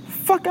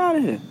 Fuck out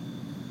of here.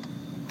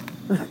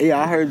 Yeah,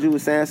 I heard you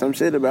was saying some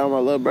shit about my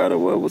little brother.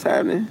 What was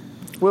happening?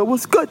 Well,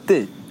 what's good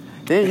then?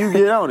 Then you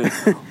get on it.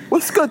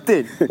 What's good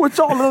then? What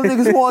y'all little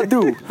niggas want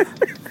to do?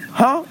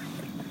 Huh?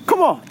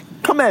 Come on.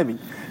 Come at me.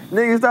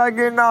 Niggas start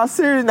getting all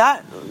serious.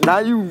 Now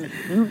you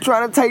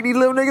trying to take these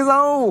little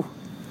niggas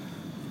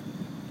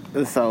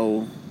on.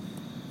 So...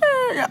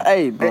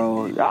 Hey,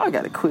 bro, y'all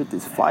gotta quit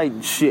this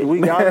fighting shit. We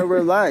gotta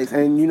relax.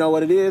 And you know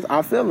what it is?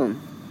 I feel him.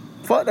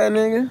 Fuck that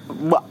nigga.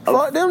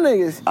 Fuck them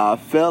niggas. I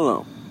feel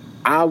him.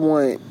 I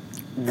want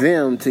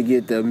them to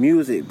get the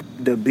music,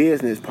 the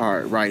business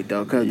part right,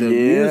 though. Because the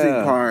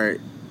music part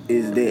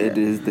is there. It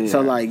is there. So,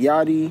 like,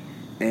 Yachty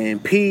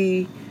and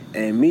P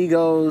and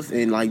Migos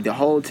and, like, the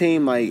whole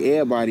team, like,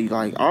 everybody,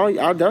 like,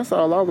 that's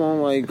all I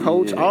want. Like,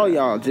 coach, all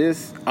y'all.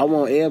 I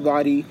want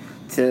everybody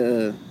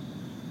to...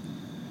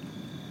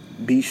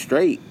 be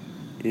straight.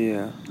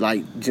 Yeah.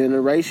 Like,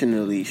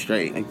 generationally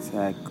straight.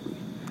 Exactly.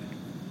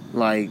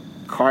 Like,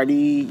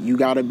 Cardi, you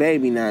got a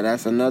baby now.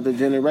 That's another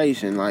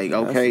generation. Like,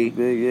 okay.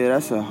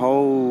 That's a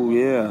whole,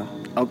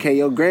 Okay,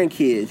 your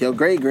grandkids, your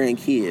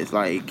great-grandkids,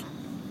 like,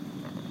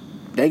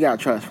 they got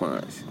trust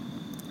funds.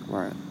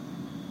 Right.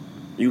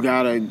 You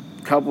got a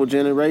couple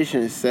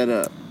generations set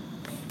up.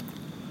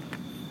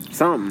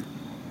 Something.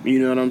 You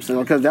know what I'm saying?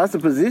 Because that's the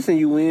position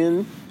you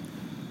in.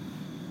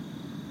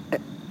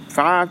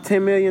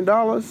 $5-10 million,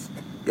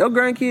 your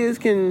grandkids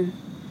can,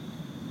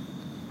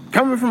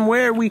 coming from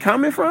where we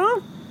coming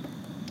from,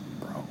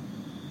 bro.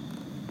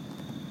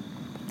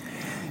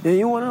 And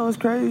you wanna know what's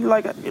crazy?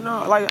 Like, you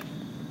know, like,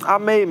 I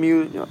made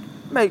music, you know,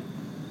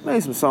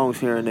 made some songs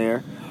here and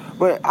there,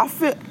 but I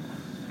feel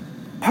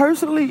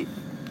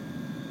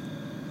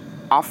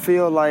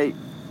like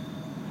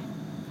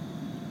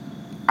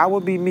I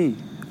would be me.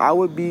 I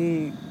would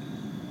be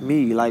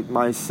me, like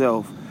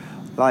myself.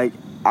 Like,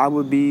 I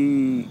would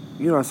be,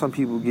 you know, some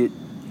people get,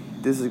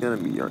 this is going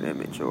to be your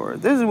image, or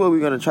this is what we're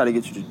going to try to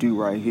get you to do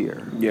right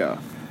here.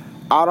 Yeah.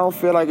 I don't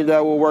feel like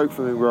that will work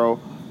for me, bro,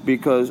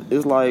 because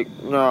it's like,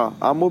 nah,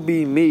 I'm going to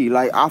be me.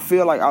 Like, I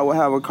feel like I will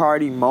have a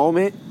Cardi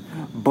moment,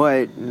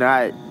 but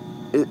not,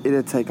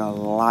 it'll take a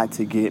lot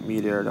to get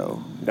me there,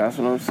 though. That's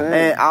what I'm saying.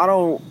 And I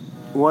don't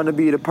want to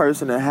be the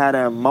person that had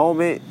that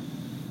moment,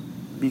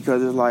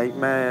 because it's like,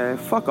 man,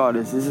 fuck all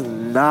this. This is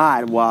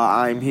not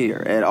why I'm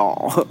here at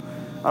all.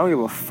 I don't give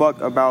a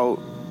fuck about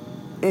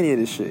any of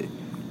this shit.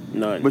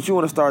 None. But you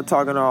want to start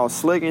talking all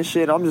slick and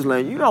shit, I'm just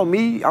letting you know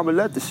me. I'm going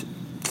to let this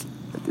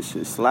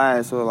shit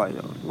slide. So, like, yo,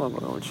 I'm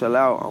going to chill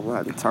out. I'm going to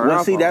have to turn up.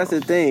 Well, see, that's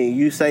the thing.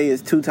 You say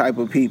it's two type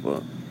of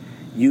people.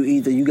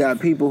 You got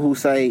people who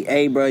say,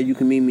 hey, bro, you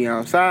can meet me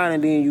outside.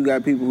 And then you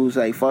got people who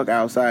say, fuck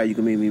outside, you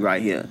can meet me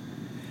right here.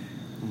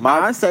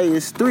 I say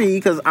it's 3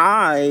 because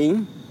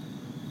I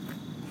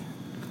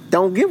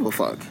don't give a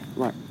fuck.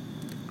 Right.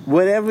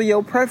 Whatever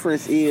your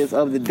preference is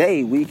of the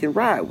day, we can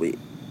ride with.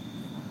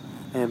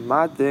 And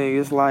my thing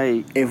is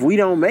like, if we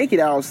don't make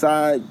it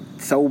outside,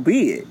 so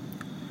be it.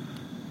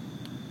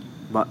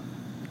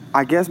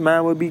 I guess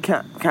mine would be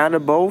kind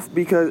of both,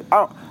 because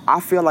I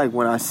feel like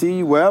when I see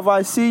you, wherever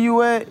I see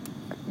you at,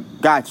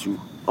 got you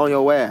on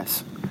your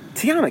ass.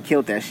 Tiana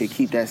killed that shit.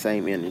 Keep that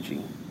same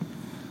energy.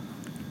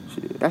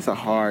 Shit. That's a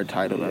hard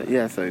title.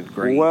 Yeah, that's a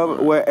great.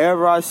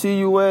 Wherever I see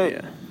you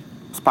at,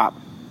 it's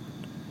popping.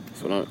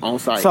 So on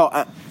site.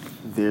 So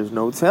there's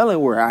no telling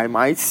where I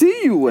might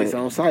see you at. It's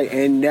on site,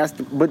 and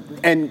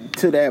and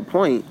to that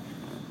point,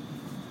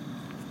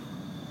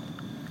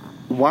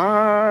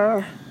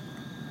 Why?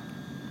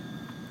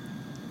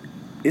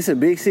 It's a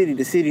big city.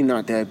 The city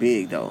not that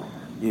big though.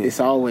 Yeah. It's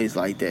always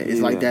like that.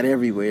 It's like that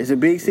everywhere. It's a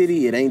big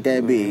city. It ain't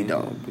that big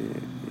though. That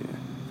big,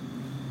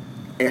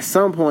 yeah. At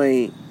some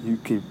point,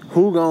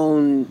 who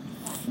gon'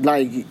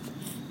 like?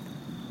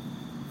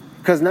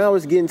 Because now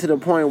it's getting to the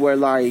point where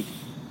like,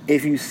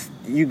 if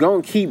you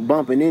gonna keep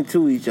bumping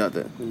into each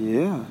other.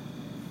 Yeah.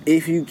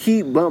 If you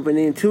keep bumping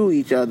into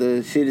each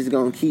other, shit is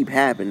gonna keep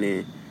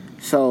happening.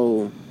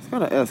 So it's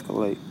gonna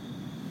escalate.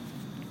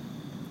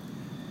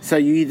 So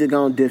you either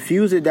gonna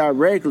diffuse it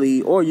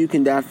directly, or you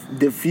can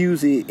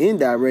diffuse it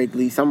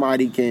indirectly. You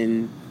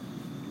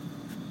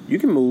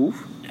can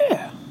move.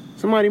 Yeah.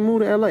 Somebody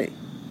move to LA.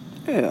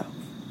 Yeah.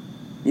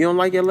 You don't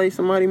like LA?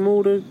 Somebody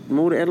move to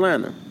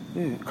Atlanta.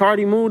 Yeah.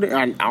 Cardi moved.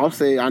 I'll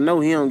say I know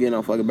he don't give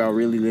no fuck about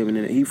really living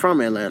in it. He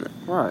from Atlanta.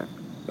 Right.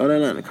 Go to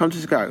Atlanta. Come to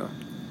Chicago.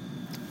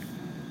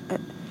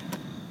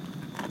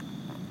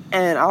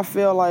 And I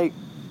feel like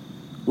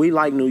we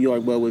like New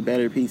York, but with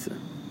better pizza.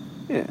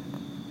 Yeah.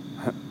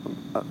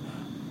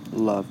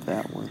 Love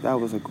that one.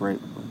 That was a great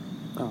one.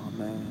 Oh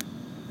man.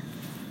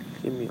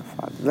 Give me a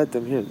 5. Let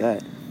them hear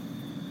that.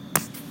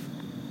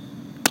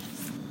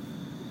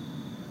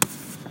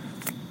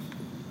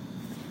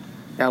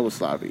 That was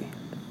sloppy.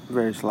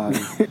 Very sloppy.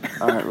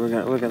 All right,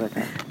 we're gonna.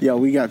 Yo,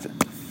 we got to.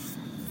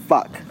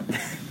 Fuck.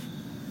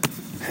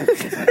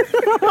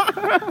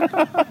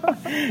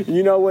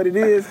 You know what it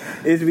is?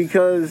 It's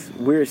because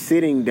we're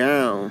sitting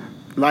down.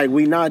 Like,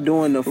 we not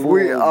doing the full.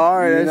 We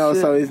are, you know,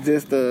 shit. so it's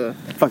just a.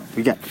 Fuck,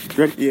 we got.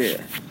 Ready?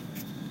 Yeah.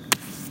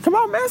 Come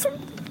on, man. It's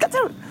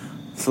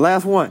the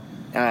last one.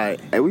 All right.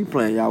 Hey, we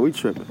playing, y'all. We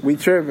tripping. We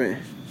tripping.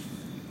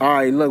 All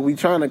right, look, we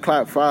trying to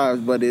clap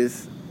 5s, but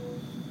it's.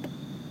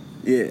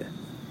 Yeah.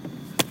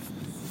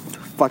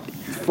 Fuck it.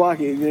 Fuck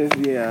it. Just,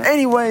 yeah.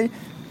 Anyway,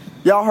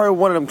 y'all heard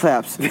one of them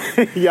claps.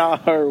 Y'all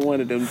heard one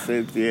of them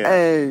since, yeah.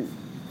 Hey,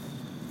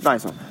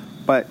 nice one.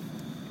 But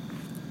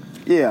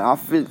yeah, I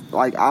feel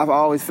like I've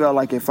always felt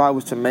like if I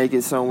was to make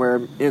it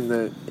somewhere in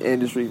the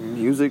industry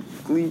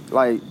musically,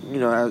 like, you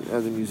know,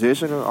 as a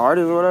musician or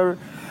artist or whatever,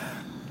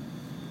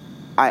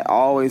 I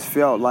always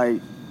felt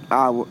like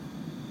I would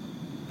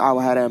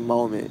have that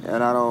moment,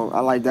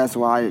 and that's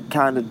why I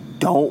kind of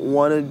don't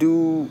want to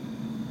do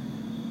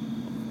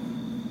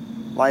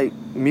like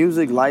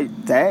music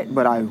like that,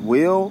 but I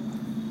will.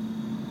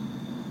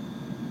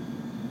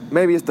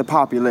 Maybe it's the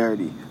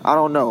popularity. I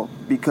don't know,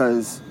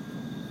 because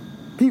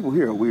people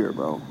here are weird,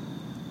 bro.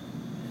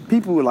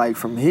 People like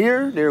from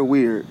here, they're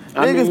weird.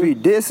 Niggas be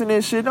dissing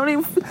and shit. Don't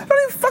even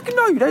fucking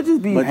know you. They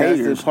just be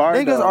haters.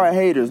 Niggas are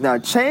haters. Now,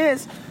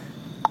 Chance,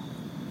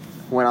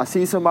 when I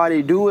see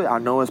somebody do it, I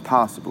know it's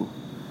possible.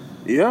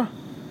 Yeah.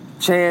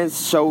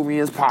 Chance showed me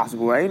it's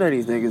possible. Ain't none of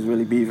these niggas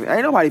really beefing.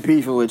 Ain't nobody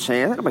beefing with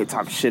Chance. Ain't nobody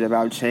talking shit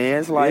about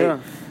Chance. Like, yeah.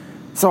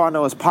 So I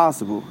know it's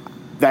possible.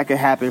 That could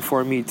happen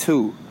for me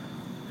too.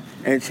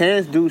 And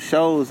Chance do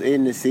shows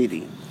in the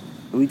city.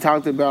 We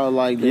talked about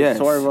like the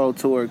Sorvo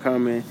tour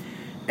coming,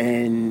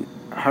 and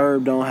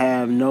Herb don't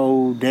have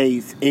no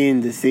dates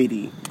in the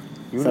city.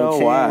 You know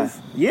Chance,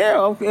 why? Yeah,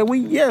 okay.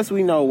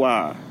 We know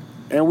why.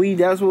 And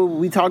that's what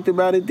we talked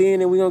about it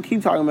then, and we gonna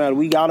keep talking about it.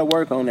 We gotta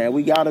work on that.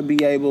 We gotta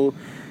be able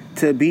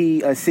to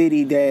be a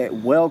city that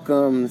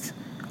welcomes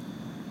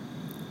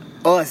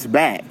us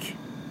back.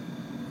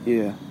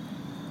 Yeah.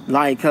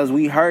 Like, cause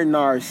we hurting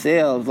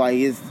ourselves. Like,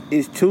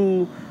 it's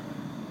too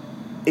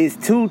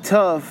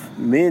tough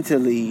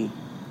mentally.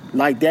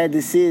 Like, that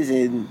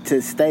decision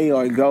to stay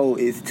or go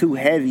is too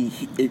heavy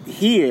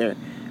here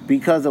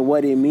because of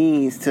what it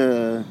means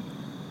to,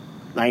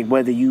 like,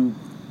 whether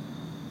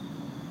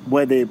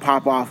it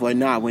pop off or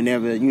not,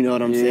 whenever, you know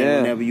what I'm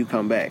saying, whenever you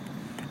come back.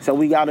 So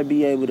we got to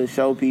be able to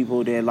show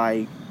people that,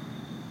 like,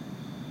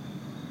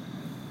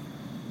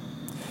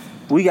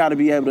 we got to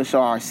be able to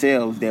show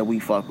ourselves that we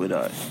fuck with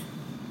us.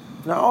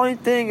 The only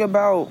thing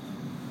about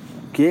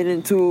getting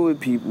into it with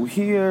people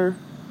here,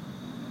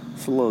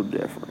 it's a little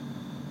different.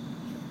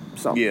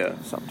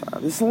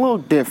 Sometimes. It's a little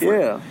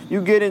different. Yeah.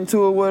 You get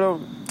into it with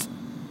them,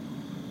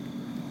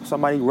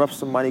 somebody rough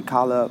somebody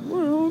collar up.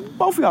 Well,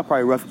 both of y'all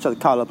probably rough each other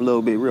collar up a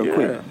little bit real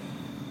quick.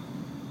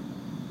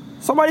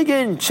 Somebody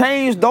getting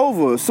changed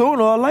over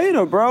sooner or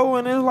later, bro.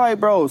 And it's like,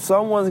 bro,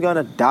 someone's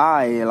gonna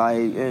die.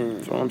 Like,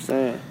 that's what I'm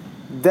saying.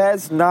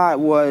 That's not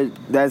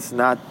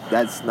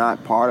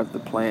part of the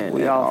plan.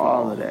 We all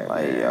follow that.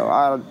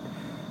 Like,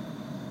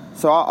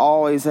 so I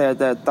always had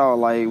that thought,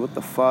 like, what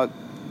the fuck?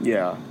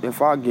 Yeah.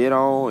 If I get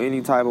on any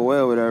type of way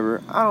or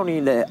whatever, I don't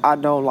need that. I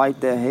don't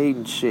like that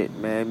hating shit,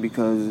 man,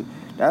 because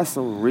that's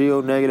some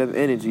real negative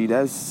energy.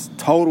 That's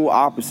total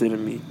opposite of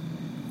me.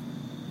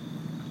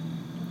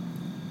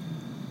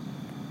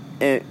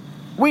 And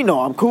we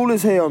know I'm cool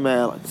as hell,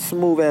 man. Like,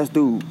 smooth ass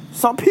dude.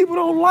 Some people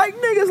don't like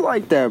niggas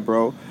like that,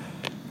 bro.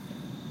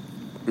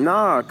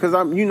 Nah, cause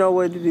you know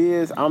what it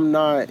is? I'm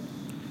not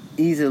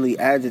easily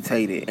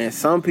agitated, and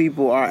some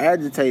people are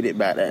agitated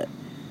by that.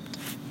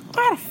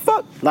 Why the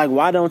fuck? Like,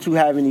 why don't you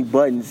have any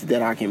buttons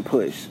that I can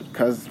push?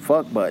 Cause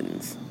fuck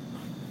buttons.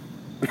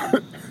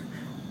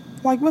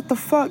 Like, what the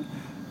fuck?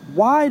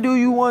 Why do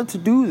you want to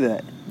do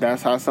that?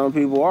 That's how some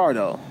people are,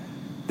 though.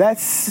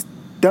 That's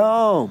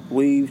dumb.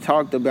 We've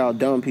talked about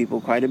dumb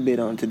people quite a bit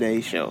on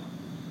today's show.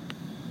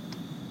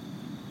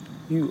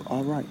 You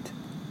are right.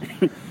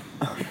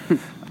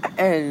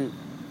 And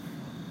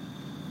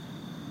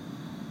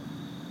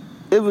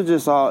it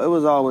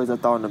was always a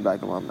thought in the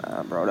back of my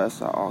mind, bro.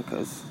 That's all,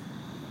 cause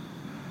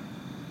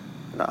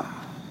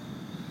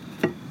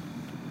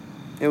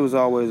it was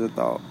always a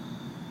thought.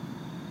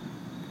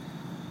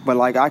 But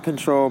like, I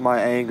control my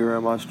anger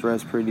and my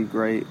stress pretty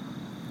great.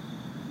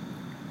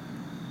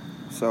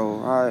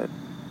 So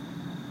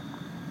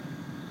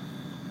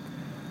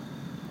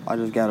I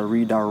just gotta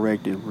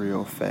redirect it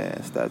real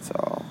fast, that's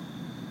all.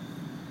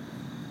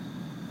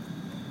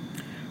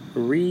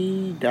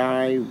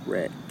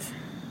 Redirect.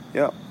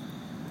 Yep.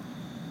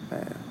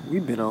 Man,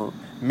 we've been on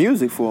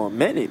music for a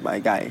minute, my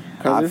guy.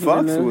 I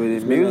fucks with it.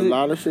 It's been a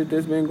lot of shit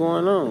that's been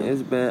going on.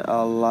 It's been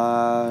a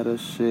lot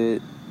of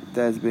shit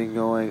that's been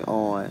going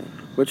on.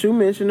 But you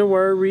mentioned the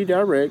word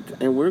redirect,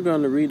 and we're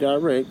going to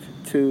redirect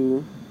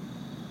to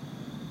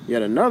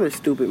yet another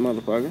stupid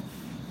motherfucker.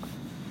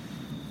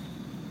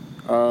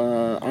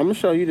 I'm going to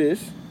show you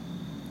this.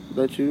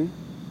 Let you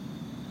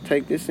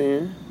take this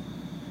in.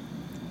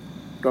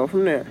 Go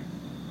from there.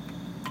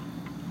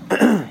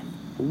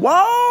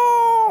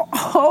 Whoa!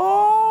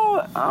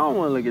 Oh, I don't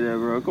want to look at that,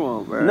 bro. Come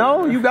on, bro.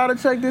 No, you got to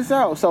check this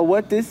out. So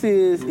what this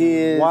is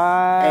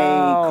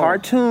wow. A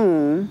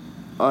cartoon.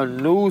 A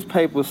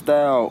newspaper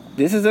style.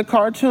 This is a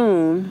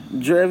cartoon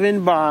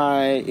driven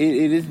by,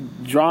 it is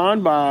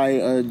drawn by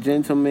a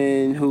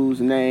gentleman whose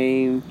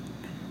name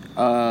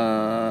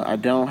I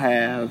don't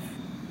have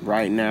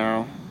right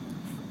now.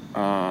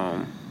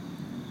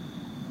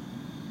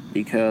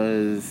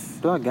 Because...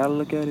 Do I gotta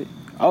look at it?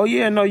 Oh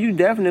yeah, no, you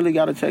definitely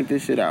gotta check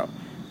this shit out.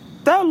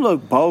 That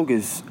look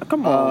bogus.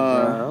 Come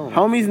on,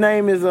 homie's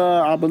name is,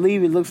 I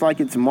believe it looks like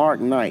it's Mark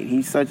Knight.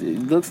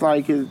 It looks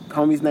like his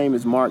homie's name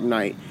is Mark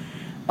Knight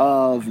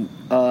of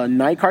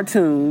Night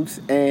Cartoons,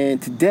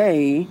 and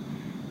today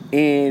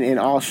in an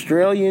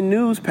Australian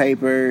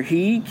newspaper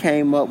he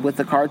came up with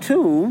a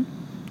cartoon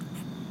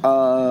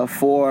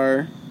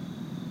for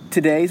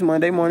today's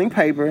Monday morning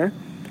paper,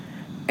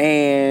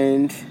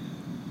 and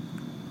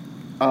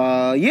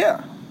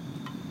yeah,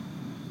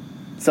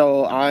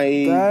 so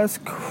that's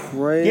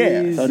crazy.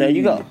 Yeah, so there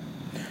you go.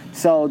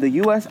 So the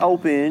US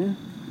Open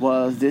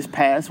was this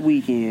past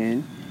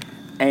weekend,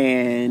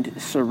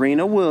 and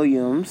Serena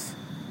Williams,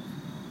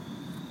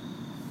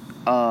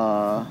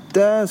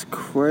 that's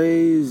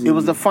crazy. It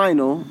was the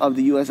final of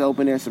the US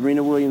Open, and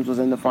Serena Williams was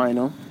in the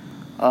final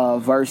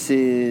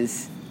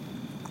versus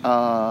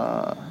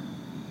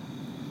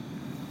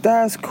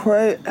that's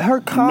crazy.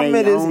 Her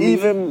comment is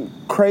even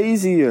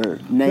crazier.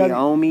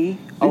 Naomi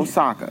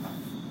Osaka.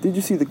 Did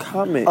you see the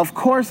comment? Of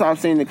course I've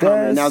seen the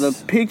comment. Now the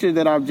picture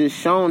that I've just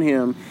shown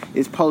him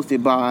is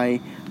posted by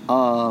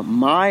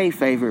my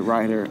favorite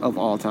writer of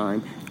all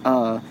time,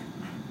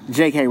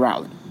 J.K.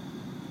 Rowling.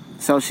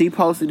 So she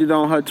posted it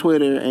on her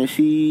Twitter, and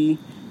she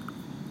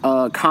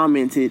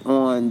commented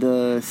on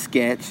the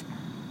sketch.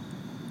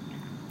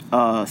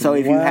 So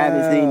if you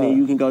haven't seen it,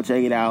 you can go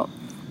check it out.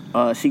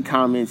 She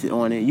commented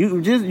on it.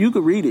 You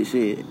could read it,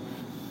 shit.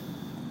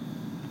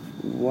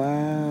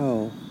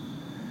 Wow.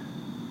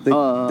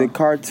 The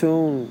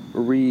cartoon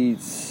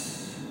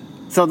reads...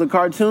 So the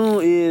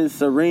cartoon is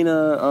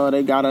Serena,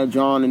 they got her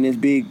drawn in this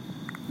big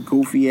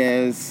goofy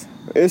ass...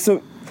 It's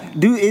a...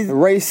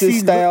 racist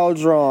style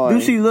drawing.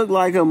 Do she look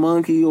like a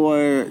monkey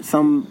or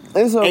some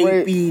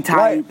apey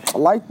type?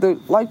 Like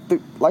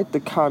the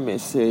comment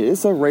said,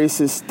 it's a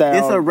racist style.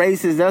 It's a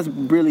racist. That's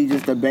really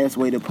just the best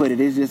way to put it.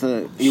 It's just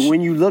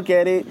when you look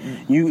at it,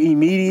 you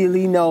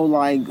immediately know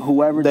like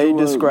whoever they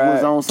was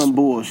on some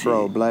bullshit.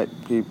 Bro, black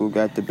people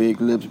got the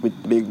big lips with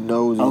the big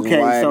noses. Okay,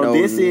 and wide so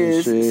noses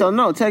this is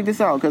and shit. check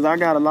this out because I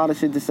got a lot of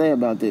shit to say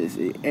about this.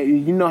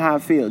 You know how I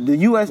feel. The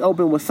U.S.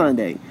 Open was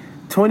Sunday.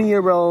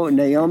 20-year-old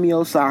Naomi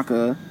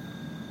Osaka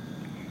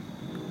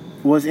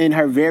was in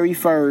her very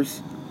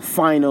first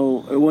Grand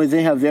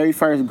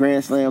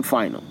Slam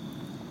final.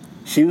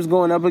 She was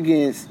going up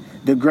against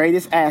the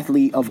greatest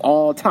athlete of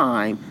all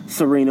time,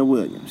 Serena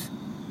Williams.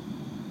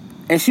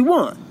 And she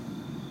won.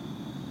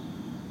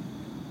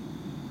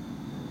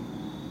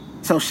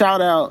 So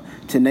shout out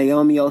to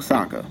Naomi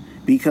Osaka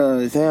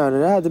because... Damn,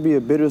 it had to be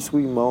a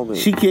bittersweet moment.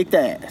 She kicked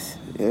ass.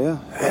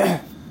 Yeah.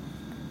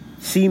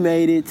 She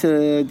made it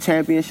to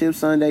Championship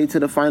Sunday, to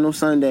the final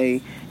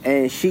Sunday,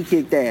 and she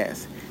kicked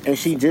ass. And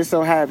she just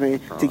so happened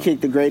to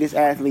kick the greatest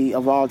athlete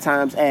of all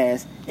time's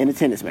ass in a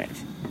tennis match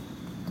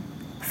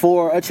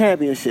for a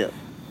championship.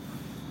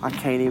 I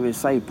can't even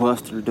say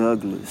Buster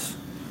Douglas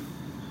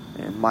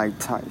and Mike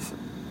Tyson.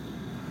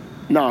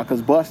 Nah,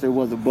 because Buster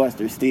was a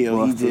buster still.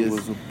 Buster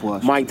was a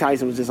buster. Mike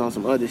Tyson was just on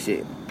some other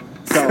shit.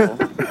 So,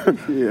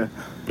 yeah.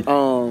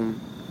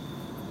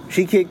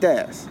 She kicked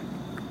ass.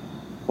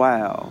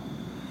 Wow.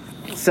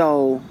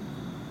 So,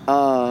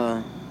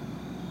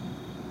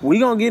 we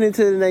gonna get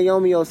into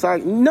Naomi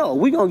Osaka. No,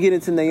 we gonna get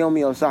into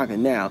Naomi Osaka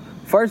now.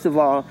 First of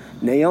all,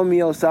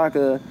 Naomi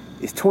Osaka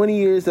is 20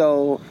 years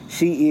old.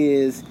 She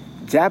is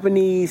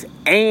Japanese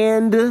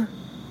and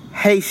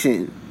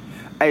Haitian.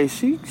 Hey,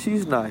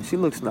 she's nice. She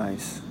looks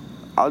nice.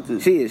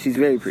 She is. She's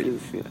very pretty.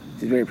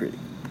 She's very pretty.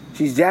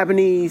 She's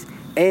Japanese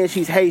and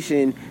she's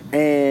Haitian,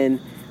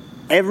 and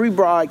every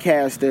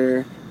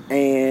broadcaster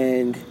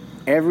and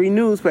every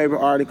newspaper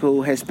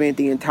article has spent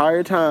the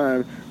entire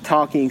time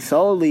talking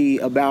solely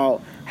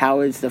about how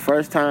it's the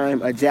first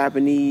time a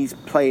Japanese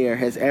player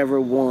has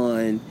ever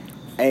won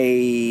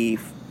a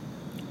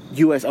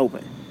U.S.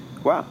 Open.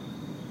 Wow.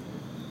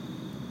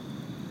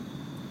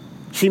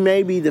 She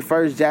may be the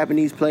first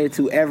Japanese player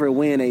to ever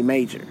win a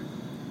major.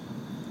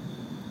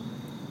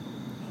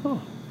 Huh.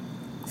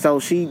 So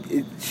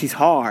she's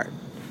hard.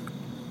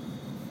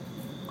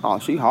 Oh,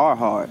 she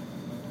hard.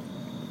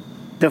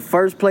 The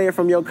first player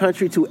from your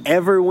country to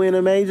ever win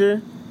a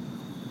major?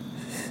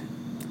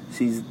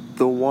 She's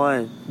the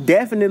one.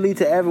 Definitely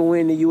to ever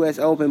win the U.S.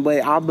 Open,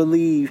 but I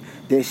believe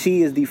that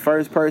she is the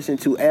first person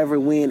to ever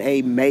win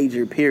a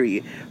major,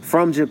 period.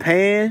 From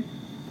Japan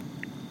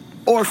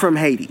or from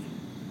Haiti.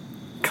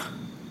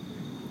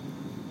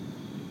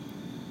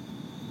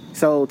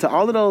 So to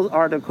all of those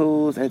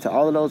articles and to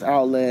all of those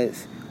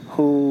outlets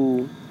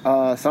who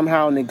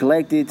somehow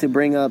neglected to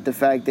bring up the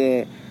fact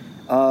that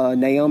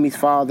Naomi's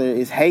father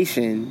is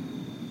Haitian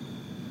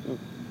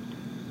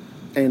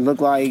and look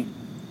like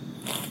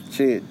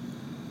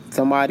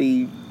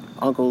somebody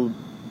Uncle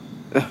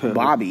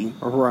Bobby.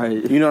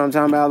 Right. You know what I'm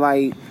talking about?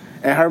 Like,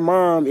 and her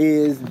mom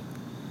is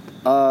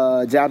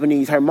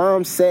Japanese. Her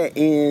mom sat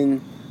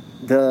in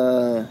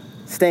the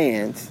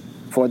stands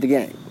for the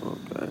game.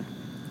 Okay.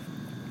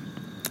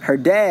 Her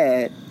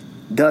dad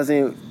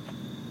doesn't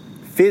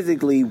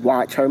physically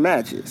watch her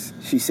matches,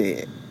 she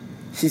said.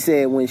 She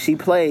said when she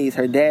plays,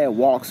 her dad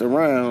walks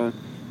around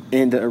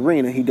in the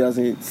arena. He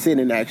doesn't sit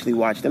and actually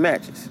watch the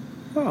matches.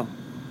 Oh.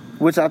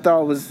 Which I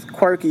thought was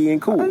quirky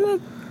and cool.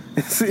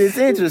 It's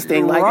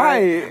interesting. Like,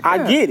 right.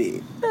 I get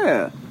it.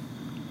 Yeah.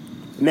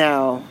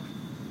 Now,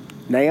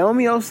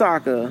 Naomi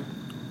Osaka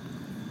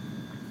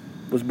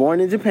was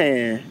born in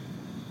Japan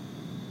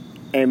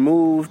and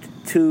moved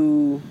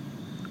to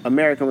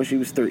America when she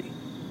was 3.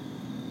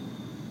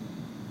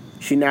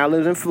 She now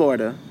lives in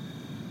Florida.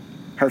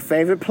 Her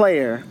favorite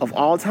player of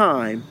all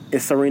time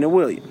is Serena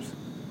Williams.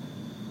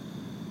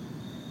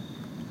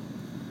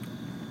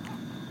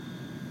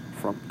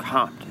 From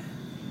Compton.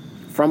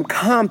 From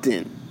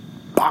Compton.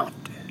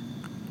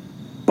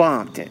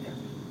 Bompton.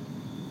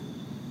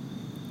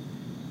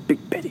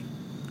 Big Betty.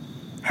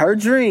 Her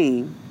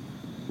dream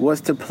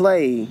was to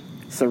play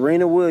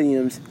Serena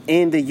Williams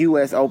in the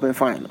U.S. Open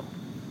final.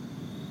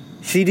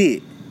 She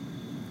did.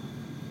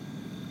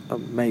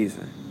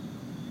 Amazing.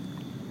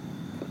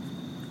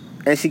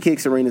 And she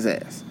kicked Serena's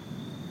ass.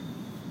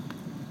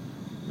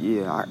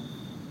 Yeah,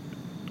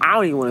 I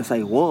don't even want to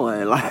say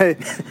won.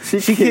 Like, she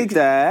kicked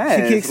her ass.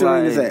 She kicked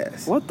Serena's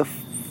ass. What the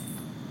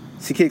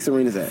She kicked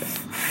Serena's ass.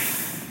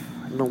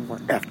 No more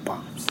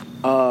F-bombs.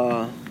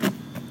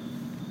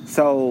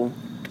 So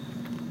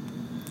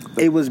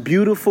it was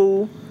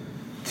beautiful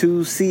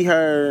to see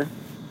her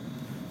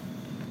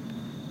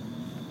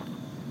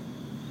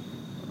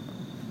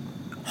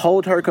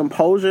hold her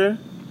composure.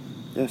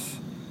 Yes.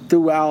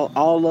 Throughout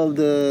all of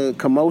the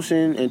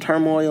commotion and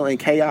turmoil and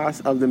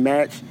chaos of the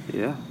match.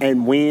 Yeah.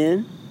 And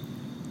win.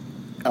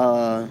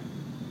 I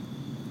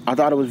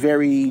thought it was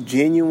very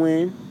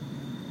genuine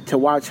to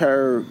watch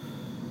her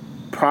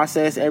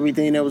process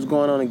everything that was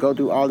going on and go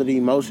through all of the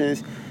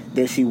emotions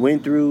that she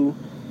went through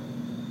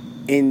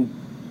in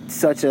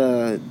such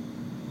a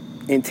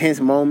intense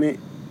moment,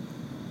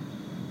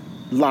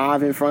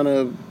 live in front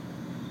of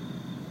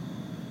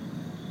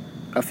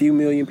a few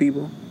million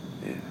people.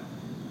 Yeah.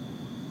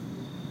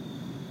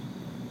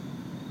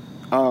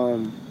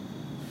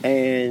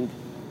 And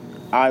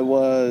I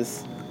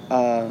was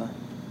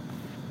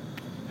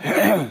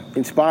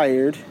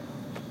inspired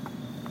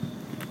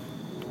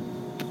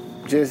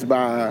just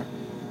by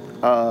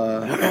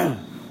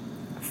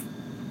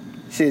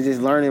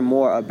just learning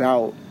more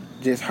about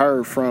just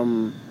her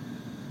from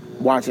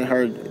watching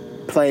her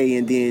play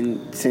and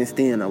then since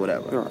then or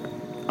whatever.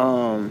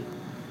 Right.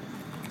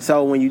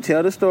 So when you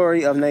tell the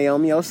story of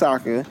Naomi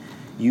Osaka,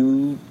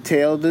 you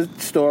tell the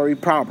story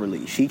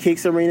properly. She kicked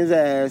Serena's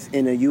ass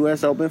in a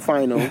U.S. Open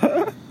final.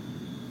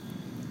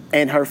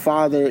 And her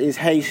father is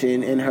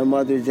Haitian and her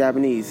mother is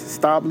Japanese.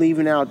 Stop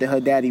leaving out that her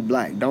daddy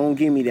black. Don't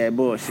give me that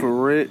bullshit.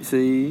 For it,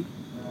 see?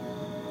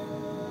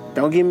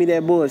 Don't give me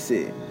that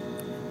bullshit.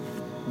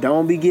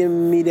 Don't be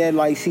giving me that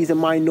like she's a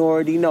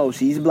minority. No,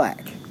 she's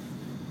black.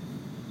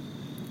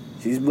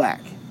 She's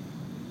black.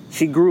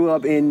 She grew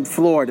up in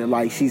Florida.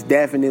 Like, she's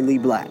definitely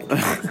black.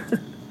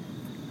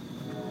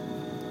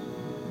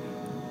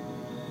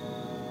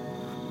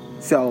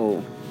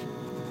 So,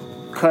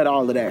 cut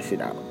all of that shit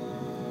out.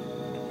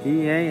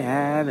 He ain't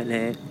having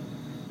it.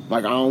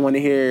 Like, I don't want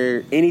to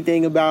hear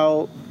anything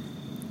about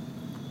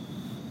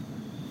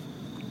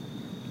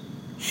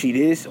she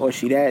this or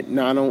she that.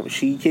 No, I don't.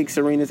 She kicked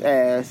Serena's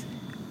ass.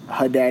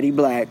 Her daddy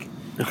black.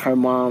 Her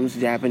mom's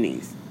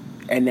Japanese.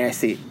 And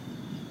that's it.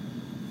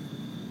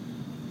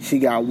 She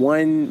got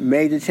one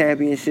major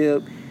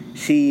championship.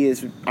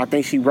 I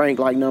think she ranked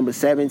like number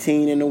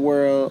 17 in the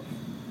world.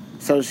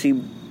 So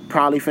she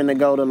probably finna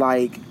go to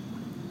like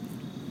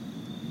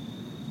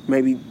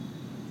maybe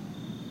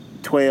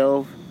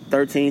 12,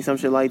 13, some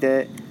shit like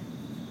that.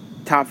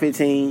 Top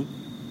 15.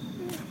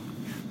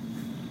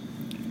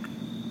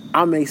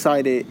 I'm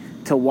excited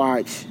to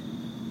watch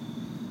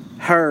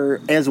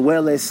her as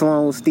well as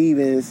Sloane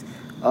Stephens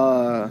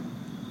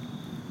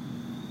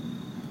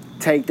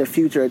take the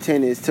future of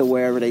tennis to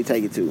wherever they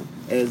take it to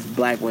as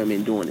black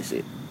women doing this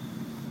shit.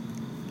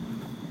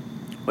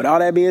 With all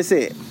that being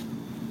said,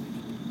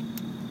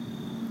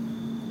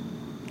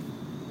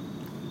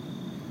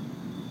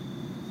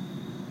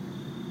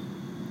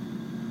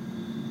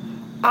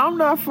 I'm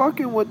not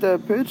fucking with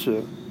that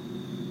picture.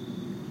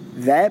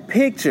 that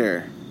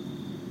picture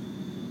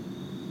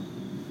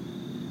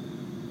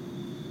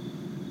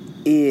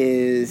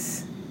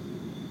is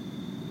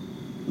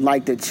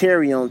like the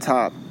cherry on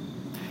top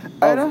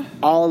of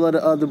all of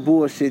the other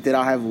bullshit that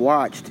I have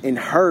watched and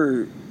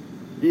heard.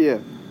 Yeah.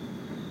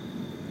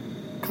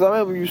 Because I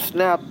remember you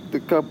snapped a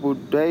couple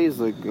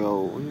days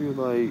ago. You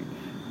were like,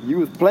 you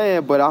was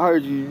playing, but I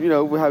heard you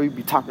know, how you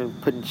be talking,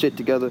 putting shit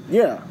together.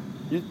 Yeah.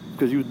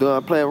 Because you was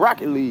done playing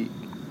Rocket League.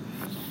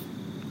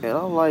 And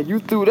I'm like, you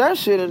threw that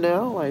shit in there.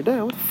 I'm like,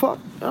 damn, what the fuck?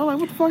 I'm like,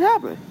 what the fuck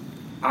happened?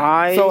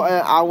 So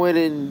I went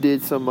and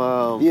did some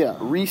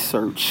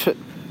research,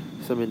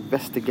 some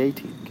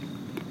investigating.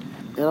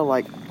 And I'm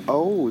like,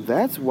 oh,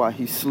 that's why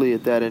he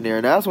slid that in there.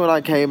 And that's when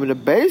I came in the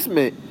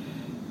basement.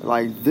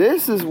 Like,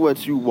 this is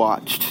what you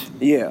watched.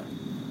 Yeah.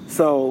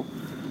 So,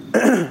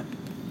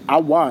 I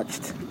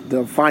watched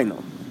the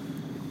final.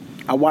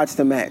 I watched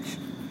the match.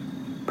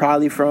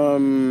 Probably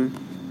from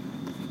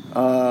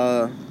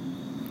the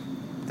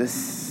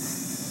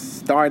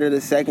start of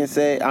the second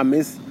set. I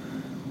missed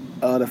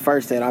the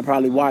first set. I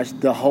probably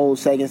watched the whole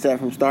second set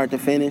from start to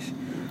finish.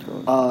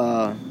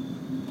 I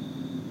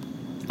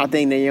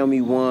think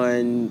Naomi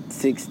won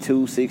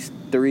 6-2,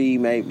 6-3,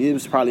 maybe. It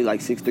was probably like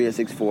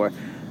 6-3 or 6-4.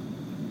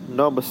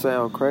 Numbers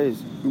sound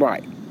crazy.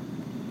 Right.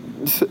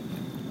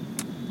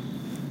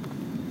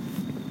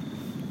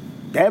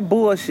 That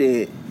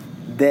bullshit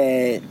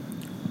that...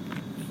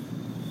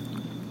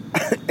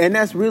 and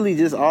that's really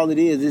just all it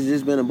is. It's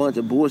just been a bunch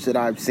of bullshit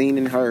I've seen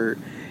and heard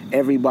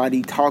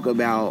everybody talk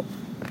about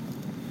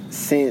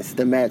since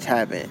the match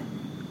happened.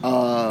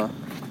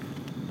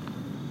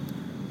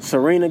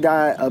 Serena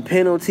got a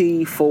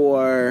penalty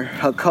for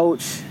her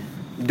coach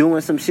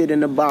doing some shit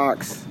in the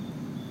box.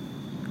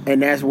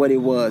 And that's what it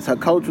was. Her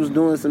coach was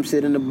doing some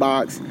shit in the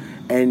box,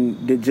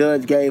 and the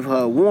judge gave her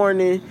a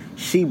warning.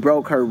 She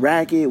broke her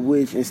racket,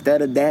 which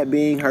instead of that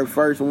being her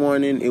first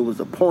warning, it was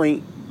a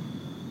point.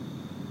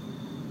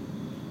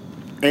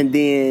 And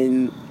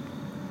then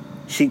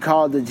she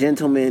called the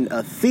gentleman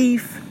a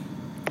thief.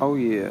 Oh,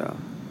 yeah.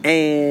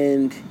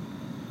 And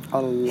a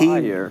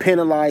liar. He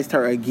penalized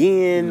her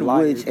again,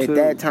 which at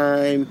that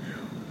time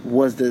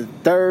was the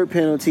third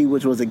penalty,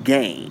 which was a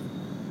game.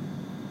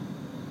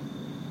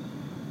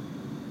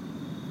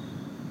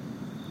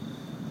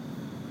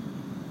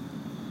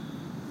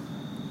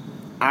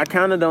 I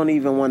kind of don't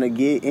even want to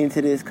get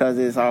into this because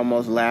it's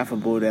almost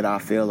laughable that I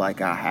feel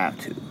like I have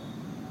to.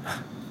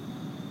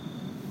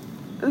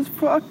 It's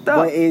fucked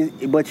up.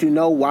 But you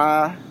know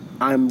why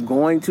I'm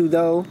going to,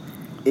 though?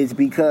 It's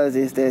because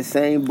it's that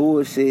same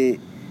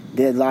bullshit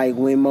that, like,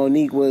 when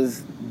Monique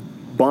was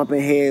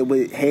bumping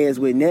heads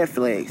with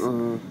Netflix,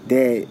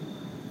 that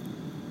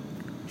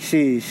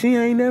she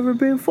ain't never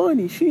been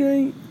funny. She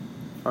ain't.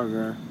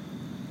 Okay.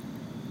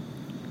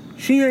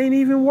 She ain't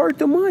even worth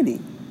the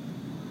money.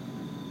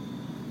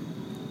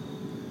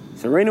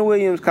 Serena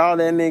Williams called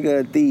that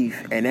nigga a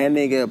thief, and that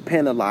nigga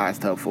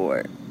penalized her for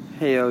it.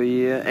 Hell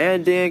yeah.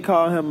 And then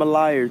called him a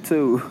liar,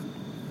 too.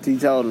 She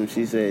told him,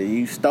 she said,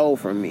 you stole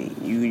from me.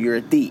 You're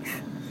a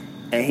thief.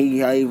 And he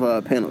gave her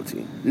a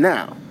penalty.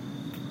 Now,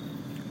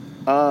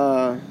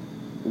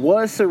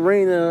 was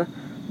Serena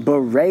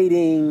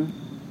berating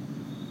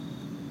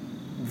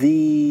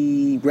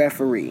the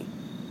referee?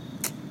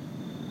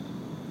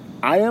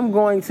 I am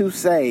going to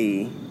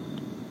say...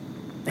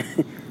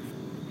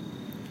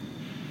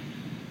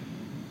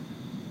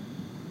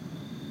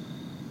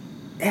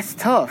 It's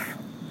tough.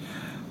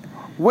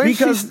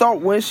 Because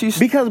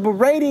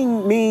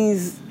berating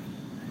means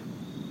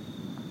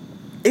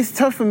it's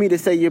tough for me to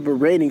say you're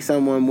berating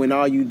someone when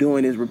all you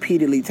doing is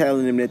repeatedly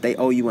telling them that they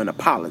owe you an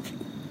apology.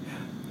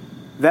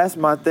 That's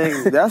my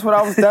thing. That's what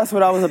I was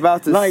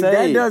about to like, say.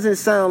 That doesn't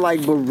sound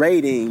like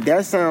berating.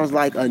 That sounds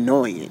like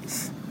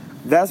annoyance.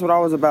 That's what I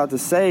was about to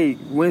say.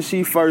 When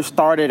she first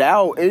started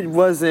out, it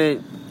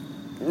wasn't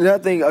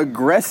nothing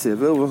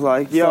aggressive. It was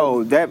like,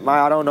 yo,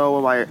 I don't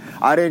know,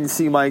 I didn't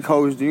see my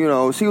coach, you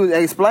know. She was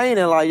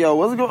explaining like, yo,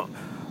 what's going?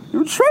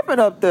 You tripping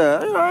up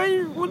there? You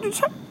know, what you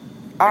tripping?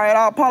 All right,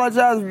 I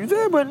apologize if you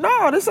did, but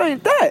no, this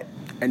ain't that.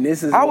 And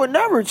this is I would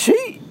never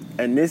cheat.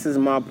 And this is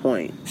my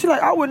point. She's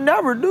like, I would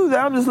never do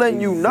that. I'm just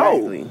letting you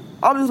know.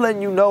 I'm just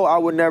letting you know I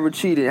would never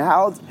cheat. And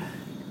how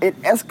it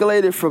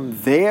escalated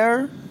from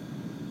there.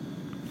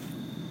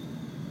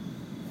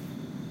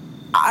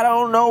 I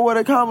don't know what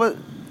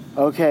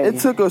Okay. It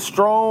took a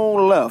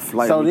strong left.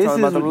 Like, So we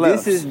talking about them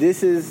lefts.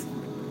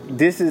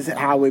 this is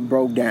how it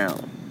broke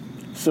down.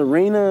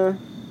 Serena,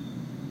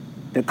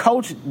 the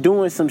coach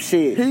doing some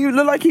shit. He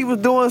looked like he was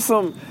doing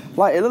some,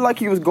 like, it looked like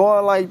he was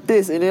going like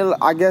this, and then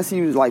I guess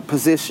he was like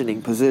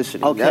positioning.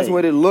 Okay. That's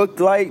what it looked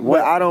like,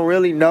 but I don't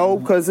really know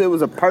because it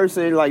was a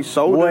person like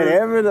shoulder.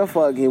 Whatever the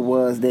fuck it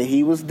was that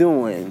he was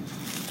doing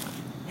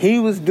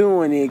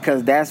it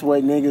because that's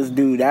what niggas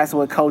do. That's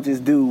what coaches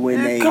do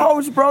when they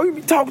coach, bro. You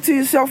be talking to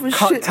yourself and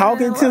shit.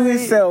 Talking to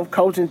himself,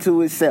 coaching to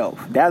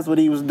himself. That's what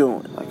he was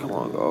doing. Like, come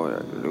on, go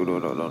there.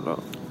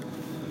 No.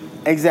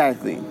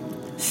 Exactly.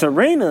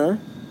 Serena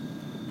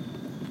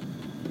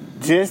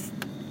just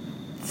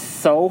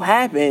so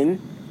happened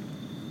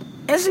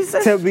And she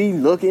said to be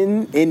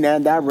looking in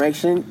that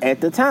direction at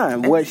the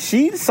time. What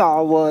she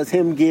saw was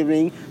him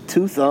giving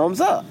 2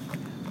 thumbs up.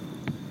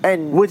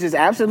 and Which is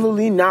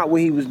absolutely not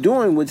what he was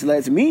doing, which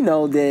lets me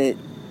know that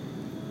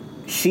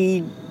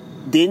she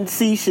didn't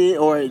see shit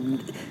or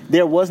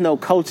there was no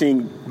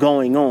coaching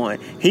going on.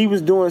 He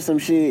was doing some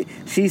shit.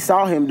 She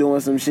saw him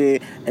doing some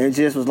shit and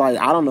just was like,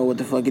 I don't know what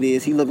the fuck it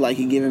is. He looked like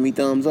he giving me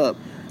thumbs up.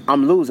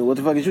 I'm losing. What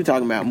the fuck is you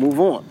talking about? Move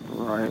on.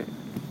 right.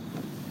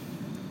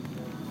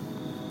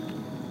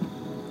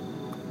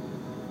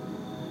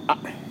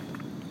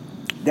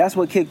 That's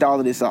what kicked all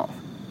of this off.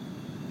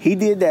 He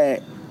did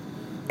that,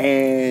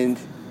 and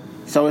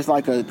so it's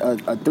like a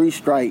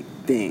 3-strike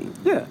thing.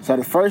 Yeah. So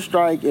the first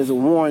strike is a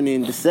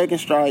warning. The second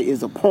strike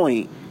is a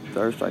point.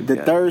 Third strike. The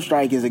yeah. third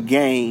strike is a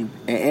game,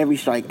 and every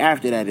strike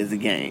after that is a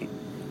game.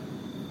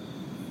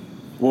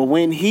 Well,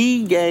 when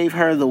he gave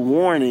her the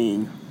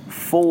warning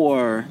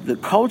for the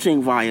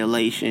coaching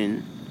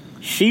violation,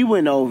 she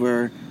went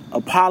over,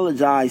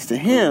 apologized to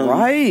him,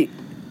 Right.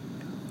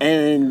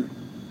 and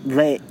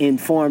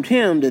informed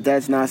him that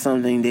that's not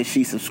something that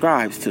she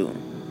subscribes to.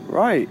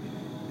 Right.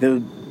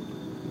 The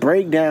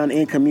breakdown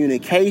in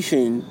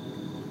communication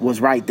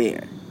was right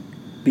there.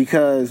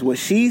 Because what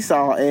she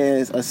saw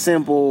as a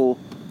simple,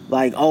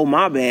 like, oh,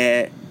 my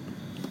bad.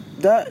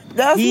 That's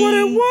what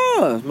it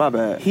was. My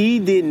bad. He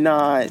did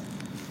not,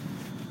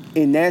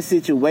 in that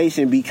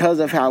situation, because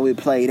of how it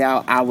played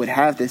out, I would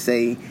have to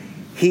say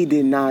he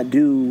did not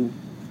do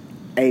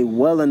a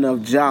well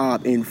enough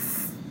job in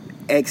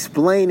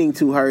explaining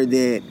to her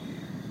that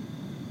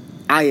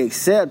I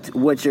accept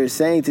what you're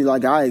saying to,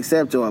 like, I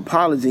accept your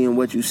apology and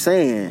what you're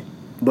saying,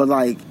 but,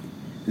 like,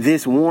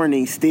 this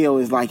warning still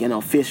is like an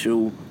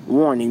official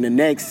warning. The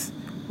next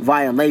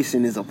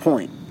violation is a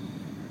point.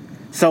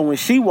 So when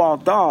she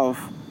walked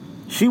off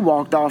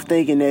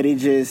thinking that it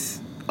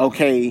just,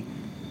 okay,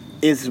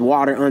 it's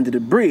water under the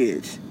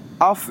bridge.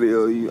 I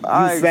feel you. You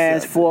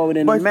fast forward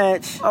in the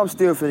match. I'm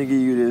still finna give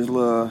you this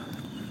little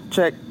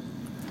check.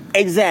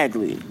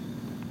 Exactly.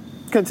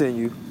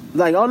 Continue.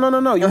 Like, oh,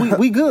 no.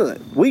 We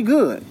good. We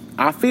good.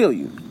 I feel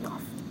you.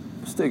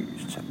 Still give you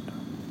this check.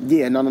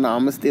 Yeah, no. I'm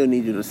going to still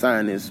need you to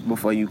sign this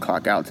before you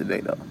clock out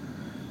today, though.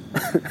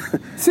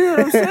 See what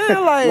I'm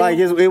saying? Like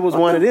it was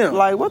one of them.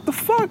 Like, what the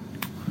fuck?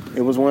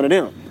 It was one of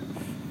them.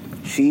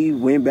 She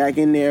went back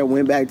in there,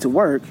 went back to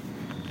work.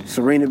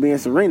 Serena being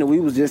Serena, we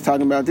was just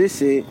talking about this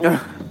shit.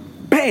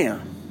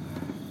 Bam!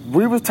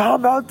 We was talking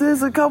about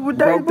this a couple days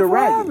Broke the before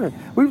racket.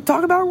 happened. We were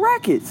talking about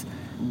rackets.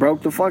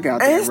 Broke the fuck out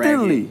that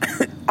Instantly.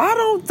 racket. I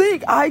don't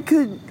think I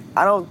could.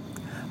 I don't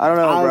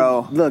know,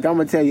 bro. Look, I'm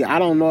gonna tell you, I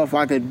don't know if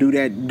I could do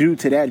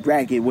to that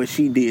racket what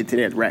she did to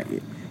that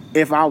racket.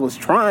 If I was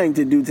trying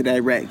to do to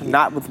that racket,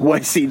 Not with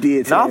what she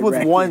did to that Not with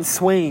racket. one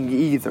swing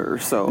either.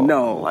 So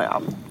No. like,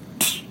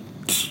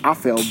 I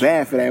felt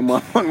bad for that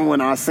motherfucker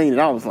when I seen it.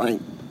 I was like,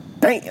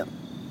 damn.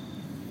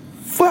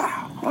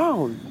 wow.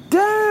 Oh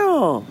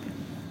damn.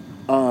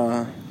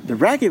 The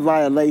racket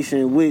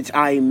violation, which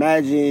I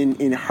imagine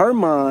in her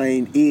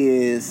mind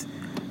is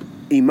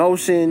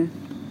emotion,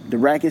 the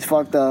racket's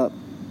fucked up.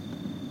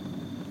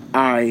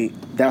 Alright,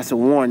 that's a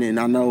warning.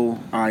 I know,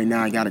 alright,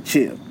 now I gotta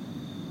chill.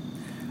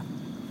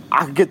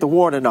 I could get the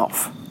warning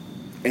off.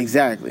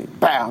 Exactly.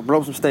 Bow,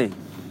 blow some steam.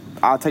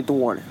 I'll take the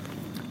warning.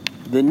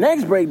 The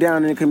next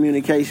breakdown in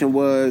communication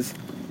was,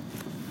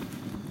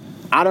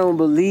 I don't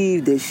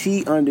believe that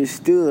she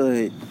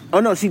understood. Oh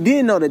no, she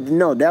did know that.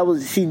 No,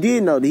 she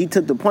did know that he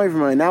took the point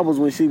from her, and that was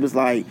when she was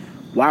like,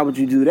 "Why would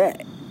you do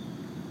that?"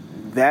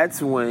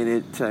 That's when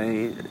it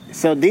changed.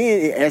 So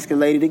then it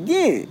escalated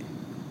again.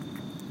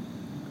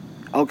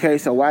 Okay,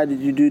 so why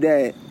did you do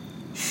that?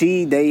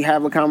 They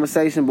have a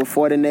conversation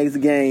before the next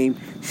game.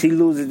 She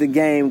loses the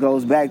game,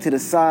 goes back to the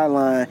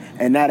sideline,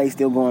 and now they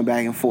still going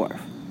back and forth.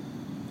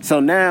 So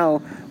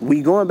now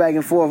we going back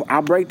and forth.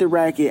 I break the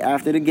racket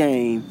after the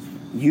game.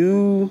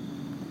 You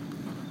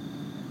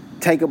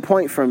take a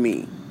point from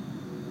me.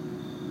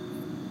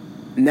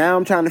 Now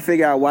I'm trying to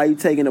figure out why you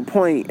taking a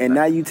point, and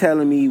now you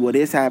telling me, well,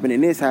 this happened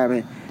and this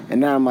happened. And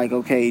now I'm like,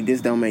 okay,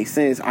 this don't make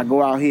sense. I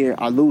go out here,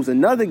 I lose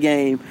another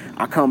game,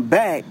 I come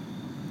back,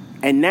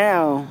 and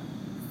now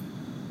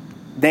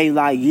they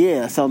like,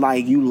 yeah, so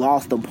like you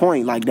lost a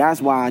point. Like that's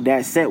why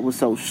that set was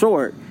so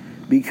short,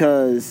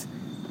 because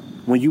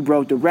when you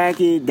broke the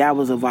racket, that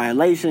was a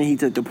violation. He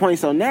took the point.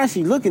 So now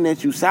she looking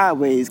at you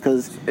sideways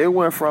because it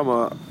went from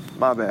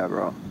my bad,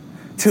 bro,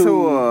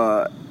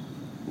 to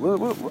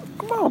what,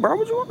 come on, bro,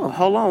 what you want?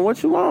 Hold on,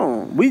 what you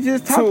want? We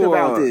just talked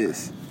about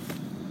this.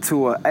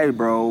 To hey,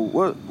 bro,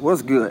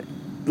 what's good?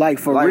 Like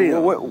for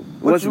real,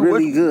 what's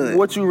really good?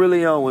 What you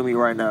really on with me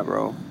right now,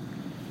 bro?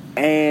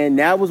 And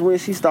that was when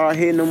she started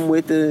hitting him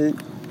with the,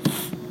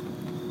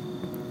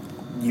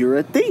 "You're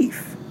a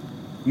thief.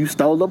 You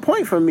stole a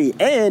point from me."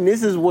 And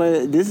this is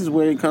where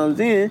it comes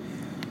in.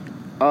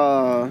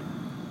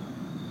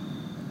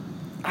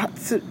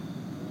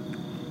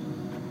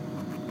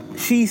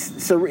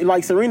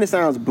 Serena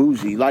sounds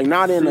bougie, like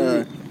not in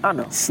a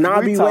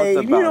snobby way.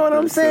 You know what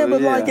I'm saying?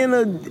 But like in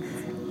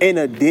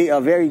a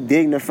very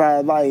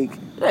dignified, like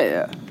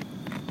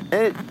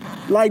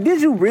like,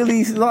 did you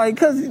really, like,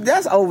 because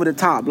that's over the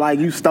top. Like,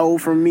 you stole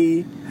from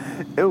me.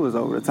 It was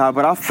over the top,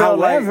 but I felt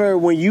However,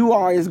 when you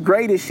are as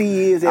great as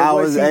she is at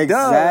what she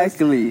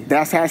does,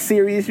 that's how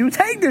serious you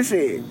take the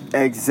shit.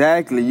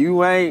 Exactly.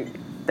 You ain't,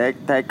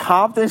 that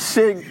Compton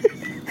shit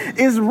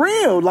is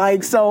real.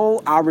 Like,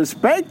 so I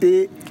respect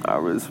it.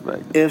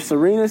 If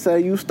Serena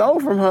say you stole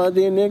from her,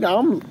 then nigga,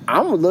 I'm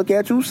gonna look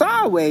at you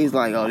sideways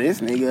like, oh,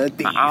 this nigga a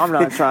thief. I'm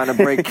not trying to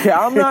break.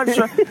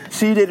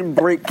 She didn't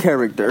break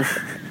character.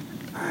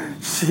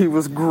 She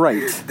was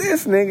great.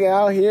 This nigga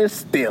out here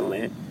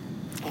stealing.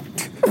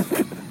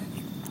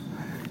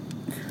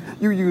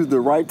 You used the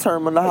right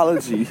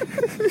terminology.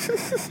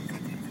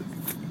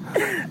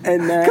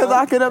 And now, because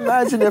I can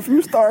imagine if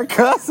you start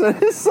cussing,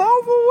 it's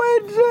over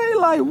with, Jay.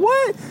 Like,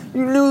 what?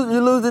 You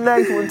lose the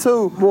next one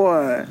too,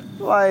 boy.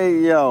 Like,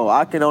 yo,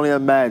 I can only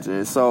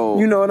imagine. So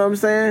you know what I'm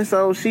saying?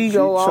 So she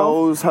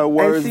chose her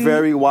words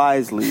very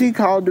wisely. She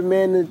called the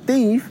man a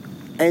thief,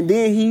 and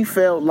then he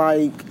felt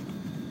like,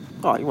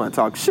 oh, you want to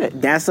talk shit?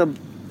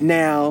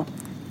 Now,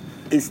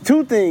 it's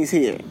two things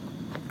here.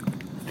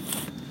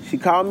 She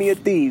called me a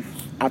thief.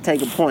 I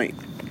take a point.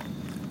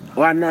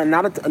 Well,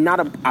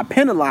 I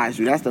penalize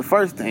you. That's the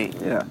first thing.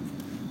 Yeah.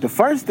 The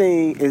first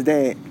thing is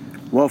that,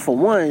 well, for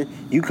one,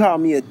 you call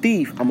me a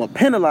thief. I'm gonna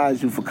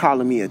penalize you for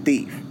calling me a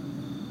thief.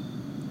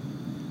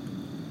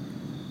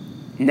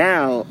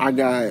 Now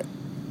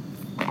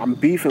I'm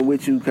beefing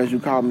with you because you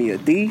called me a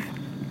thief.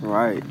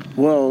 Right.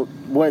 Well,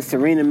 what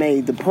Serena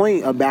made the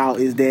point about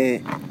is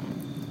that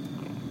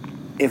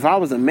if I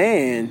was a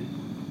man,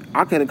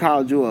 I could have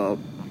called you a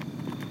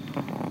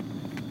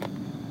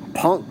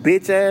punk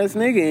bitch ass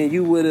nigga, and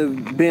you would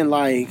have been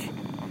like,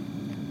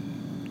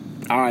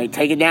 all right,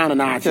 take it down a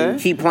notch and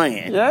keep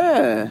playing.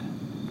 Yeah.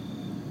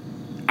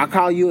 I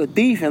call you a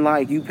thief and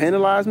like you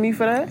penalize me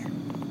for that?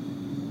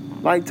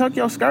 Like, tuck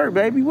your skirt,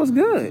 baby. What's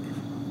good?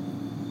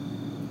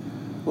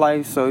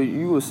 Like, so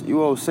you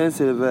was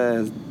sensitive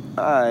as,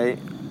 alright.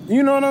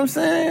 You know what I'm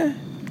saying?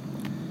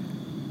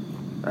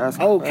 That's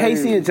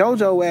Casey and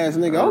JoJo ass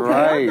nigga.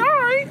 Okay,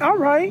 all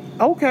right.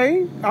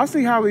 Okay, I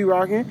see how we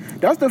rocking.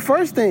 That's the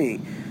first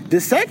thing. The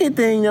second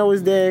thing though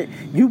is that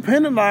you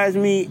penalized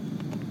me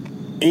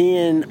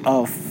in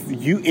a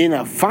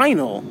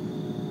final.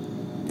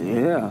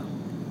 Yeah.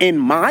 In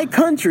my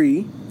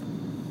country,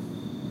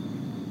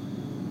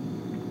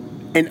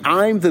 and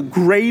I'm the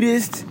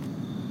greatest,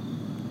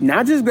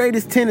 not just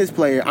greatest tennis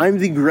player, I'm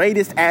the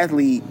greatest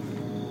athlete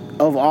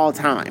of all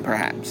time,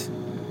 perhaps.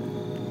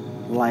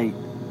 Like,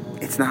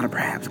 it's not a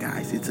perhaps,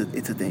 guys. It's a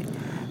thing.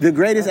 The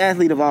greatest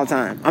athlete of all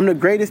time. I'm the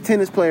greatest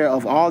tennis player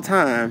of all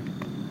time,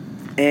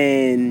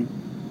 and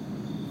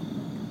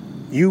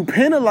you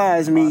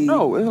penalize me.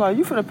 No, it's like,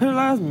 you finna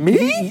penalize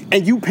me?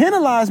 And you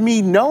penalize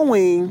me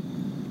knowing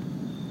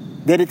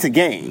that it's a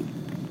game.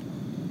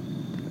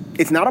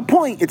 It's not a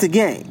point, it's a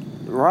game.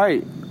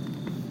 Right.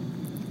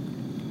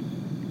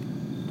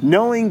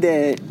 Knowing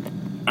that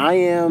I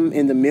am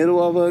in the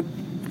middle of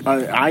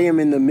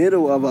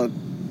a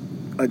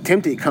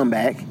attempted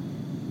comeback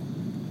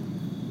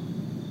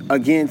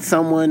against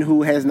someone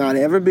who has not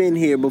ever been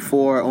here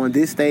before on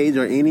this stage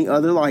or any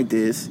other like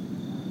this.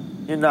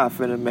 You're not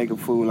finna make a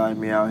fool out of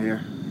me out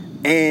here.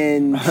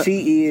 And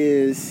she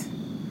is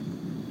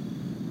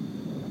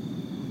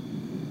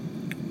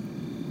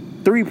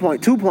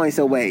 2 points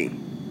away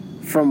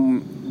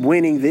from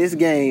winning this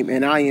game,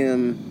 and I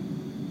am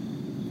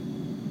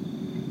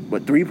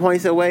 3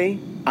 points away?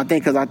 I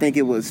think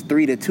it was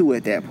 3-2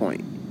 at that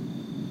point.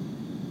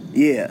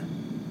 Yeah,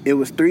 it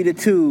was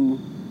 3-2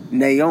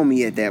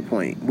 Naomi at that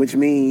point, which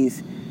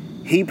means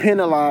he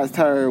penalized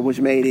her, which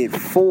made it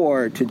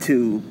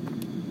 4-2.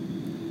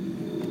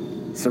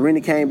 Serena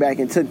came back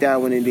and took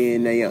that one, and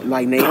then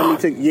Naomi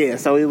took,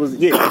 so it was,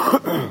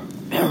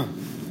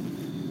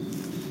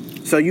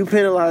 So you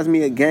penalized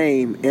me a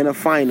game in a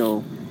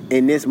final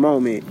in this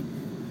moment,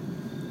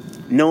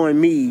 knowing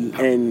me,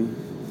 and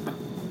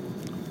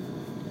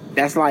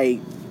that's like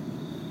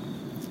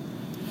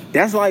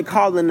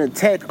calling a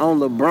tech on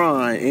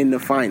LeBron in the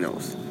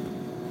finals.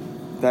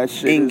 That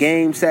shit in is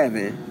Game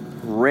 7.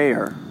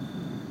 Rare.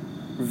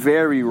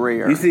 Very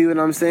rare. You see what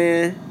I'm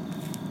saying?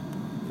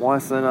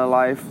 Once in a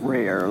life,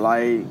 rare.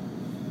 Like,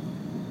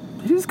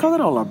 you just call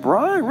it on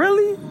LeBron?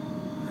 Really?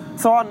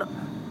 So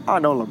I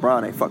know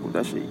LeBron ain't fucking with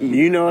that shit either.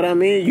 You know what I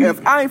mean?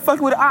 If I ain't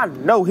fucking with it, I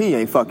know he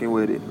ain't fucking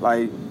with it.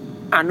 Like,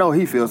 I know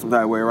he feels some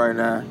type of way right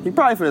now. He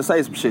probably finna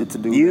say some shit to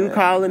do You that.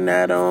 calling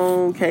that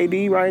on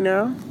KD right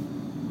now?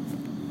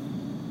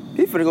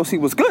 He finna go see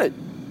what's good.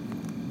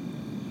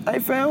 Hey,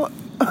 fam.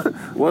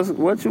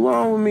 What you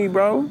on with me,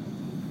 bro?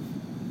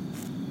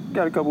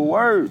 Got a couple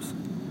words.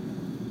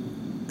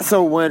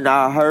 So when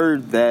I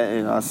heard that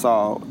and I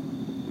saw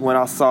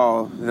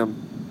them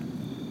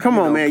Come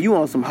on, man. You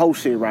on some hoe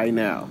shit right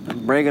now.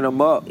 bringing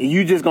them up.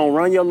 You just gonna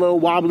run your little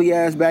wobbly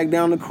ass back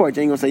down the court.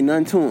 You ain't gonna say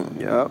nothing to him.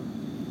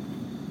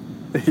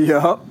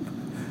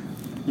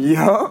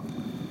 Yup.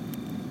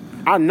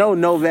 I know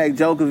Novak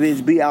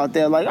Djokovic be out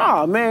there like,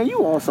 oh, man,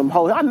 you on some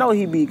hoe. I know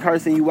he be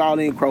cursing you out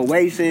in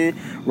Croatian.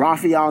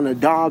 RAPHAEL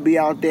Nadal be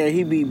out there.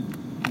 He be,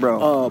 puta,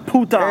 all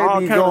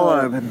They be kind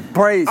going of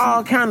crazy.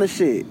 all kind of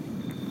shit.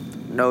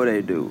 No,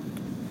 they do.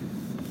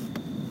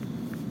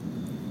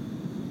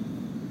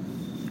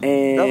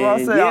 And, That's what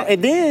I said. yeah,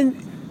 and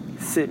then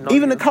Sitting on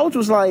even the your- coach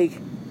was like,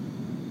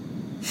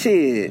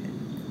 shit,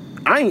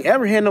 I ain't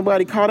ever had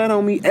nobody call that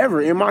on me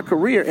ever in my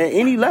career at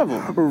any level.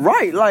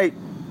 Right, like...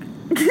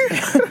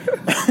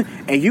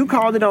 And you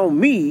called it on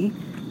me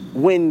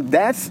when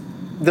that's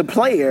the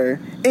player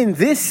in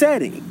this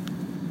setting.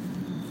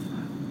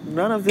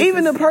 None of this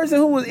Even is- the person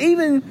who was,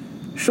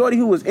 even Shorty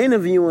who was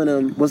interviewing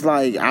him was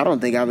like, I don't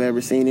think I've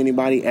ever seen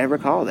anybody ever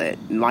call that.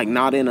 Like,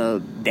 not in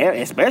a,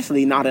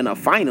 especially not in a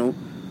final.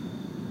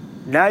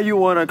 Now you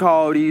want to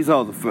call these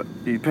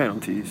these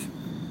penalties.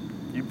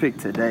 You pick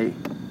today.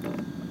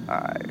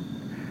 Alright.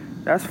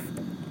 That's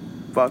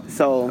fucked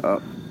So,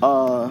 up.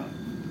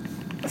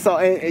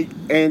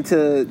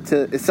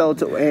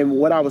 And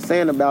what I was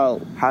saying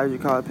about How did you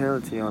call a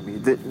penalty on me?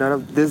 None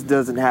of this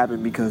doesn't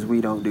happen because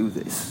we don't do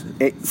this.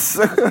 it's,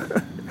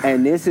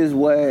 and this is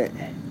what.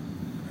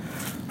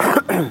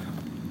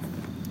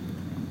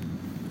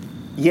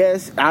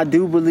 Yes, I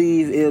do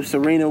believe if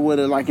Serena would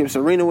have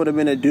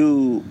been a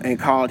dude and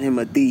called him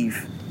a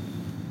thief,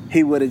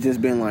 he would have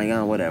just been like,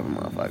 oh, whatever,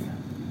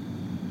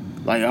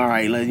 motherfucker. Like, all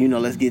right,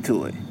 let's get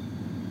to it.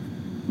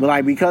 But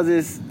like, because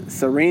it's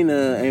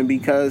Serena and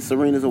because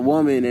Serena's a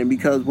woman and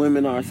because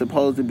women are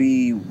supposed to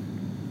be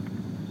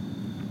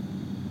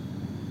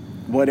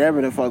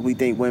whatever the fuck we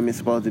think women's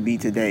supposed to be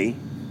today,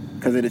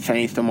 because it'll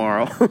change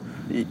tomorrow.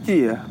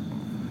 Yeah.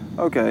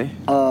 Okay.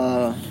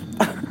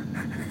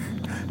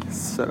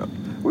 So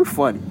we're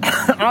funny.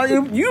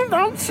 You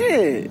know,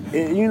 shit.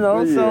 You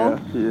know, so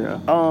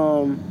Yeah.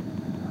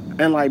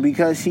 and like,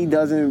 because she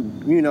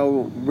doesn't,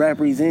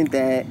 represent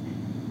that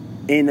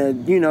in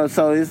a,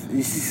 so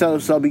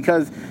it's so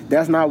because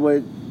that's not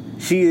what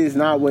she is,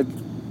 not what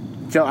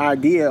your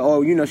idea,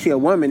 or she a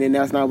woman and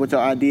that's not what your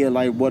idea,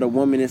 like what a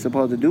woman is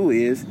supposed to do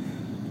is.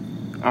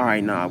 All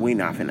right, nah, we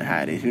not finna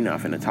hide this. You're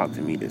not finna talk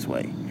to me this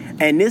way.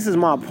 And this is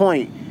my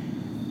point.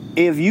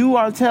 If you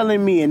are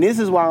telling me, and this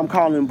is why I'm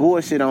calling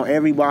bullshit on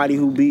everybody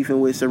who beefing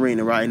with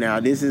Serena right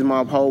now. This is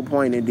my whole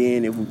point. And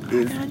then if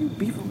How you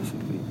beefing with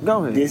somebody?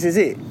 Go ahead. this is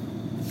it.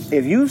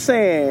 If you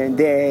saying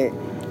that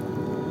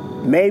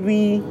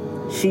maybe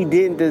she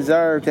didn't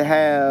deserve to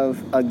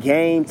have a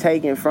game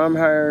taken from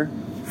her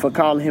for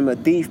calling him a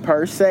thief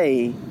per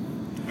se,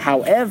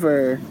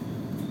 however,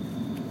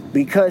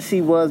 because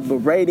she was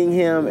berating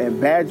him and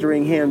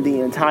badgering him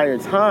the entire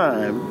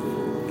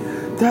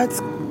time,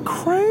 That's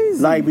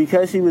crazy. like,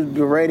 because she was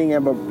berating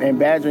and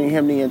badgering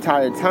him the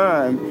entire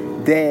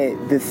time,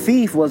 that the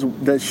thief was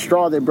the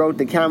straw that broke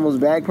the camel's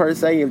back per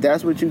se, if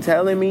that's what you're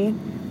telling me,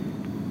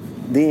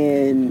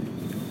 then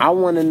I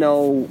want to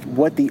know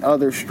what the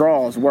other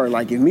straws were.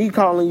 Like, if me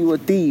calling you a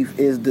thief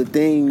is the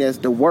thing that's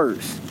the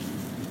worst,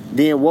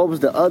 then what was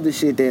the other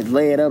shit that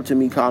led up to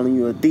me calling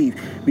you a thief?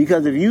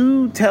 Because if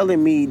you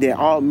telling me that,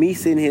 all me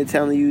sitting here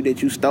telling you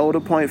that you stole the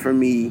point from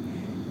me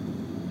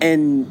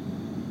and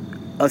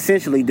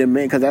essentially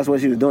demand, because that's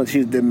what she was doing, she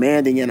was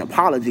demanding an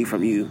apology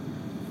from you.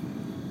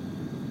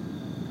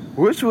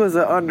 Which was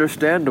an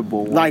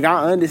understandable one. Like,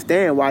 I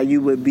understand why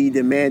you would be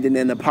demanding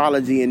an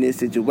apology in this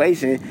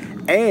situation.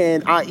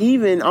 And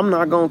I'm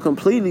not going to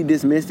completely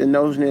dismiss the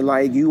notion that,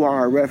 like, you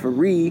are a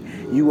referee,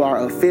 you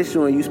are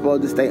official, and you're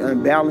supposed to stay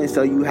unbalanced,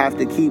 so you have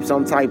to keep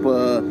some type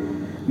of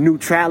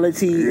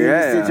neutrality in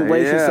the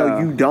situation, so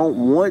you don't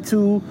want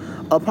to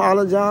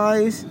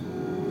apologize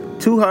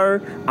to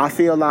her. I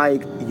feel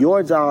like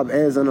your job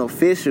as an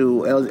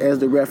official, as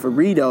the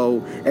referee, though,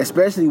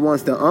 especially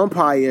once the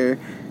umpire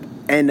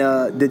and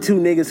the two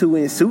niggas who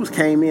in suits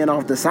came in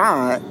off the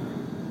side,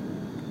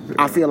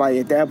 I feel like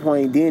at that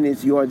point, then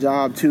it's your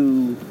job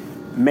to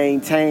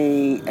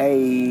maintain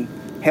a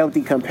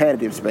healthy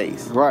competitive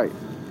space. Right.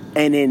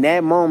 And in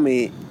that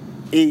moment,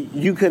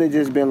 you could have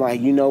just been like,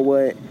 you know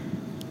what?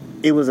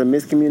 It was a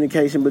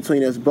miscommunication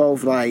between us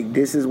both. Like,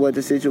 this is what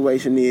the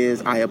situation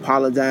is. I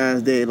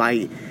apologize that,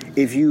 like,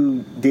 if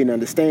you didn't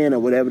understand or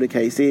whatever the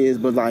case is,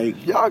 but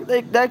like, Y'all,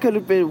 that could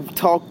have been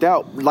talked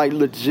out, like,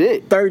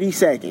 legit. 30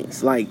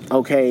 seconds. Like,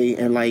 okay,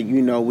 and like,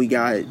 you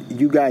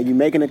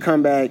making a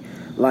comeback.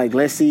 Like,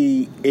 let's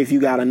see if you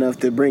got enough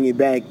to bring it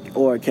back,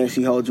 or can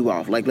she hold you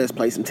off? Like, let's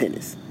play some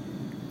tennis.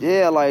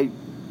 Yeah, like,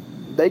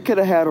 they could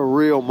have had a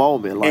real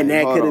moment. Like, and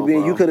that could have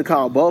been, bro. you could have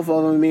called both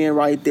of them in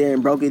right there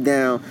and broke it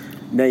down.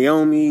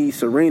 Naomi,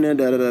 Serena,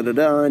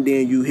 da-da-da-da-da, and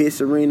then you hit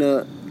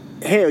Serena.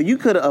 Hell, you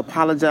could have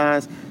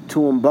apologized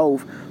to them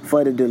both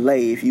for the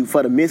delay,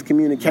 for the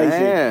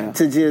miscommunication,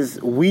 to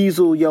just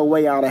weasel your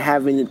way out of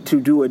having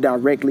to do it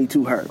directly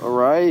to her. All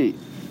right.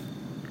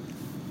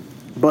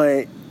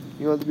 But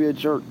you have to be a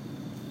jerk.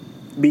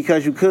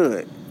 Because you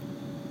could.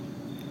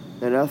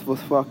 And that's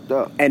what's fucked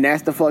up. And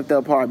that's the fucked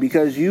up part.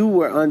 Because you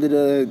were under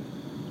the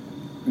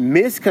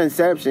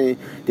misconception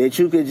that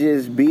you could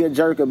just be a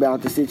jerk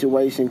about the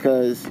situation,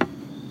 because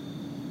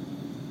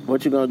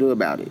what you gonna do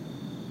about it?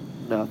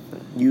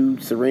 Nothing.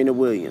 You Serena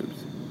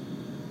Williams.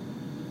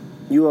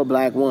 You a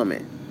black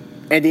woman.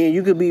 And then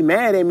you could be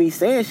mad at me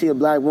saying she a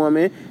black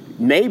woman,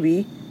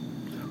 maybe,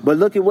 but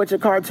look at what your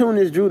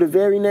cartoonist drew the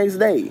very next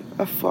day.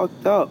 That's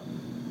fucked up.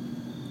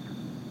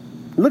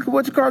 Look at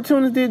what your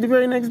cartoonist did the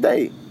very next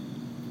day.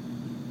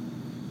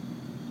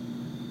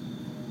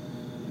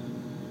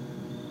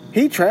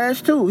 He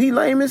trash too. He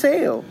lame as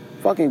hell.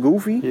 Fucking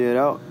goofy.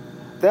 Yeah,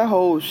 that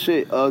whole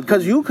shit ugly.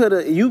 Cause you could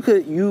have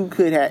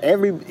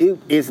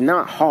it's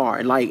not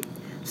hard. Like,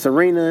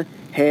 Serena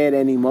had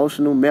an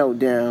emotional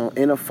meltdown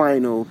in a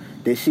final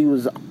that she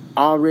was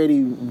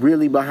already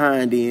really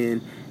behind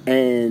in,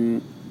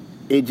 and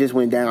it just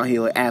went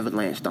downhill,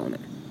 avalanched on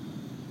it.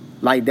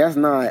 Like, that's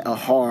not a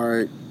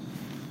hard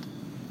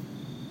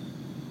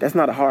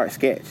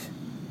sketch.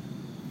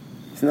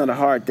 It's not a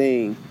hard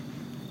thing.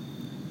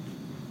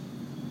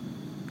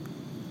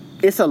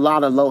 It's a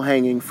lot of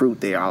low-hanging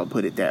fruit there, I'll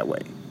put it that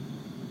way.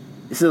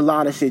 It's a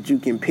lot of shit you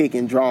can pick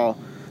and draw.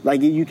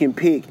 Like, you can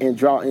pick and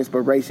draw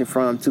inspiration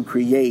from to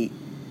create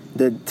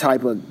to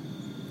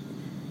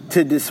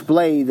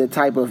display the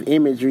type of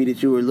imagery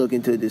that you were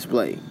looking to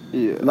display.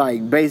 Yeah.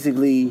 Like,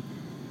 basically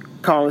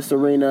calling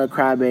Serena a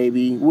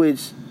crybaby,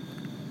 which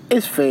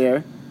is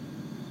fair.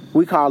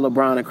 We call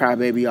LeBron a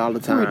crybaby all the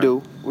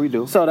time. We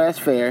do. So that's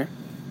fair.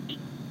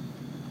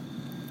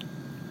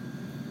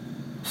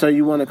 So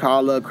you want to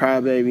call her a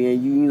crybaby,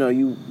 and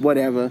you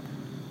whatever.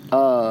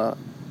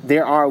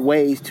 There are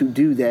ways to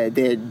do that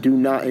do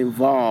not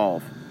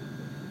involve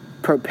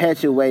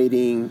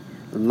perpetuating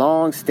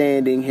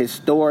long-standing,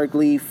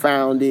 historically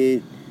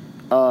founded,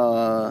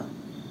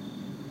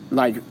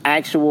 like,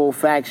 actual,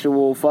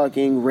 factual,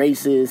 fucking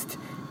racist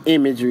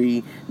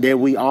imagery that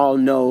we all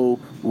know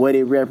what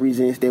it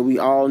represents, that we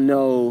all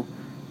know,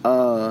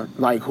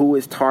 like, who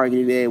it's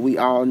targeted at, we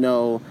all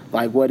know,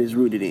 like, what it's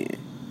rooted in.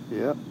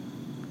 Yeah.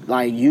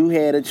 Like, you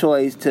had a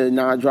choice to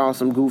not draw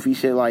some goofy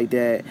shit like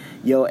that.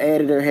 Your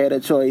editor had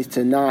a choice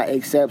to not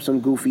accept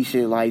some goofy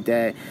shit like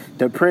that.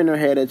 The printer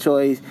had a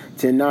choice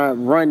to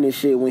not run the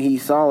shit when he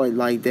saw it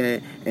like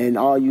that. And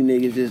all you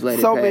niggas just let it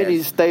pass. So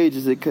many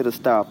stages it could have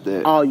stopped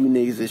at. All you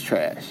niggas is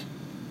trash.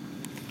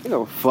 You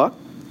know, fuck.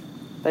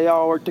 They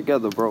all work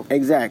together, bro.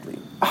 Exactly.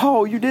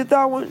 Oh, you did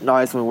that one?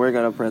 Nice one. We're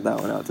going to print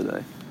that one out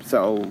today.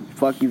 So,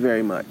 fuck you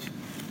very much.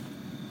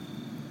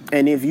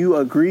 And if you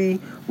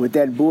agree with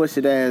that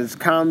bullshit as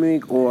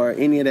comic or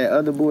any of that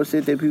other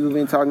bullshit that people have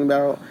been talking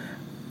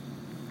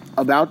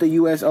about the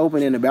U.S.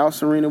 Open and about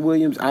Serena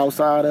Williams,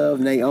 outside of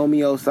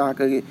Naomi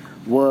Osaka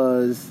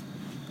was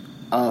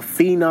a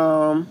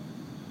phenom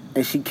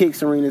and she kicked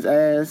Serena's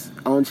ass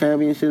on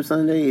Championship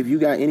Sunday, if you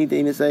got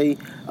anything to say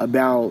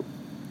about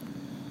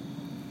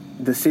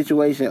the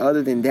situation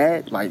other than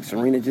that, like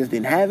Serena just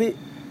didn't have it,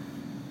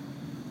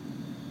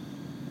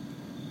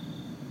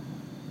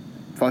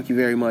 fuck you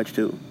very much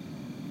too.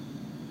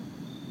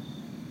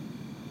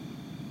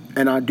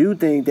 And I do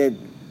think that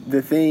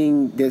the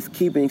thing that's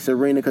keeping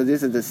Serena, because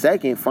this is the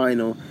second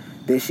final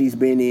that she's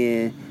been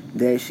in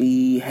that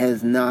she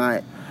has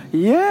not,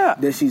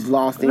 that she's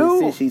lost in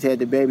since she's had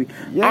the baby.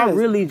 Yes. I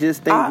really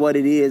just think what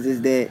it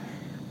is that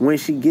when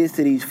she gets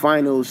to these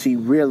finals, she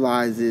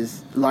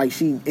realizes, like,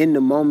 she's in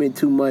the moment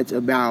too much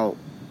about,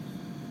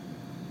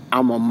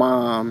 I'm a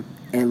mom,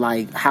 and,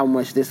 like, how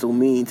much this will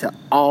mean to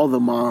all the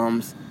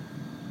moms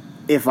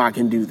if I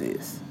can do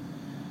this.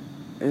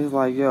 It's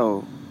like,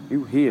 yo,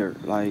 you here,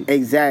 like,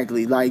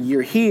 exactly, like,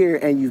 you're here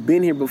and you've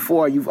been here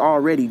before. You've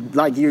already,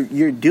 like,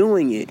 you're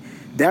doing it.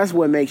 That's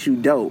what makes you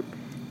dope.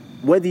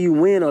 Whether you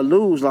win or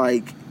lose,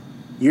 like,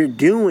 you're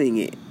doing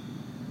it.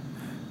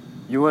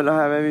 You wanna know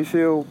how it made me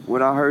feel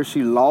when I heard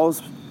she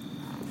lost?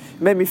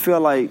 It made me feel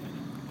like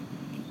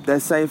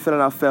that same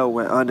feeling I felt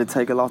when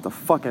Undertaker lost to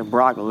fucking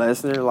Brock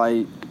Lesnar,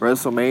 like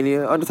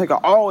WrestleMania. Undertaker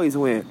always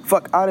win.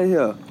 Fuck out of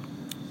here.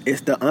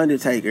 It's the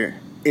Undertaker.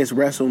 It's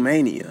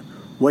WrestleMania.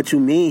 What you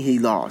mean he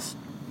lost?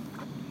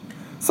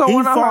 So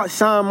he fought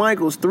Shawn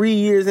Michaels 3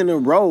 years in a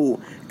row,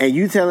 and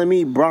you telling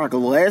me Brock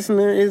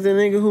Lesnar is the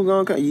nigga who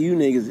gonna come? You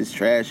niggas is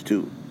trash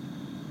too.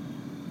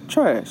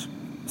 Trash.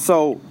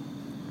 So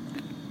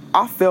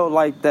I felt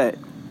like that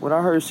when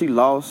I heard she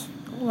lost.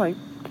 I'm like,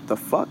 what the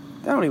fuck?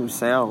 That don't even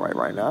sound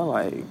right now.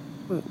 Like,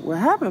 what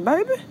happened,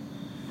 baby?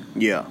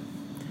 Yeah.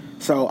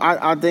 So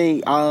I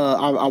think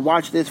I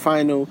watched this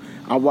final.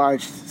 I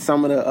watched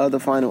some of the other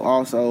final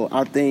also.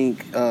 I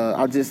think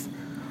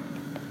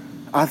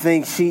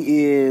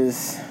she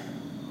is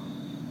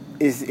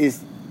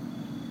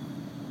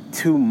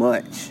too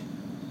much.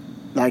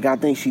 Like, I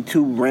think she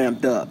too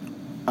ramped up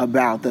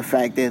about the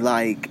fact that,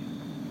 like,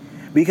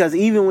 because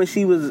even when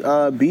she was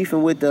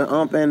beefing with the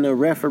ump and the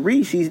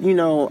referee, she's, you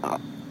know,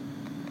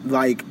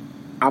 like,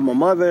 I'm a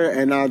mother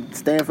and I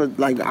stand for,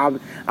 like,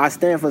 I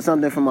stand for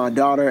something for my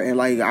daughter, and,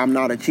 like, I'm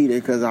not a cheater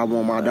because I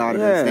want my daughter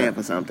to stand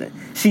for something.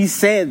 She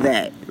said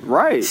that.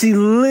 Right. She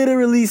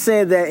literally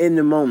said that in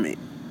the moment.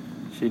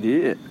 She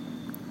did.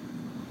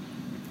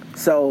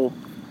 So,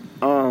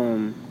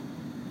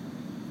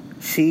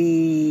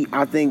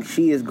 I think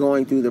she is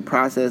going through the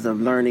process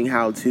of learning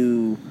how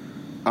to,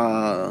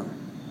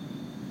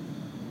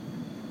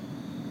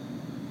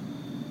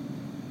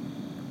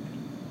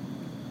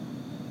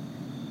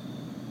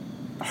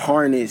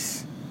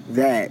 harness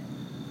that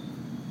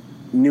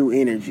new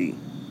energy.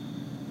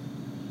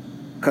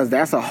 Because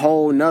that's a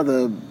whole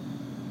nother,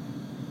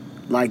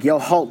 like, your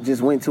Hulk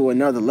just went to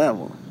another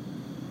level.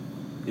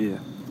 Yeah.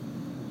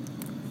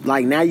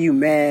 Like, now you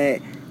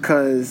mad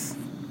because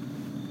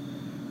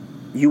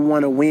you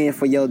want to win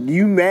for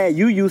you mad.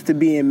 You used to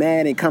being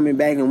mad and coming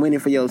back and winning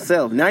for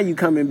yourself. Now you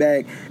coming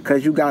back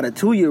because you got a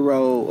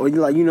 2-year-old, or you,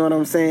 like, you know what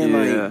I'm saying?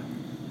 Yeah. Like,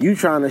 you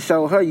trying to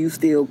show her you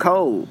still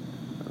cold.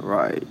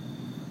 Right.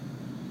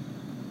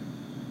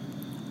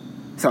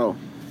 So,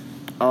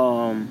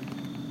 shout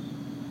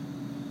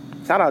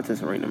out to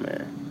Serena,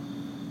 man.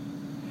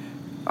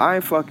 I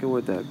ain't fucking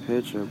with that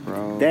picture,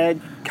 bro. That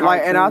cartoon,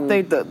 like, and I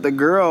think the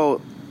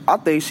girl, I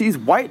think she's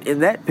white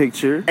in that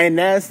picture. and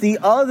that's the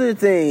other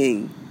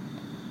thing.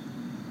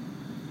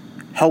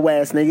 Hoe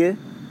ass nigga.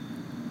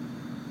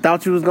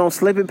 Thought you was gonna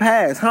slip it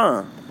past,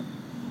 huh?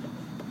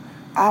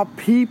 I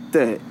peeped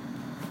that.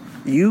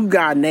 You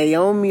got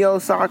Naomi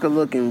Osaka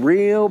looking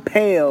real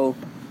pale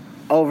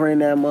over in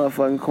that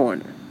motherfucking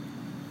corner.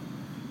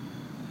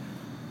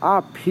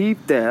 I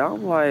peeped that.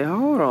 I'm like,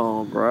 hold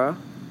on, bruh.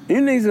 You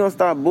niggas gonna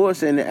stop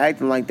bullshitting and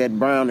acting like that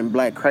brown and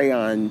black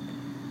crayon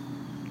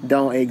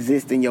don't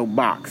exist in your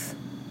box.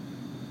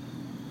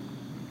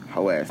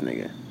 Hoe ass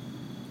nigga.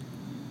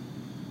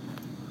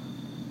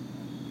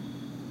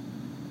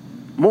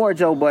 More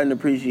Joe Budden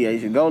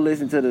appreciation. Go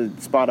listen to the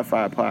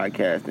Spotify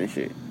podcast and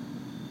shit.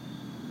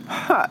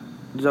 Ha!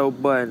 Joe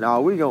Budden.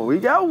 Oh, we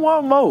got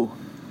one more.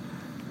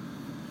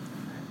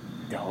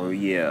 Oh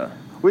yeah.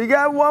 We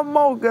got one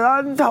more, because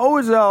I done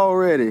told you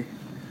already.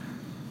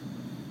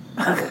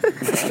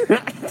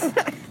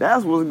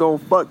 That's what's gonna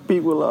fuck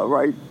people up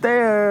right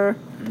there.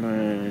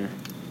 Man.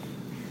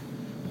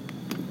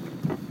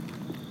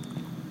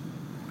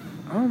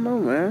 I don't know,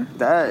 man.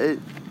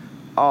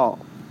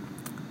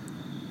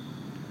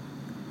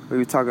 We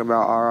were talking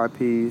about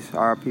RIPs,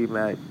 RIP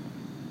Mac,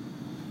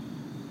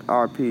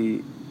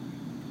 RIP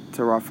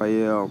to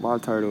Raphael. My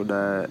turtle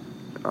died.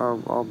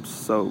 I'm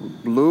so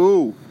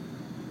blue.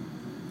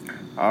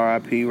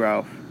 R.I.P.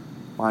 Ralph.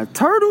 My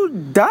turtle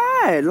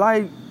died.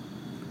 Like,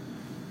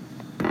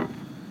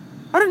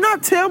 I did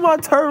not tell my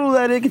turtle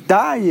that it could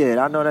die yet.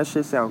 I know that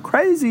shit sound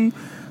crazy,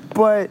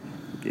 but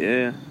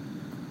Yeah.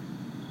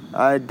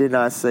 I did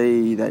not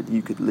say that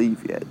you could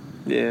leave yet.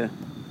 Yeah.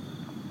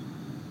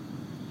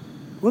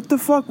 What the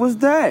fuck was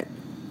that?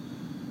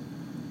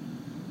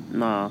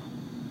 Nah.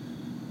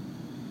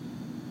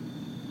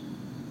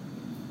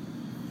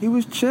 He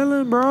was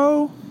chilling,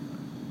 bro.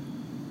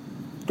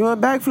 Doing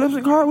backflips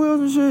and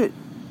cartwheels and shit.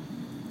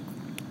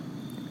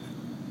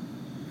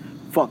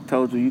 Fuck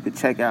told you could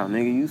check out,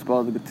 nigga. You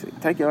supposed to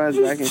take your ass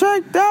back Just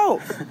and checked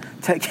out.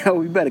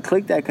 you better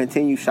click that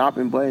continue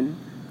shopping button.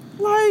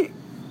 Like,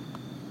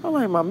 I'm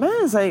like, my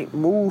mans ain't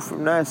moved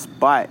from that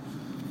spot.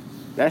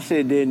 That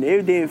shit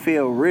didn't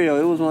feel real.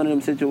 It was one of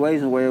them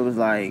situations where it was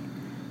like,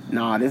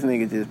 nah, this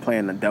nigga just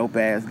playing a dope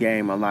ass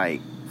game of like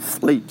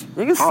Sleep.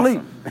 Nigga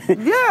awesome. sleep.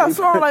 Yeah,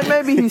 so I'm like,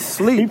 maybe he He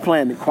sleep.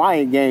 playing the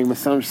quiet game or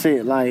some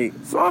shit like.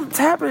 So I'm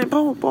tapping,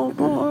 boom, boom,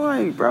 boom. I'm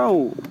like,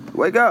 bro,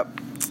 wake up.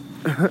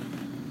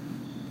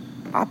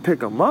 I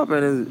pick him up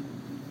and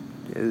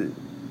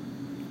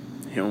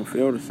He don't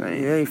feel the he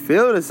same. ain't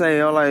feel the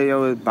same. I'm like,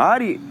 yo, his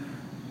body,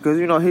 because,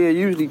 you know, he'll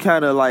usually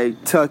kind of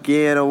like tuck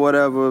in or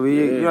whatever.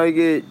 He, you know,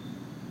 he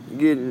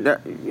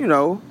you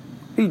know,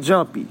 he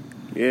jumpy.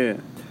 Yeah.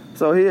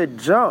 So he'll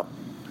jump.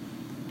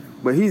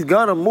 But he's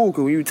gonna move,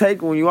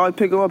 because when you always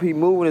pick him up, he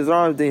moving his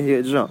arms, then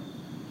he'll jump.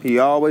 He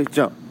always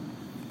jump.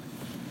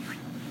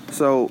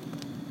 So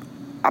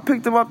I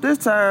picked him up this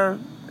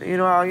time.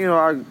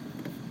 I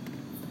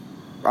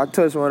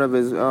touched one of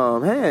his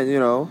hands. You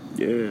know,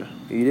 Yeah.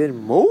 he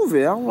didn't move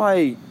it. I'm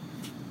like,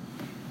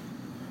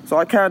 so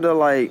I kind of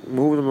like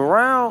moved him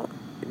around,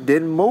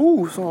 didn't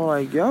move. So I'm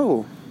like,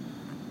 yo,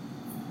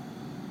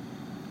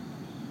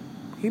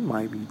 he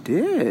might be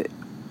dead.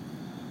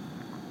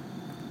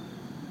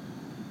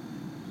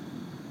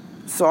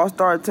 So I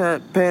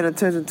started paying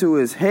attention to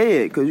his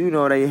head, because, you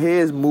know, their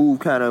heads move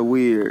kind of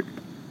weird.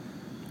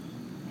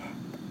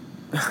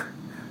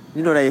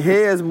 you know, their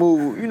heads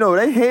move. You know,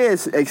 their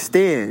heads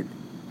extend.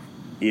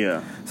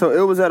 Yeah. So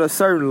it was at a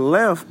certain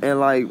length, and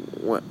like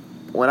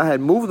when I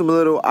had moved him a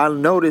little, I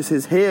noticed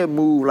his head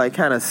moved like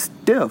kind of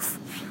stiff.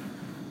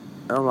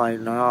 I'm like,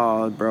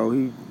 nah, bro,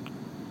 he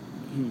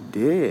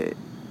dead.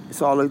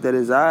 So I looked at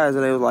his eyes,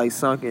 and they was like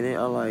sunken in.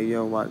 I'm like,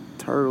 yo, my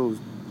turtle's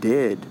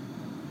dead.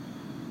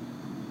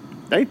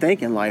 They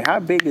thinking like, how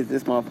big is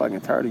this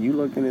motherfucking turtle? You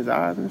looked in his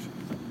eyes and shit.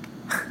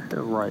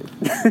 Right.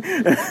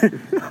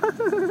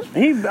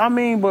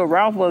 But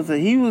Ralph was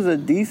a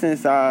decent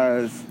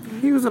size.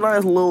 He was a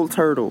nice little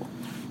turtle.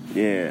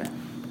 Yeah.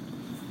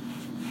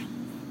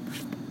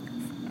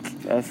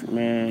 That's,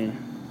 man.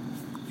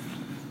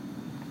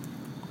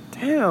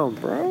 Damn,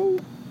 bro.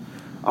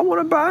 I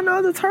want to buy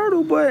another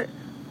turtle, but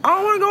I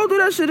don't want to go through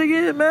that shit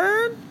again,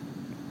 man.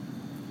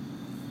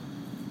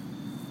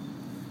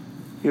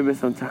 Give it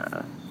some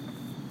time.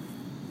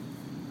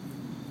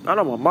 I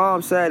know my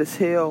mom's sad as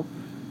hell.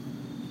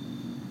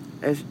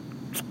 And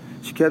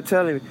she kept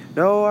telling me,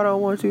 no, I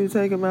don't want you to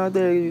take him out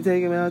there. You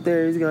take him out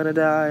there, he's going to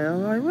die.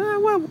 I'm like,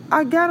 man, well,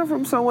 I got him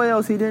from somewhere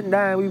else. He didn't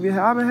die. I've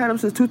been had him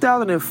since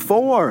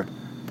 2004.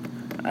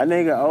 That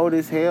nigga old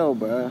as hell,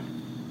 bro.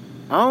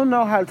 I don't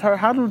know how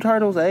do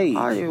turtles age?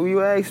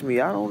 You asked me,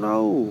 I don't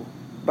know.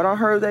 But I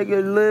heard they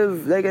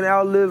can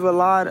outlive a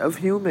lot of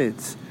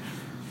humans.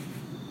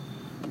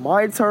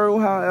 My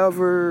turtle,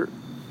 however,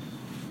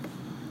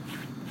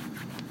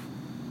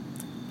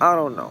 I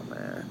don't know,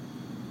 man.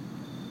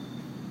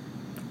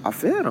 I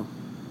fed him.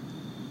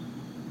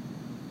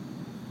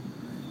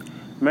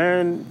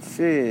 Man,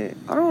 shit.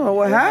 I don't know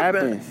what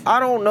happened. Happens.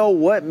 I don't know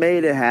what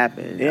made it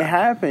happen. It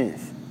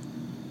happens.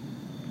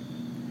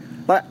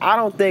 Like, I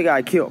don't think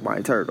I killed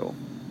my turtle.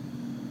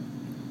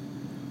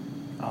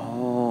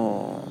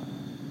 Oh.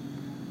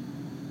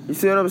 You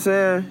see what I'm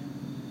saying?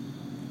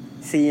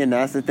 See, and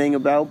that's the thing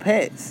about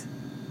pets.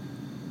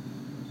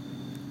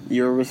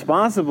 You're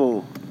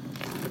responsible.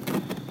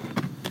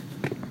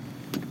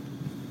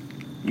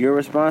 You're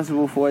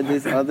responsible for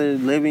this other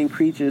living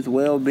creature's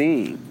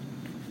well-being.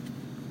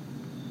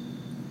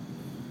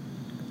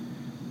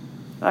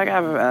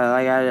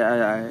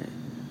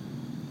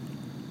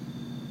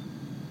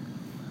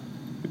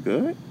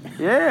 Good?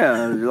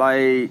 Yeah,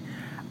 like,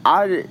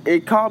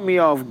 it caught me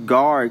off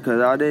guard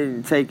because I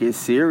didn't take it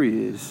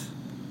serious.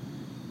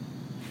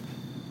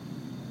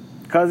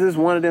 Because it's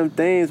one of them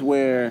things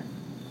where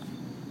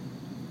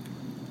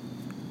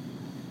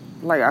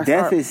like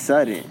death is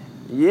sudden.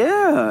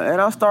 Yeah, and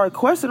I started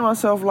questioning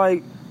myself,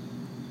 like,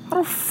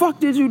 how the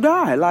fuck did you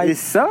die? Like, it's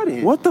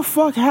sudden. What the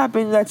fuck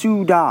happened that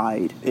you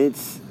died?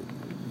 It's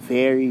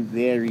very,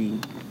 very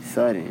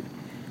sudden.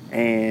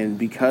 And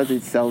because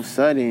it's so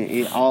sudden,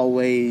 it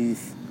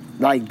always,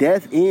 like,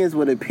 death ends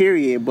with a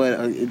period, but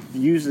it's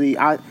usually,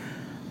 I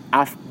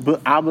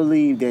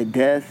believe that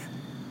death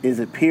is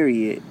a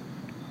period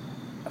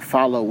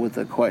followed with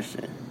a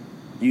question.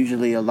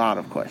 Usually a lot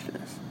of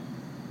questions.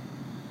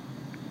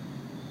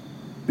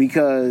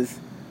 Because,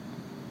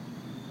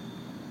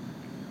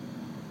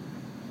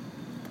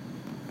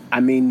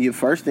 your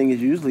first thing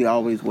is usually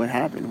always, what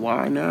happened?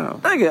 Why now?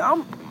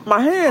 Nigga, my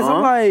hands,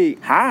 I'm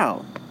like,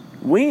 how?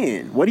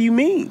 When? What do you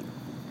mean?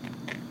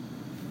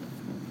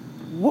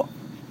 What?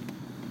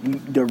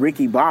 The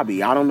Ricky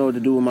Bobby. I don't know what to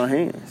do with my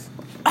hands.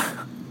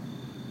 I'm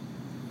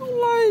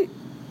like,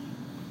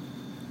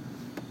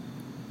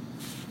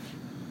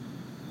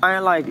 I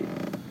ain't like it.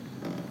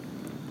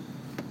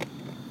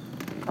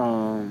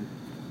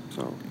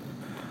 So,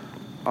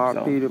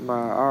 R.P. to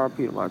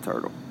my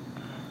turtle.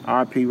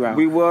 R.P. Ralph.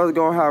 We was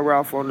gonna have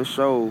Ralph on the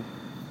show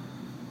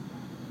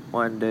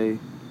one day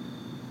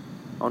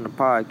on the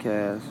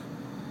podcast,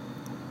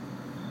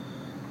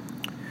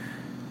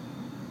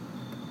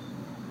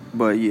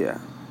 but yeah,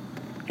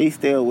 he's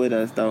still with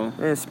us though.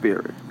 In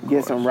spirit.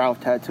 Get some Ralph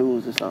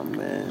tattoos or something,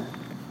 man.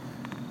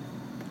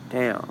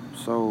 Damn.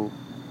 So,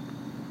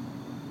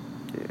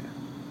 yeah.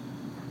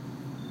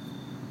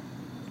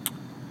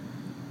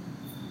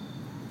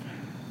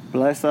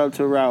 Bless up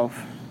to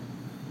Ralph.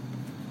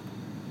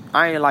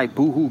 I ain't like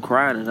boo-hoo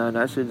crying or nothing.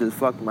 That shit just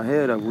fucked my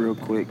head up real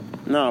quick.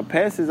 No,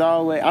 pets is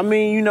always...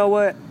 you know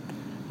what?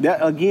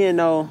 That again,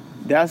 though,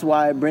 that's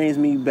why it brings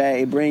me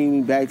back. It brings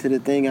me back to the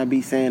thing I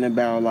be saying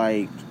about,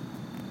 like,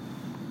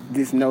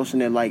 this notion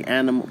that, like,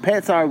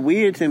 pets are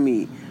weird to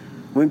me.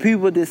 When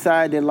people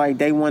decide that, like,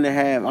 they want to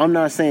have... I'm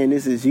not saying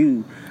this is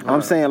you.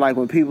 I'm saying, like,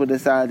 when people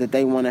decide that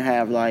they want to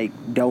have,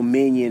 like,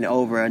 dominion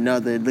over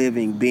another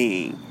living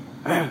being.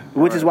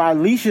 Which is why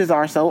leashes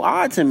are so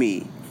odd to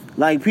me.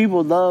 Like,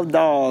 people love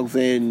dogs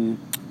and...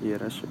 Yeah,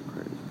 that shit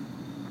crazy.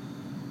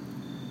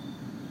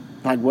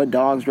 Like, what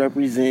dogs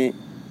represent.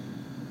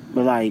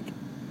 But, like,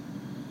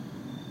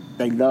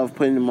 they love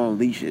putting them on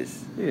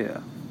leashes. Yeah.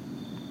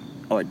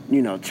 Or,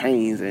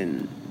 chains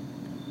and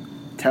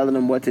telling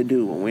them what to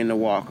do or when to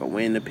walk or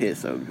when to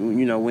piss or,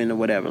 when to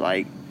whatever.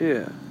 Like...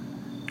 Yeah.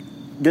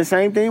 The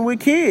same thing with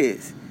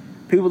kids.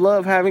 People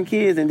love having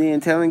kids and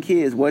then telling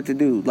kids what to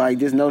do. Like,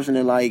 this notion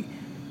that, like,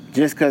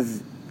 just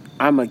because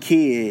I'm a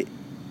kid...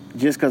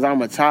 Just because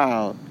I'm a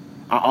child,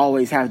 I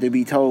always have to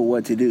be told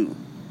what to do.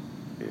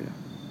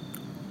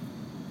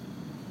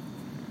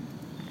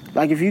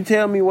 Like, if you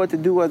tell me what to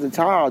do as a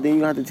child, then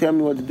you have to tell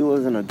me what to do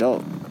as an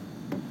adult.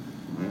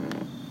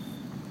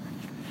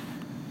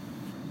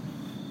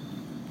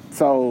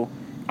 So,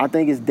 I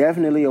think it's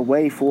definitely a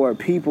way for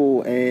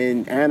people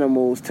and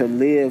animals to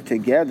live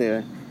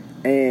together.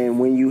 And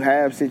when you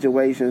have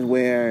situations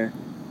where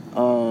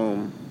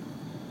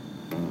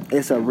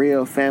it's a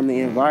real family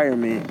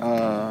environment,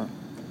 I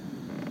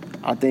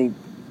think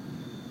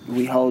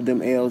we hold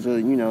them L's, a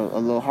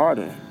little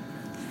harder.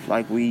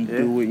 Like we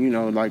do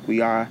with, like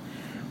we are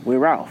with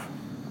Ralph.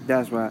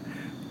 That's right.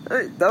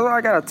 That's why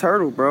I got a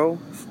turtle, bro.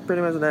 It's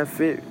pretty much an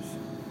amphibian.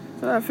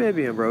 It's an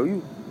amphibian, bro.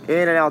 You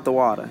in and out the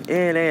water.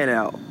 In and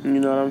out. You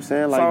know what I'm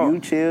saying? Like, so, you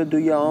chill, do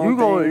your own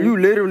thing. You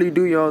literally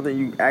do your own thing.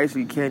 You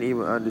actually can't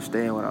even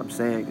understand what I'm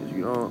saying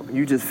because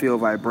you just feel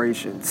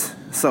vibrations.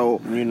 So,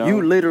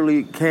 you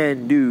literally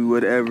can do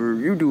whatever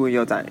you do in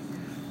your thing.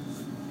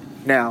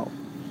 Now,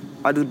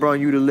 I just brought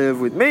you to live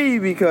with me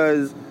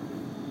because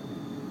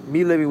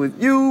me living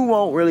with you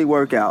won't really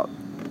work out.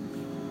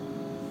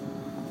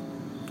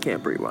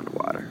 Can't breathe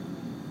underwater.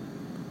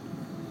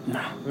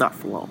 No. Not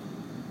for long.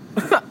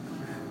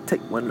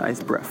 Take one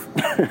nice breath.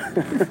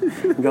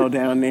 Go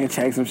down there,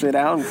 check some shit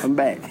out, and come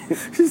back.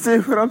 You see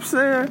what I'm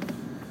saying?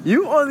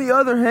 You, on the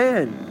other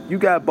hand, you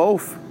got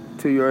both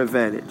to your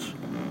advantage.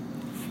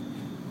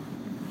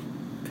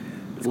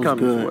 Just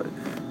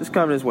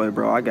come this way,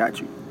 bro. I got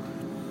you.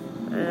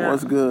 Yeah.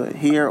 What's good?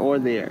 Here or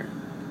there?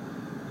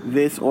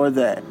 This or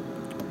that?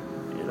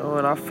 You know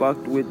what? I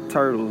fucked with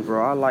turtles,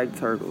 bro. I like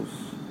turtles.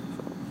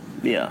 So.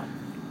 Yeah.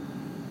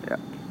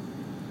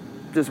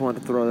 Just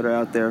wanted to throw that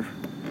out there.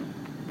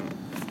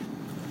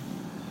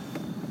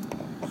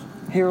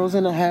 Heroes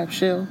in a half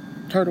shell,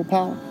 turtle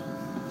paw.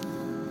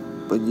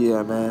 But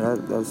yeah,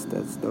 man, that's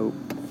dope.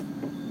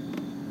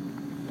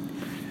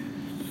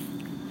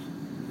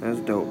 That's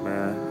dope,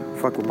 man.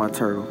 Fuck with my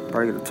turtle.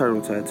 Probably get a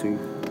turtle tattoo.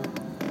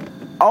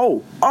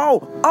 Oh!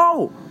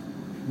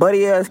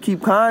 Buddy ass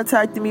keep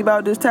contacting me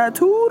about this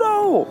tattoo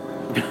though.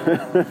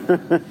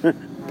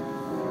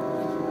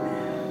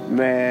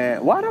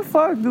 Man, why the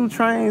fuck do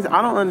trains?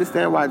 I don't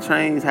understand why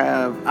trains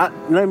have.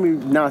 Let me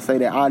not say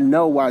that. I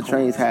know why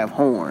trains have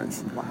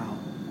horns. Wow.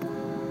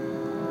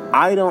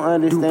 I don't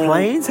understand. Do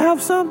planes have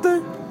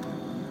something?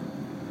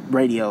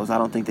 Radios. I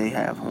don't think they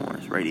have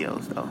horns.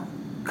 Radios, though.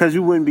 Because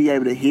you wouldn't be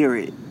able to hear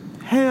it.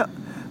 Hell.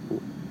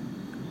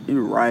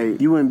 You're right.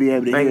 You wouldn't be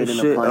able to hear it in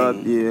a plane. Up,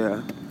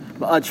 yeah.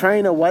 But a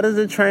trainer, why does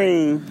a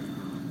train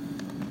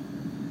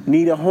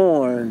need a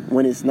horn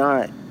when it's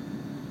not?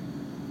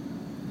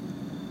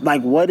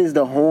 Like, what is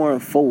the horn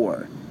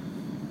for?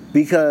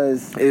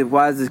 Because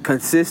why is it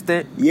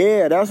consistent?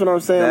 Yeah, that's what I'm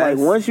saying. Like,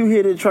 once you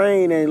hit a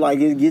train and like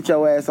it get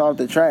your ass off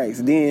the tracks,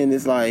 then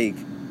it's like,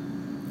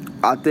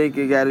 I think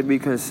it got to be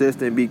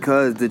consistent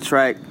because the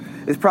track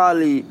is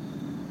probably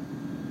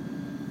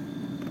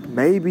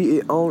maybe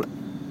it only.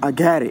 I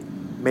got it.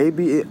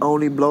 Maybe it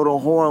only blow the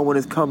horn when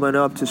it's coming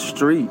up to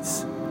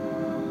streets.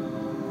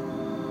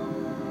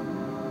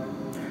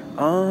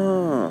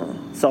 Oh.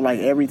 So, like,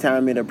 every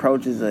time it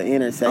approaches an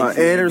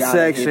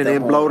intersection, it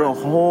blow the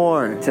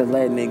horn. To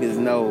let niggas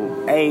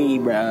know, hey,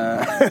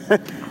 bruh.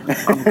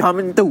 I'm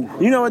coming through.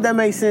 You know what? That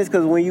makes sense,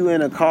 because when you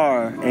in a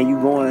car and you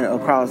going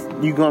across,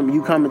 you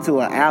come into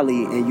an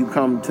alley and you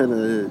come to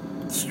the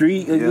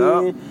street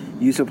again,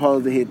 you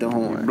supposed to hit the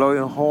horn. You blow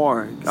your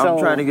horn. I'm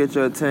trying to get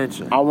your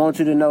attention. I want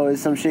you to know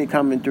there's some shit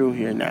coming through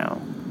here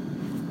now.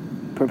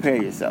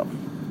 Prepare yourself.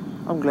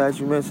 I'm glad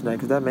you mentioned that,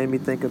 because that made me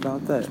think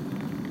about that.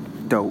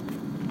 Dope.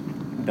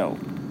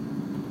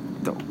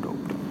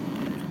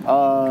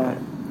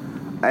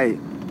 Hey,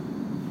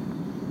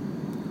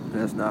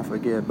 let's not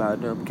forget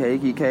about them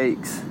cakey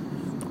cakes.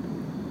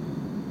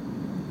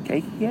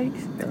 Cakey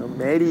cakes? Them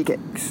Medi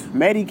cakes.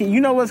 You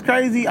know what's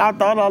crazy? I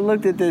thought I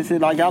looked at this shit.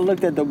 Like, I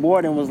looked at the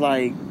board and was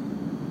like,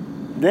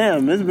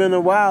 damn, it's been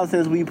a while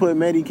since we put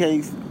Medi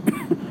cakes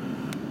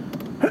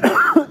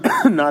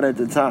not at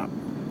the top.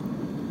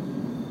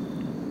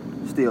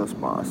 Still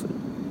sponsored.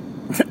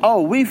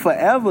 Oh, we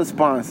forever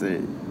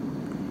sponsored.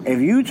 If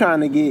you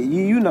trying to get,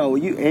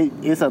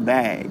 it's a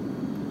bag.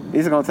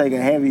 It's going to take a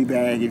heavy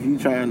bag if you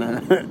trying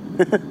to.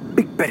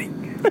 Big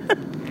bang.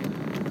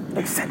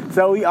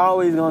 So we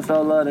always going to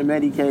show love to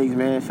Medi Cakes,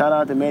 man. Shout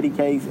out to Medi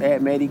Cakes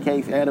at Medi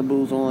Cakes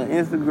Edibles on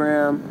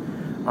Instagram.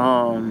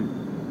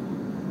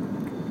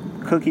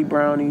 Cookie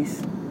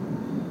brownies.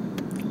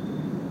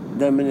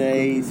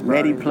 Lemonades.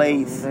 Medi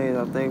Plates.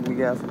 I think we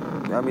got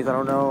some, I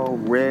don't know,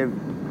 red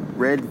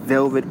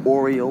velvet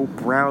Oreo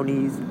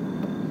brownies.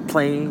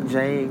 Plain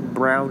Jane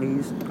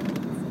brownies,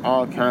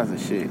 all kinds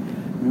of shit.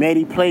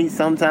 Medi Plates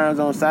sometimes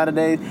on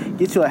Saturdays.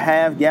 Get you a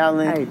half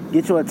gallon. Hey,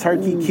 get you a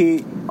turkey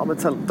kit. I'm gonna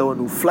throw a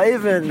new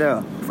flavor in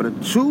there for the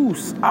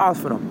juice. I was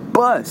finna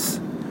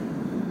bust.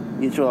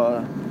 Get you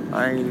a.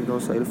 I ain't even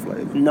gonna say the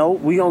flavor. No,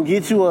 we gonna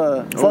get you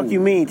a. Fuck you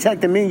mean? Check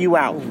the menu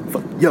out.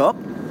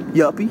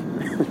 Yuppie.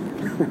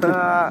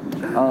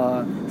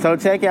 So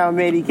check out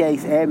Medi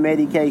Cakes at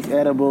Medi Cakes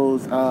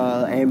Edibles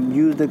and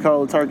use the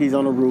code Turkeys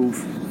on the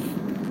Roof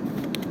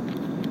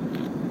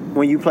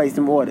when you place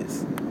them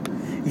orders.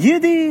 You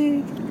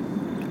dig?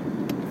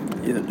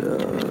 Yeah,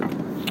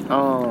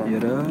 dog.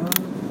 Yeah,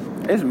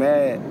 it's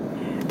mad.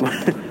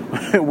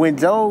 When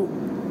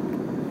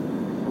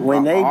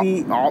they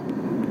be...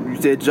 You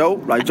said Joe?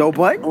 Like Joe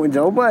Budden? When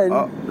Joe Budden,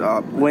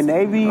 when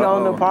they be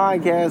on the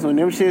podcast, when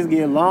them shits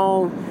get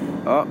long,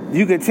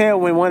 you can tell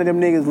when one of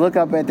them niggas look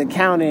up at the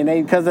counter and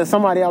because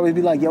somebody always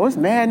be like, yo, it's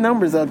mad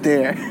numbers up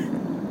there.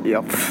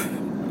 Yep.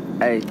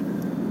 Hey.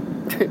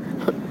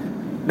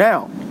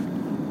 Now,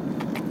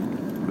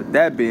 with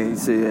that being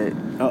said,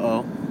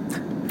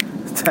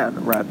 it's time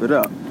to wrap it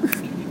up.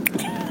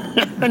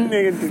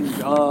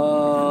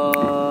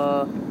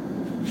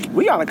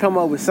 We gotta come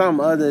up with some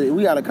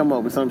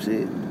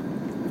shit.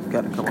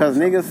 Because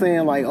niggas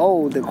saying like,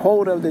 oh, the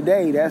quote of the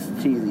day, that's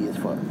cheesy as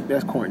fuck.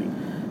 That's corny.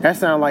 That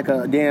sound like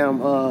a damn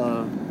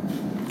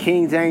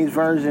King James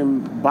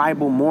Version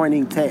Bible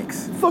morning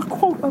text. The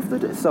quote of the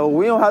day. So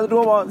we don't have to do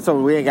them all. So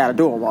we ain't gotta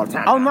do them all the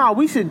time. Oh no,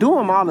 we should do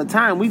them all the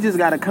time. We just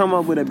gotta come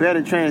up with a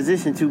better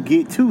transition to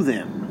get to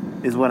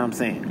them. Is what I'm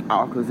saying.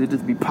 Oh, because it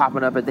just be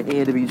popping up at the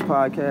end of each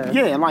podcast.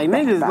 Yeah, like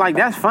niggas, like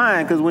that's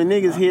fine. Because when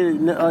niggas hear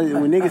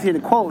the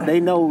quote, they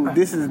know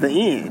this is the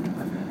end.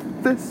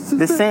 The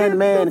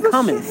Sandman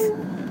cometh.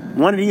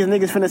 One of these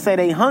niggas finna say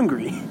they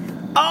hungry.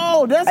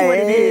 Oh, that's what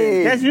it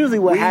is. That's usually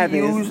what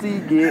happens. We usually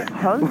get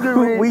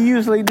hungry. We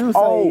usually do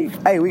say.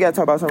 Hey, we gotta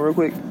talk about something real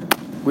quick.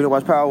 We don't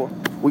watch Power.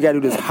 We gotta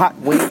do this hot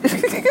wing.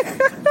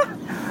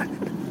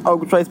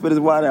 Uncle Trey spit his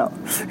wide out.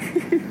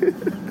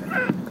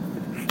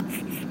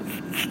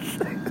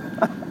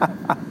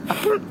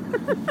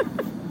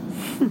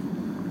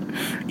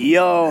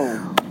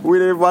 Yo, we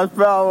didn't watch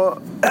Power.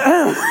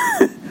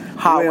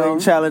 Hot wing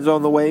challenge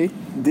on the way.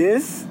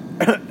 This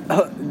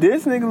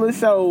nigga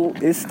show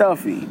is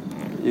stuffy.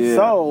 Yeah.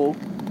 So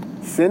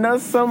send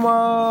us some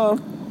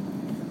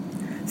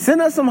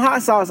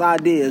hot sauce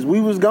ideas.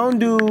 We was gonna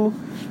do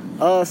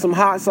some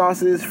hot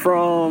sauces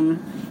from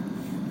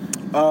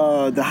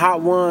the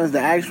hot ones,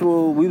 the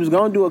actual. We was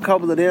gonna do a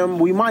couple of them.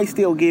 We might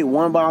still get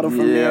one bottle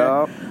from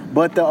there,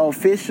 but the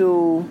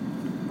official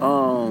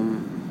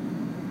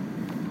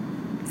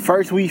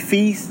First We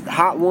Feast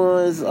hot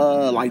ones,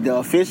 like the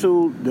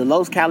official, the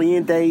Los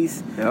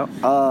Calientes,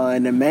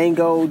 and the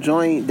mango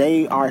joint,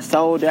 they are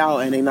sold out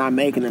and they're not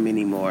making them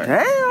anymore.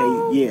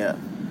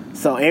 Damn.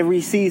 So every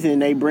season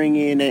they bring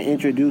in and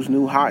introduce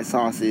new hot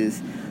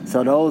sauces.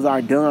 So those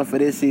are done for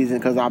this season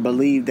because I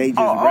believe they just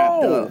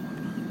wrapped up.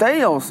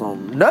 They on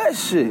some nut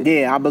shit.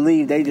 Yeah, I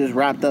believe they just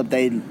wrapped up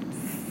their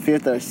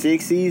 5th or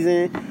 6th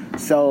season.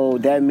 So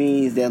that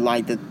means that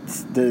like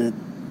the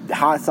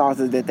hot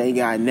sauces that they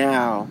got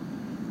now,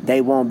 they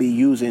won't be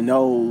using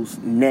those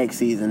next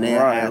season. They'll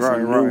have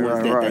some new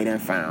ones that they done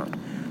found.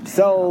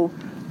 So,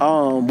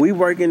 we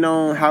working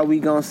on how we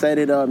gonna set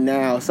it up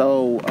now.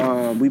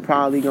 So, we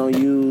probably gonna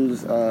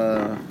use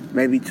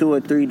maybe 2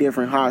 or 3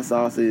 different hot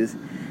sauces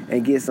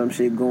and get some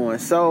shit going.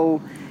 So,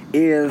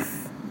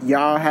 if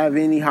y'all have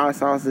any hot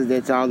sauces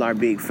that y'all are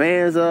big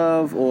fans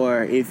of,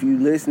 or if you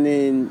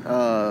listening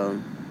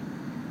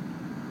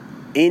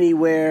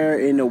anywhere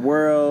in the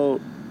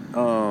world,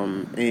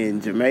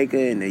 in Jamaica,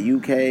 in the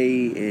UK,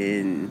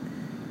 in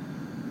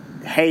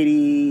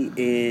Haiti,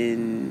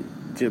 in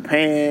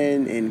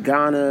Japan, in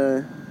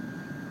Ghana,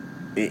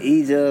 in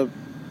Egypt,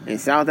 in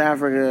South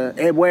Africa,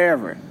 and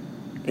wherever,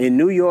 in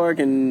New York,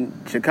 in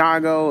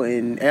Chicago,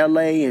 in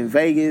LA, in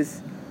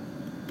Vegas,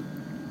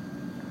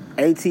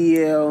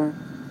 ATL,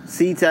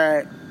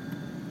 SeaTac.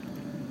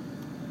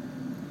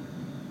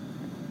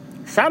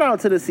 Shout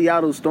out to the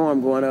Seattle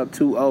Storm going up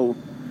 2-0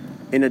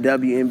 in the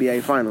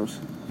WNBA Finals.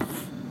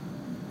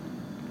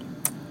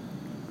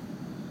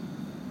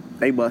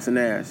 They busting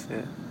ass.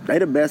 Yeah. They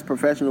the best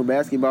professional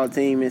basketball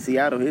team in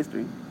Seattle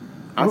history.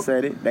 I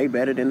said it. They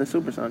better than the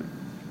Supersonics.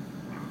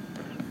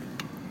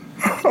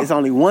 It's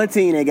only one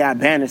team that got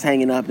banners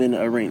hanging up in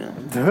the arena.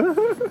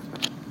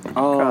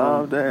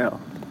 Calm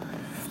down.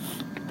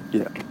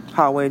 Yeah.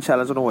 Hot wing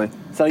challenge on the way.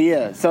 So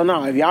yeah. So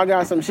no, if y'all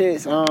got some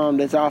shits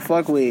that y'all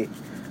fuck with,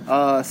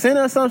 send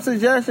us some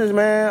suggestions,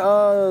 man.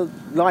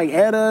 Like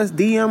add us,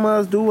 DM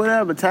us, do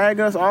whatever, tag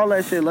us, all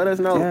that shit. Let us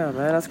know. Yeah,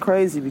 man, that's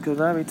crazy because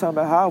now we talking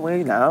about hot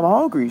wing. Now I'm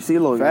hungry. See,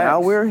 look, now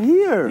we're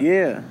here.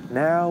 Yeah.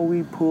 Now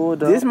we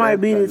pulled up. This might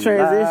be the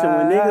transition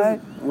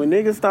when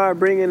niggas start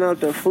bringing up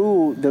the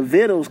food, the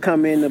vittles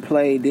come into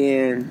play.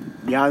 Then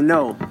y'all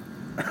know,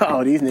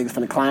 oh, these niggas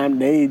finna climb.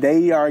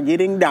 They are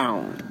getting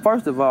down.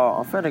 First of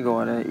all, I'm finna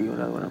go in there and eat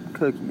one of them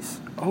cookies.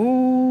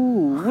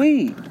 Ooh,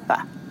 wee.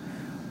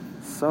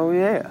 So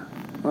yeah,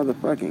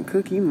 motherfucking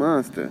cookie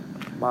monster.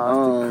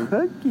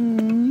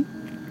 Cookie.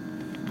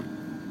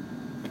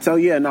 So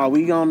yeah, no,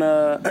 we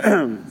gonna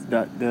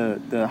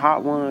the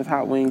hot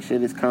wing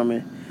shit is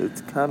coming.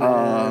 It's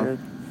coming.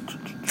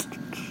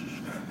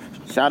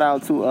 Shout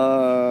out to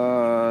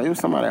it was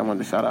somebody I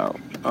wanted to shout out.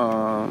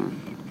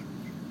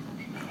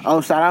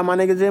 Shout out my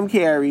nigga Jim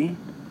Carrey.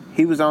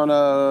 He was on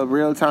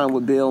Real Time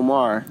with Bill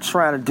Maher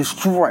trying to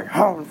destroy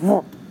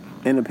Hollywood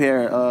in a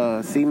pair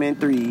of cement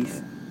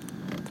 3s.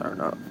 Turn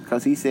up.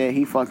 Because he said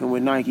he fucking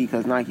with Nike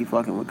because Nike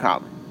fucking with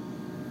Colin.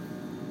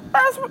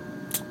 That's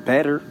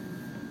better.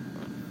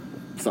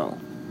 So,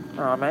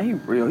 Nah, man, he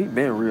real. He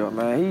been real,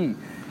 man.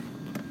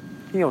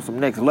 He on some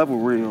next level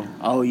real.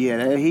 Oh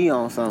yeah, he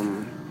on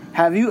something.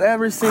 Have you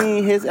ever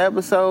seen his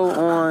episode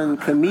on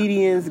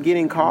comedians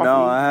getting coffee?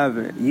 No, I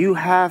haven't. You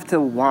have to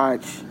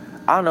watch.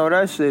 I know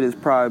that shit is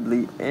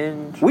probably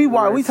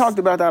interesting. We talked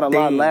about that a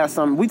lot last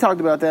summer. We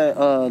talked about that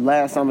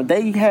last summer.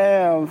 They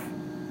have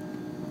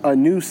a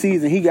new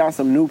season. He got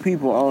some new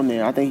people on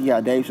there. I think he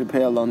got Dave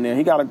Chappelle on there.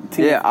 He got a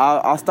team. Yeah,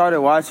 I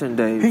started watching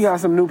Dave. He got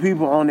some new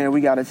people on there.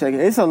 We gotta check it.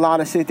 It's a lot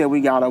of shit that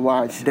we gotta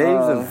watch.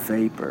 Dave's a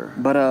vapor.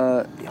 But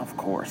of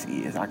course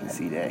he is. I can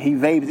see that. He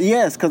vapes.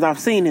 Yes, because I've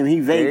seen him.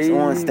 He vapes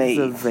on stage.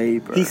 Dave's a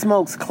vapor. He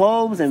smokes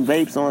cloves and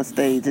vapes on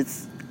stage.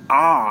 It's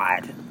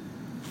odd.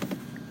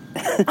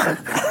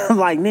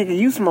 Like, nigga,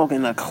 you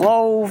smoking a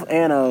clove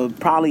and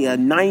probably a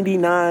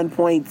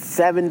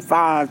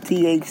 99.75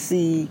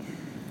 THC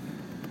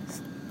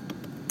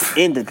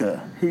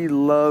indica. He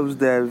loves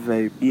that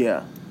vape.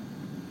 Yeah.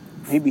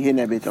 He be hitting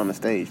that bitch on the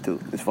stage too.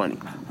 It's funny.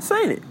 I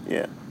seen it.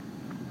 Yeah.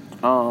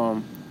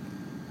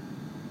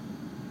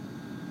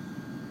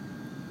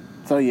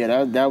 So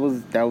yeah, that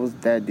was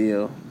that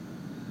deal.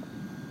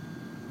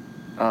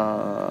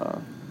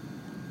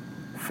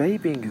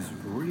 Vaping is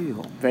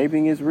real.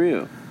 Vaping is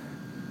real.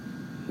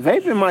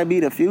 Vaping might be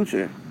the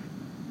future.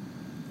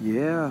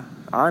 Yeah,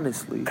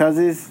 honestly. Cause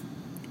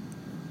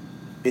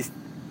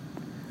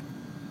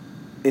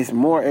it's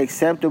more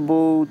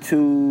acceptable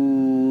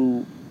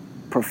to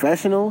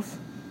professionals.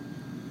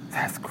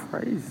 That's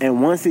crazy.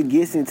 And once it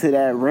gets into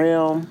that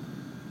realm,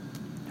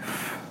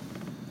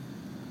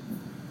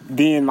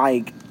 then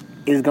like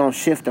it's gonna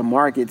shift the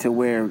market to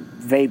where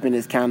vaping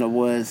is kind of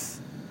was.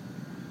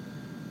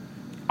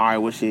 All right,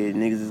 well shit,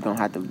 niggas is gonna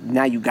have to.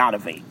 Now you gotta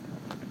vape.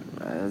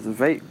 As a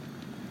vape.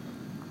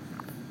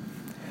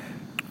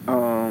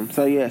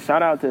 So yeah,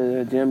 shout out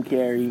to Jim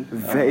Carrey.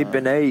 Vape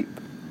and ape.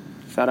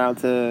 Shout out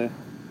to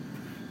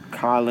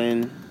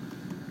Colin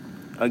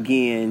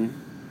again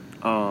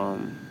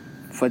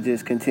for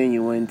just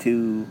continuing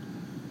to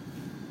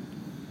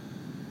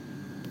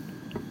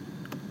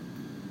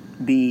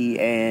be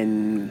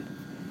an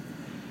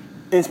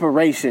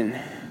inspiration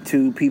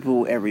to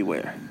people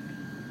everywhere.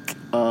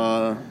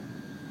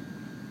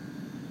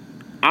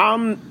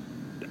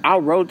 I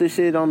wrote the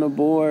shit on the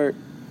board,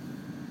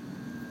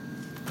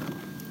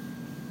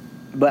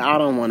 but I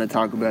don't want to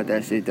talk about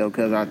that shit though,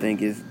 because I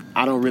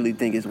don't really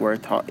think it's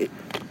worth talking.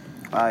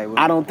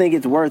 I don't think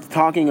it's worth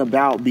talking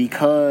about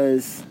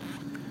because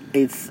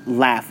it's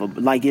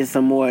laughable. Like it's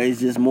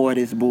just more of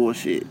this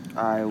bullshit.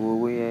 Alright, well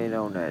we ain't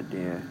on that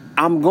then.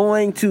 I'm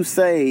going to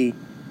say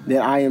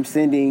that I am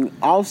sending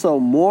also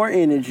more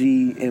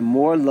energy and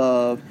more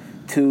love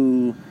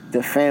to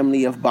the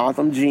family of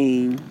Botham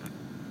Jean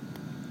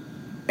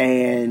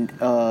and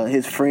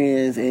his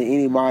friends and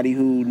anybody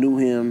who knew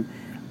him.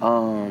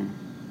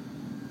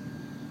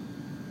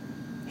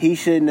 He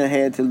shouldn't have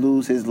had to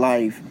lose his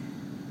life.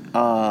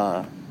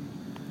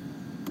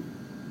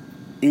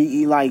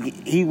 He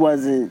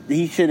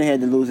shouldn't have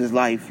had to lose his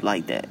life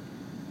like that.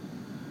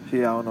 See,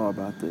 I don't know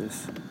about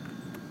this.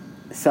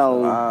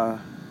 So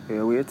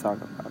yeah, we'll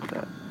talk about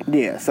that.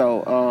 Yeah,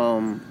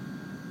 so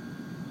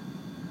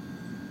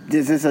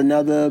it's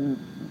another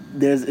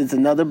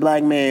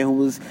black man who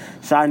was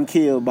shot and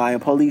killed by a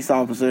police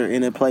officer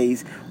in a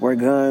place where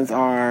guns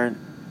are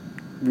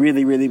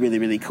really, really, really,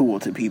 really cool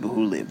to people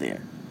who live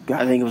there.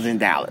 I think it was in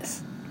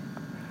Dallas.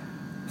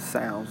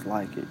 Sounds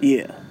like it.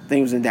 Yeah, I think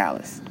it was in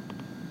Dallas.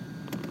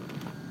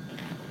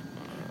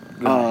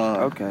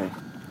 Okay.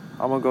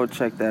 I'm gonna go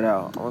check that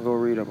out. I'm gonna go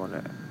read up on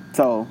that.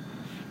 So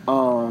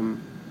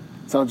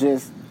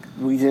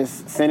we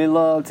just sending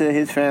love to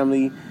his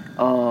family,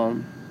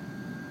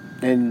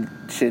 and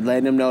shit,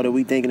 letting them know that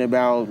we thinking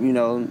about him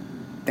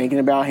and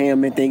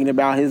thinking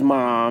about his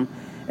mom,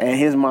 and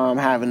his mom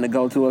having to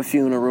go to a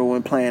funeral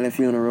and plan a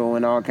funeral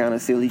and all kind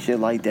of silly shit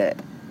like that.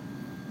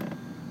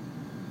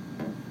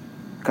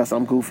 Cause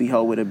some goofy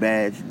hoe with a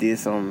badge did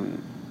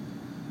some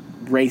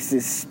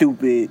racist,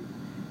 stupid,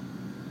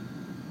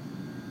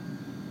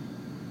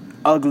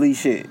 ugly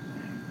shit.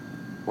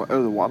 What, it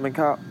was a woman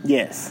cop?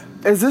 Yes.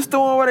 Is this the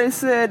one where they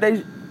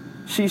said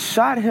she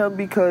shot him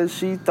because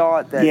she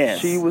thought that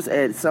she was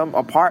at some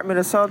apartment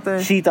or something?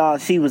 She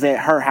thought she was at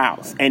her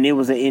house and it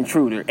was an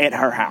intruder at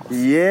her house.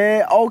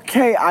 Yeah,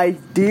 okay, I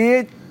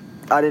didn't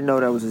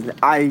know that was his name.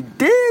 I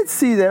did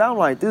see that. I'm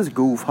like, this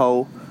goof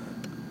hoe.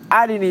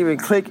 I didn't even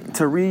click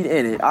to read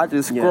in it. I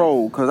just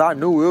scrolled because I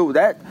knew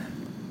that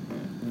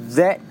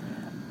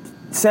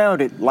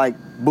sounded like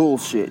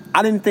bullshit.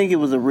 I didn't think it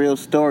was a real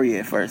story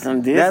at first.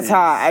 That's how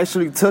I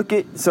actually took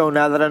it. So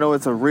now that I know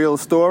it's a real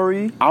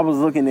story, I was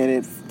looking at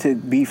it to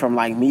be from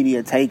like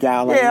Media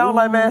Takeout. Like, I'm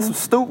like, man, some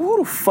stupid. Who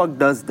the fuck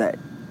does that?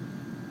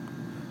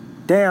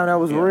 Damn,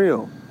 that was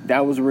real.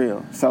 That was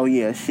real. So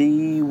yeah,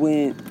 she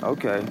went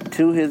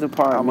to his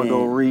apartment. I'm gonna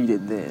go read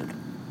it then.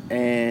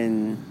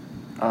 And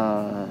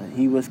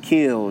he was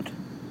killed.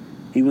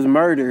 He was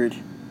murdered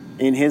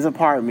in his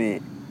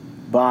apartment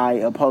by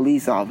a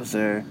police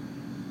officer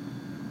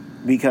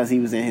because he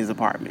was in his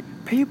apartment.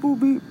 People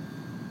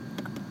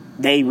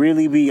they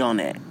really be on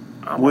that.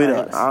 with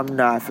us. I'm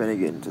not finna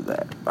get into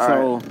that.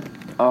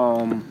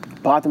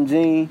 Botham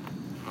Jean,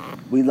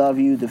 we love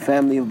you. The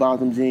family of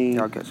Botham Jean,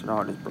 Y'all catching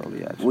all this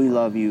Brody action. we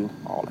love you.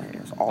 All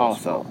hands.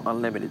 Also.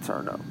 Unlimited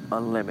turn up.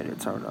 And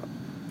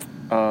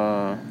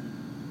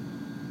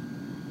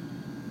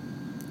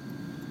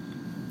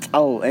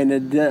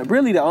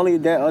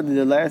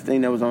the last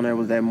thing that was on there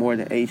was that More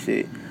Than 8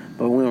 shit.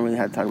 But we don't really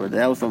have to talk about that.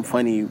 That was some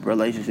funny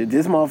relationship.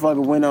 This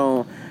motherfucker went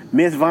on.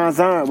 Miss Von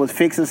Zant was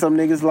fixing some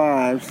niggas'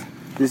 lives.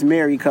 This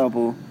married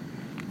couple.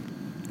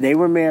 They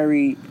were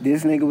married.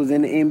 This nigga was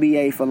in the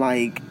NBA for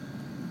like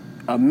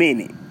a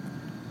minute.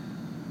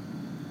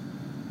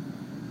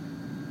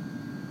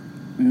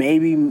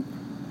 Maybe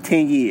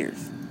 10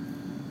 years.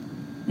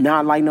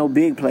 Not like no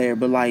big player,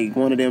 but like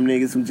one of them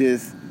niggas who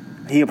just,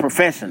 he a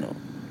professional.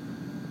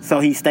 So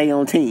he stay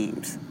on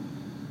teams.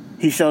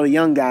 He show the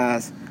young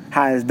guys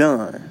how it's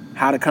done.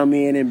 How to come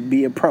in and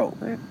be a pro.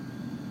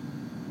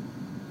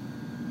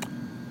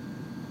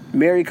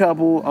 Married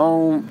couple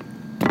on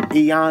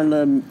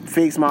Iyanla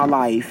Fix My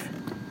Life.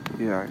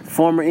 Yeah.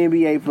 Former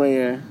NBA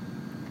player.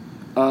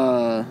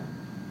 Nigga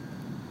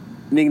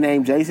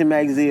named Jason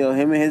Maxill.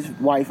 Him and his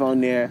wife on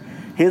there.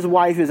 His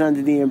wife is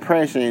under the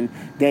impression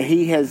that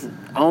he has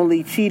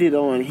only cheated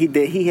on,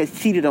 that he has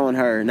cheated on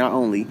her, not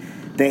only,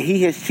 that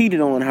he has cheated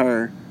on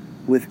her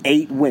with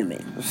 8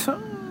 women.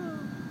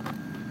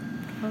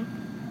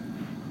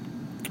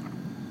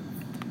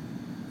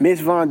 Miss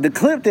Von, the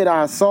clip that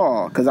I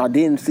saw, because I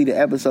didn't see the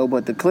episode,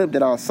 but the clip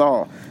that I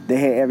saw, they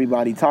had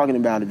everybody talking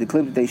about it. The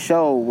clip that they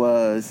showed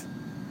was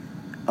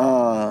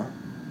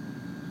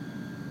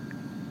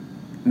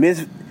Miss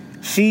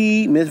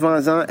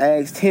Von Zant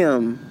asked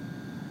him,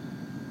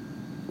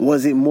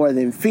 was it more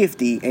than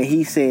 50? And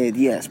he said,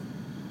 yes,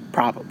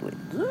 probably.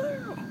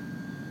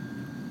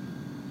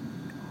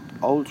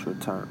 Ultra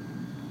term.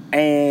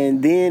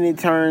 And then it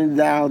turned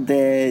out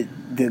that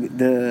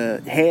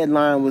the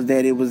headline was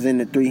that it was in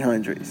the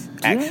 300s,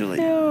 actually.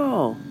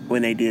 Damn.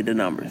 When they did the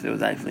numbers. It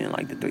was actually in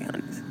like the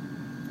 300s.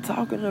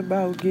 Talking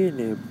about getting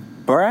it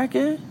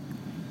bracket?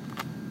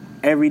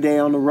 Every day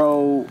on the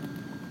road,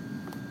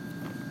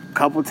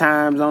 couple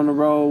times on the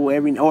road,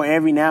 every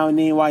now and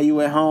then while you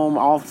at home,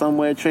 off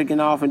somewhere, tricking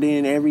off, and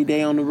then every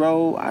day on the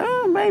road,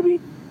 maybe.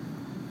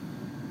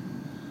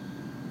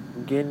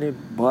 Getting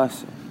it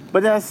busting.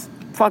 But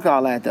fuck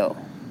all that though.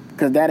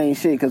 Because that ain't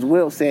shit. Because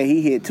Wilt said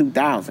he hit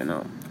 2,000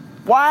 on him.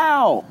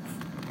 Wow!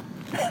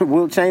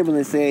 Wilt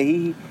Chamberlain said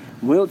he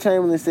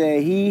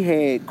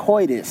had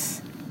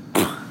coitus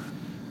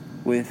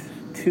with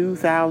over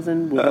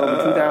 2,000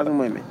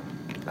 women.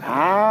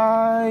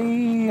 I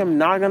am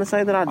not going to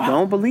say that I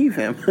don't believe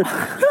him.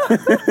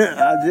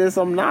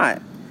 I'm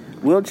not.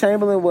 Wilt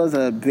Chamberlain was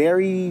a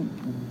very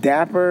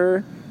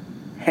dapper,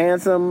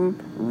 handsome,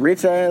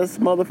 rich-ass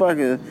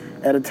motherfucker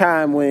at a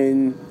time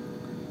when...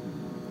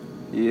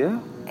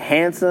 Yeah.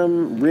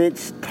 Handsome,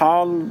 rich,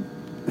 tall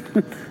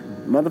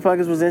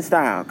motherfuckers was in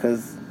style,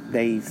 because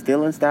they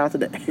still in style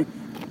today. Yeah.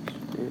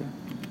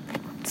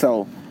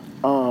 So,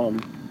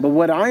 but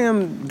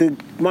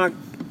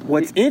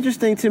what's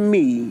interesting to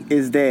me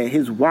is that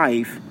his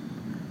wife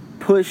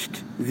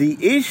pushed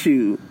the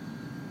issue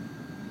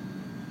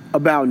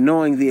about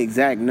knowing the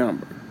exact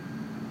number.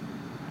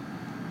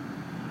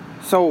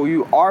 So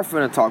you are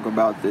finna talk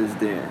about this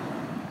then,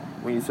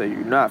 when you say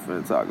you're not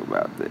finna talk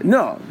about this.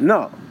 No.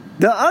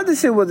 The other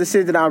shit was the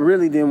shit that I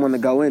really didn't want to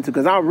go into,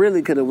 because I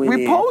really could have went in.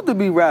 We supposed to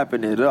be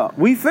wrapping it up.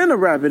 We finna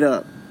wrap it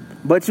up.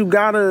 But you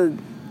gotta...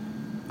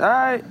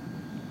 Alright.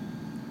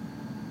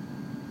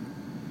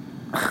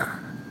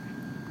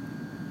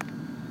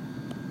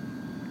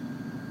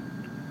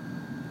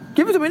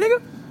 Give it to me, nigga.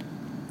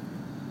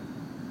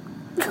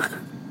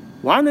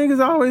 Why niggas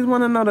always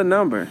want to know the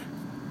number?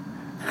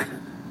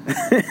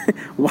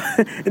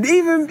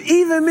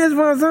 Even Miss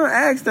Von Zant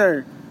asked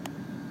her.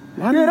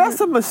 That's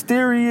a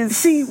mysterious...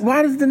 See,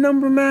 why does the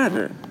number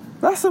matter?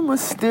 That's a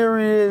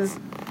mysterious...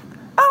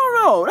 I don't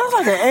know. That's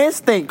like an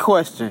instinct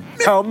question.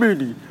 How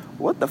many?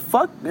 What the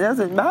fuck? Does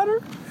it matter?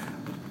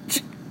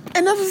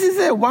 And that's what she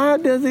said. Why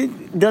does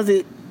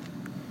it...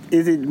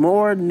 Is it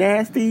more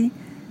nasty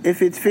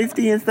if it's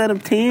 50 instead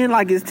of 10?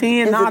 Like, is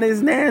 10 not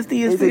as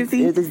nasty as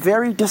 50? Is it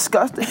very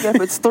disgusting if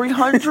it's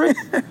 300?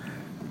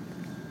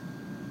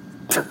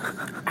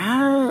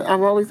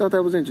 I've always thought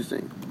that was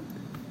interesting.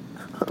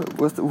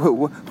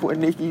 What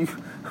Nicki,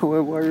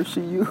 what word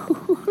she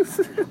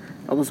used?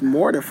 I was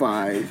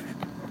mortified.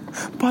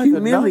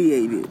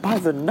 Humiliated. By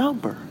the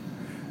number.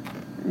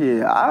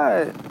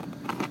 Yeah,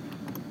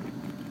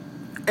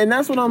 And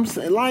that's what I'm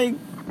saying. Like,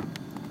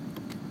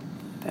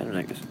 that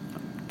nigga's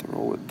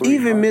throw it.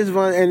 Even Miss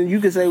Von, and you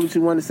can say what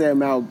you want to say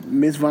about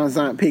Miss Von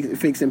Zant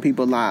fixing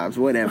people's lives,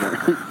 whatever.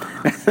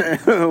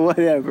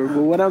 Whatever.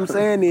 But what I'm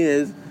saying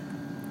is,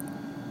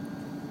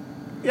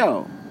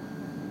 yeah.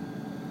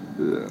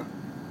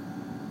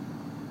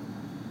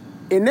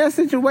 In that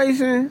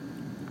situation,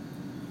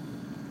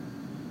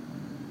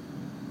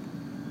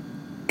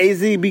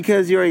 is it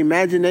because your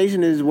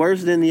imagination is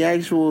worse than the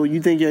actual,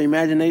 you think your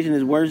imagination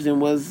is worse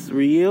than what's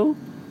real?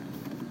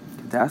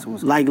 That's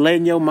what's like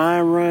letting your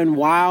mind run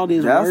wild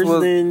is worse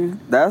than.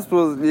 That's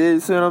what. You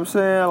see what I'm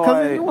saying?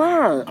 Like,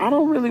 why? I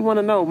don't really want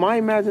to know. My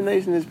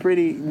imagination is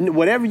pretty.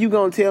 Whatever you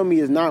gonna tell me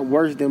is not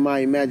worse than my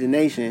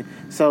imagination,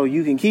 so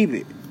you can keep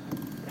it.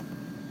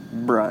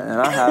 bruh,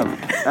 and I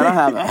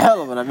have a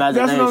hell of an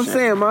imagination. That's what I'm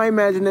saying. My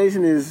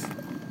imagination is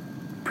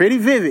pretty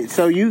vivid,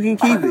 so you can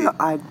keep it.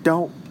 I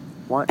don't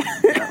want.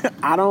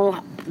 I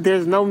don't.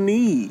 There's no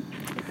need.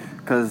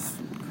 Cause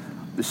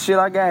the shit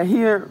I got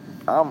here,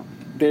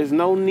 there's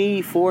no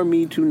need for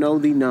me to know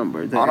the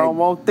number. I don't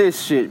want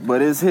this shit,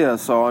 but it's here,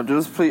 so I'm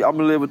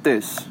gonna live with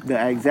this.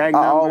 The exact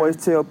number. I always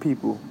tell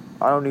people,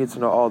 I don't need to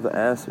know all the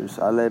answers.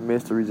 I let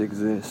mysteries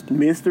exist.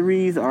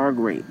 Mysteries are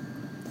great.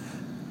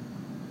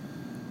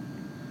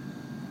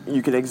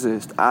 You can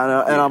exist, and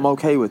I'm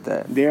okay with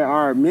that. There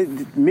are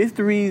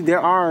mysteries. There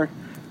are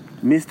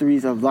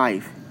mysteries of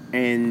life,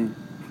 and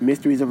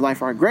mysteries of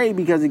life are great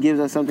because it gives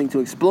us something to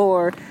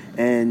explore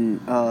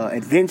and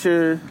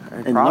adventure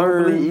and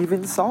probably learn,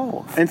 even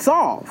solve.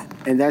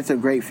 And that's a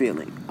great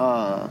feeling.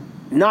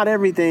 Not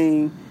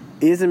everything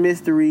is a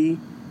mystery,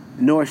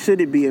 nor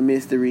should it be a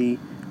mystery,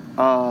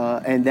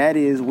 and that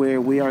is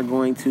where we are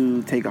going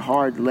to take a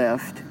hard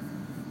left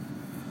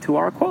to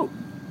our quote.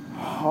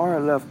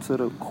 Hard left to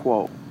the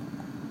quote.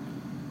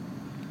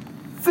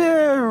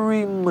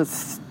 Very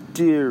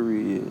mysterious.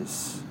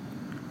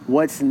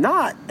 What's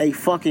not a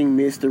fucking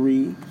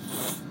mystery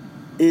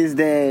is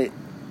that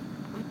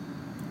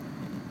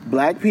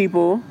black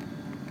people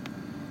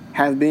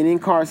have been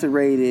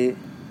incarcerated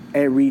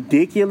at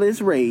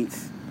ridiculous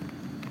rates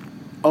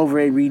over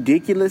a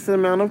ridiculous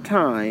amount of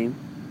time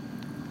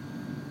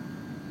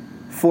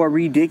for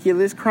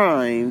ridiculous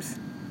crimes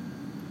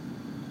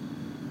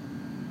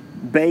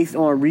based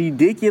on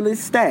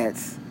ridiculous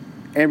stats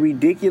and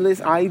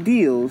ridiculous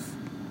ideals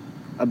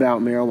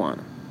about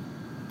marijuana.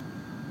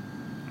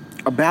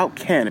 About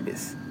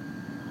cannabis.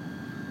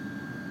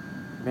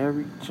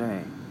 Mary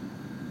Jane.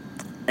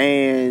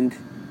 And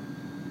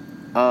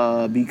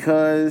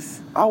because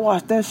I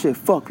watched that shit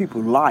fuck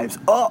people's lives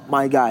up,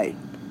 my guy.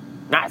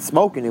 Not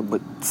smoking it,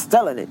 but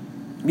selling it.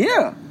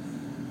 Yeah.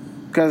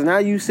 Because now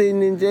you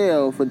sitting in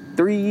jail for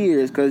 3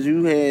 years because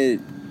you had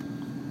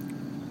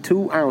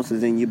 2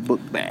 ounces in your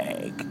book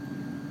bag.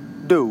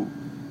 Dude,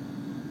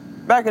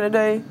 back in the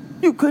day,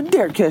 you couldn't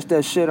dare catch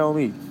that shit on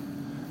me.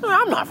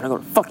 I'm not finna go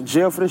to fucking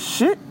jail for this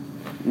shit.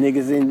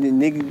 Niggas in the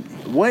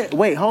nigga.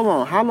 Wait, hold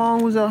on. How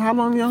long your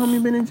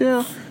homie been in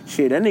jail?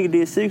 Shit, that nigga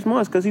did 6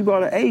 months because he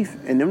bought an eighth,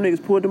 and them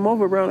niggas pulled him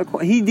over around the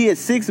corner. He did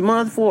 6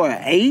 months for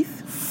an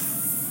eighth?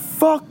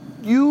 Fuck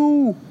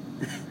you.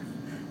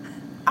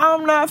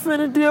 I'm not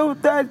finna deal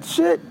with that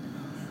shit.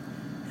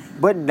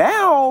 But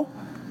now,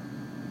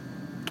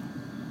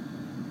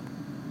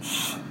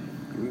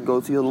 you can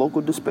go to your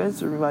local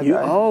dispensary, my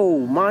guy.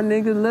 Oh, my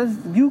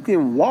nigga, you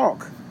can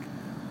walk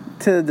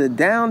to the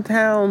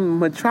downtown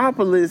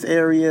metropolis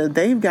area.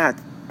 They've got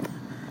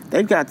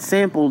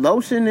sample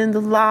lotion in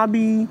the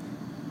lobby.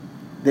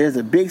 There's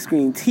a big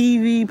screen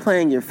TV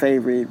playing your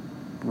favorite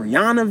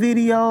Rihanna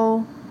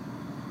video.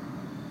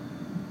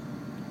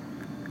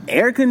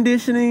 Air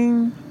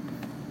conditioning.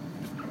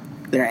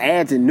 There are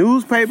ads in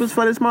newspapers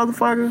for this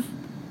motherfucker.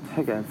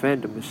 They got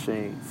vending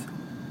machines.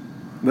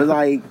 But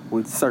like,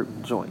 with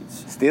certain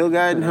joints. Still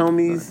got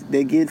homies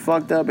that get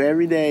fucked up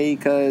every day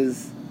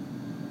because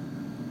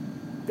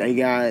they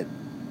got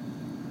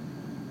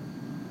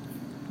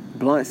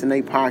blunts in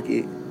their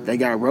pocket. They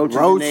got roaches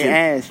in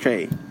their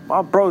ashtray.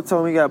 My bro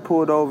told me he got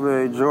pulled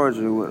over in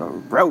Georgia with a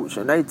roach,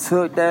 and they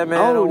took that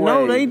man away.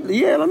 No,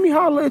 let me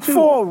holler at you.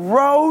 For a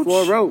roach?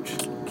 For a roach.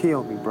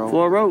 Kill me, bro.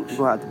 For a roach. You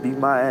gonna have to beat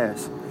my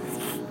ass.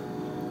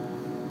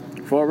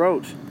 For a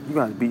roach. You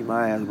gotta beat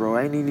my ass, bro.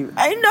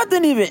 Ain't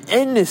nothing even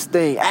in this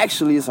thing.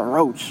 Actually, it's a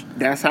roach.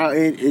 That's how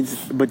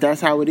but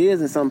that's how it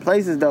is in some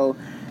places, though.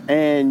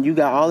 And you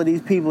got all of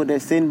these people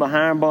that sitting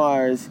behind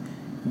bars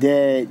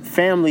that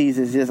families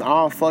is just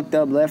all fucked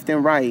up left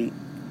and right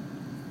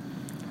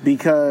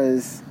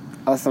because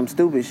of some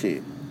stupid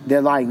shit.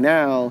 They're like,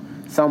 now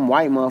some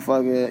white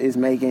motherfucker is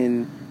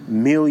making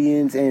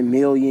millions and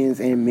millions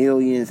and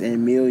millions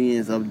and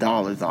millions of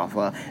dollars off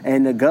of,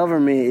 and the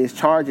government is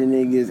charging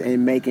niggas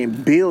and making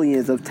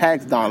billions of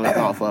tax dollars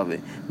off of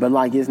it. But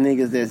like, it's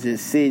niggas that's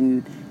just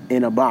sitting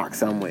in a box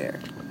somewhere.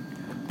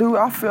 Dude,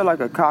 I feel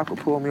like a cop will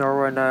pull me over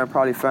right now and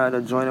probably find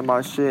a joint in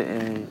my shit,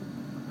 and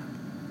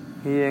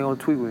he ain't gonna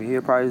tweet with me.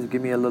 He'll probably just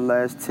give me a little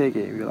ass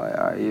ticket and be like,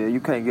 all right, yeah,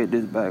 you can't get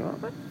this back.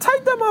 Like,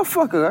 take that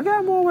motherfucker. I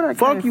got more where that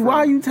fuck you. From.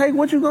 Why you take?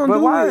 What you gonna do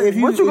with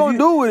it? What you gonna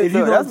do with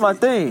it? That's my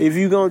thing. If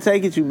you gonna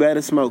take it, you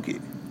better smoke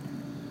it.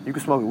 You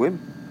can smoke it with me.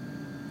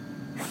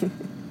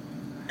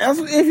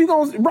 If you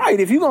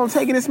gonna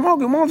take it and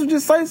smoke it, why don't you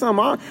just say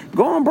something?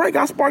 Go on break.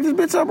 I'll spark this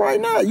bitch up right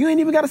now. You ain't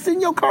even gotta sit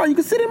in your car. You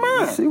can sit in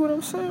mine. You see what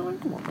I'm saying? Like,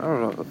 come on, I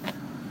don't know.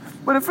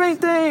 But if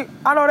anything,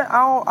 I know that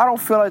I don't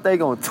feel like they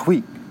gonna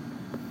tweak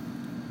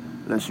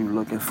unless you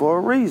looking for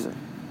a reason.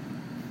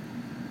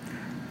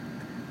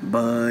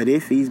 But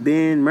if he's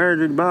been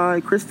murdered by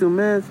crystal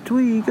meth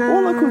tweakers,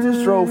 well, look who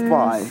just drove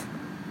by.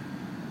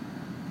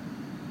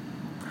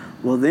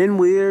 Well, then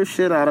we're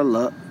shit out of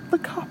luck. The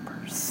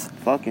coppers.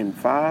 Fucking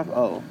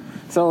 5-0.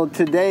 So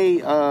today,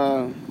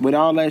 with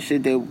all that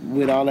shit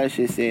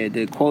said,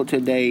 the quote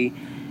today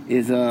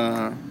is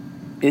gonna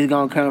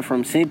come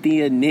from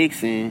Cynthia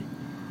Nixon,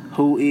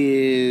 who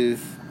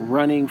is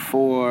running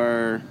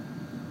for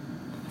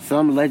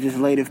some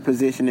legislative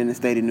position in the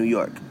state of New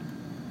York.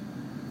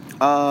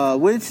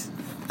 Which,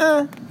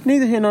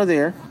 neither here nor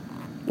there.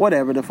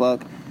 Whatever the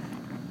fuck.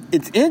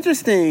 It's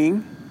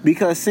interesting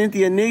because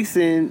Cynthia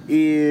Nixon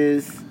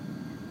is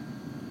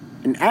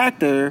an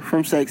actor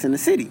from Sex and the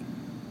City.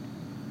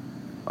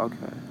 Okay.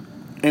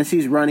 And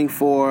she's running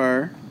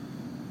for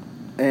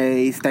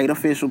a state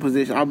official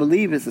position. I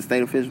believe it's a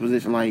state official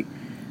position. Like,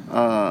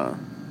 I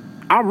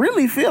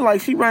really feel like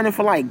she's running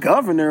for, like,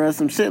 governor or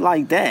some shit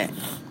like that.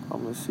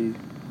 I'm gonna see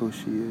who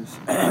she is.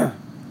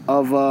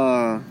 Of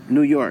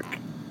New York.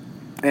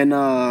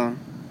 And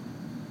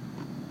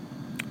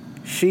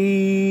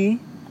she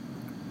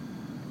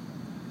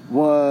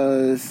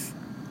was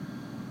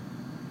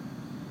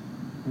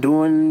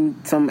doing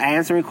some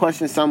answering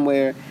questions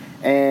somewhere,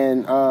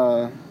 and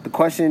the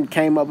question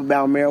came up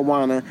about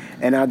marijuana,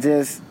 and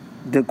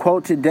the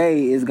quote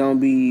today is gonna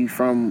be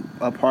from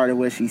a part of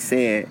what she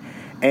said,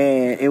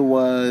 and it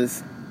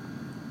was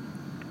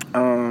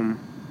and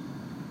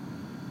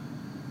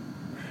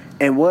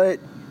what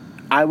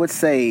I would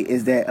say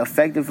is that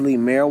effectively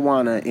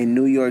marijuana in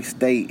New York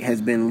State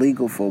has been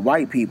legal for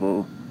white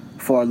people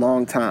for a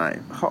long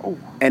time. Oh.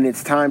 And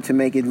it's time to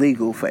make it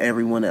legal for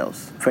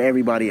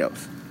everybody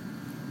else.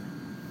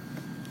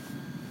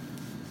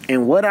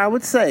 And what I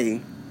would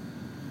say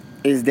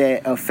is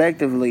that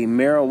effectively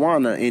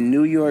marijuana in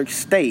New York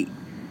State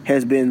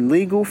has been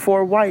legal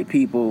for white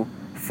people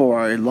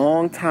for a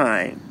long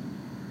time.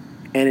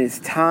 And it's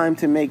time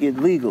to make it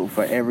legal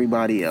for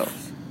everybody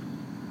else.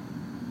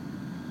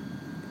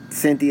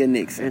 Cynthia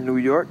Nixon. In New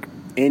York?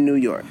 In New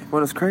York.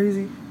 What is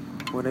crazy?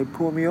 When they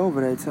pulled me over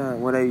that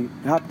time, when they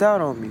hopped out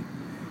on me,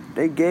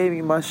 they gave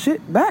me my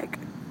shit back.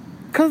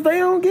 Cause they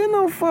don't get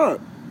no fuck.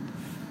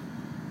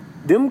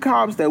 Them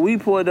cops that we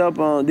pulled up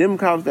on, them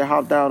cops that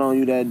hopped out on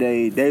you that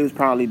day, they was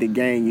probably the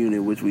gang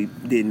unit, which we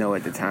didn't know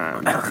at the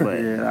time. But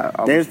Yeah,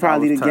 they was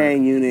probably the turned.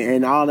 gang unit,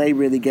 and all they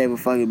really gave a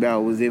fuck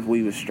about was if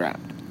we was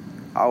strapped.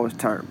 I was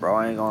turned, bro.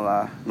 I ain't gonna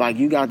lie. Like,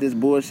 you got this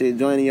bullshit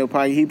joint in your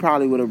pocket, he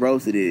probably would have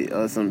roasted it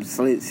or some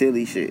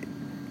silly shit.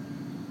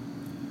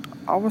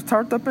 I was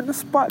turned up in the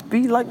spot,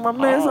 B, like my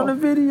man's on the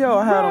video.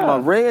 I had on my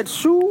red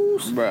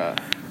shoes. Bruh.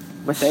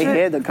 But They shit.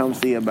 had to come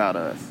see about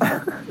us.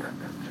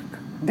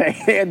 They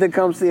had to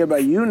come see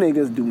about you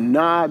niggas do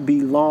not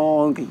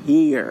belong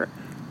here.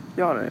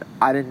 Y'all,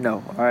 I didn't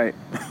know, all right?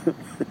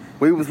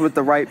 We was with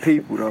the right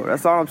people, though.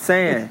 That's all I'm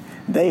saying.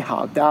 They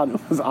hopped out and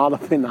was all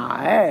up in our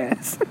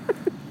ass.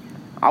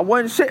 I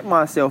wasn't shitting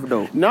myself,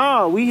 though.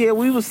 No, we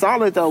was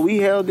solid, though. We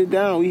held it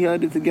down. We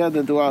held it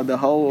together throughout the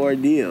whole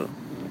ordeal.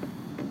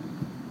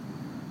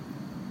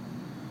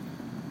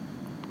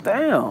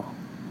 Damn.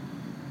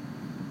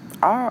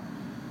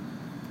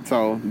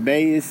 So,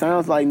 Bay, it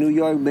sounds like New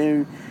York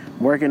been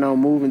working on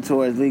moving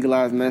towards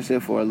legalizing that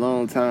shit for a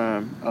long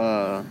time.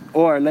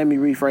 Or let me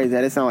rephrase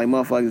that. It sounds like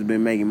motherfuckers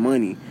been making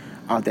money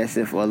off that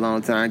shit for a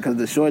long time. Because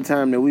the short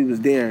time that we was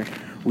there,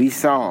 we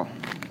saw.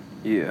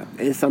 Yeah.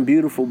 It's some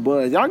beautiful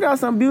buzz. Y'all got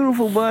some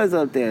beautiful buzz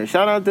up there.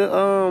 Shout out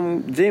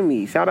to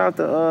Jimmy. Shout out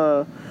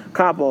to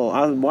Capo.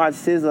 I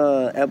watched his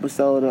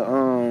episode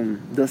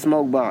of The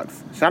Smoke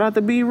Box. Shout out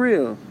to Be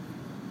Real.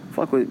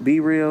 Fuck with Be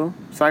Real,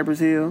 Cypress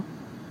Hill.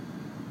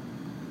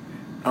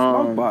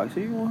 Smoke Box.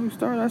 He the one who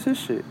started. That's his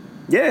shit.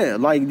 Yeah,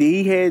 like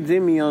he had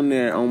Jimmy on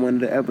there on one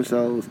of the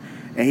episodes,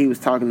 and he was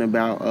talking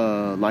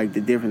about like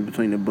the difference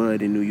between the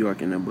bud in New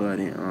York and the bud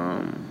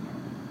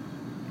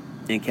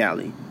in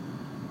Cali.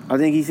 I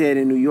think he said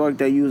in New York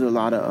they use a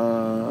lot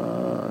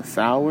of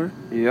sour.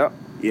 Yep.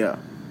 Yeah.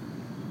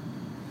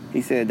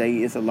 He said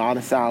it's a lot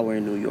of sour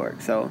in New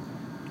York. So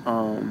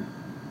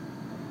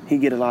he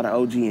get a lot of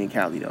OG in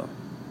Cali though.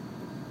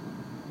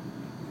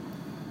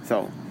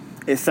 So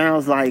it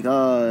sounds like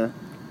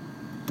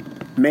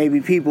maybe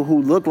people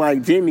who look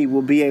like Jimmy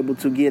will be able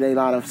to get a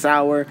lot of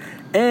sour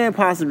and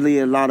possibly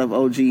a lot of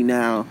OG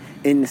now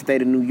in the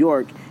state of New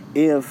York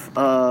if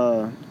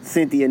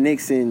Cynthia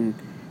Nixon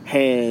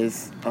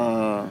has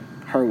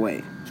her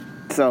way.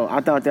 So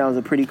I thought that was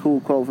a pretty cool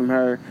quote from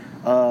her.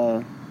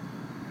 A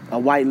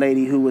white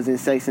lady who was in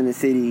Sex and the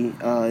City.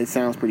 It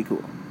sounds pretty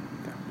cool.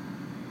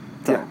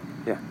 So,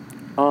 yeah.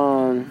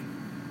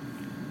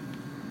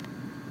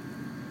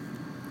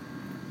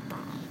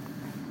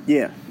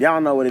 Yeah,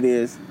 y'all know what it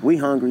is. We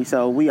hungry,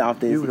 so we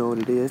off this. You know what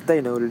it is. They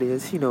know what it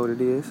is. He know what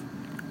it is.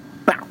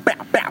 Bow,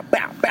 bow, bow,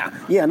 bow, bow.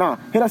 Yeah, nah.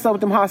 Hit us up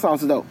with them hot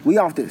sauces, though. We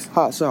off this.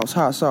 Hot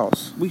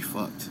sauce. We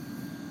fucked.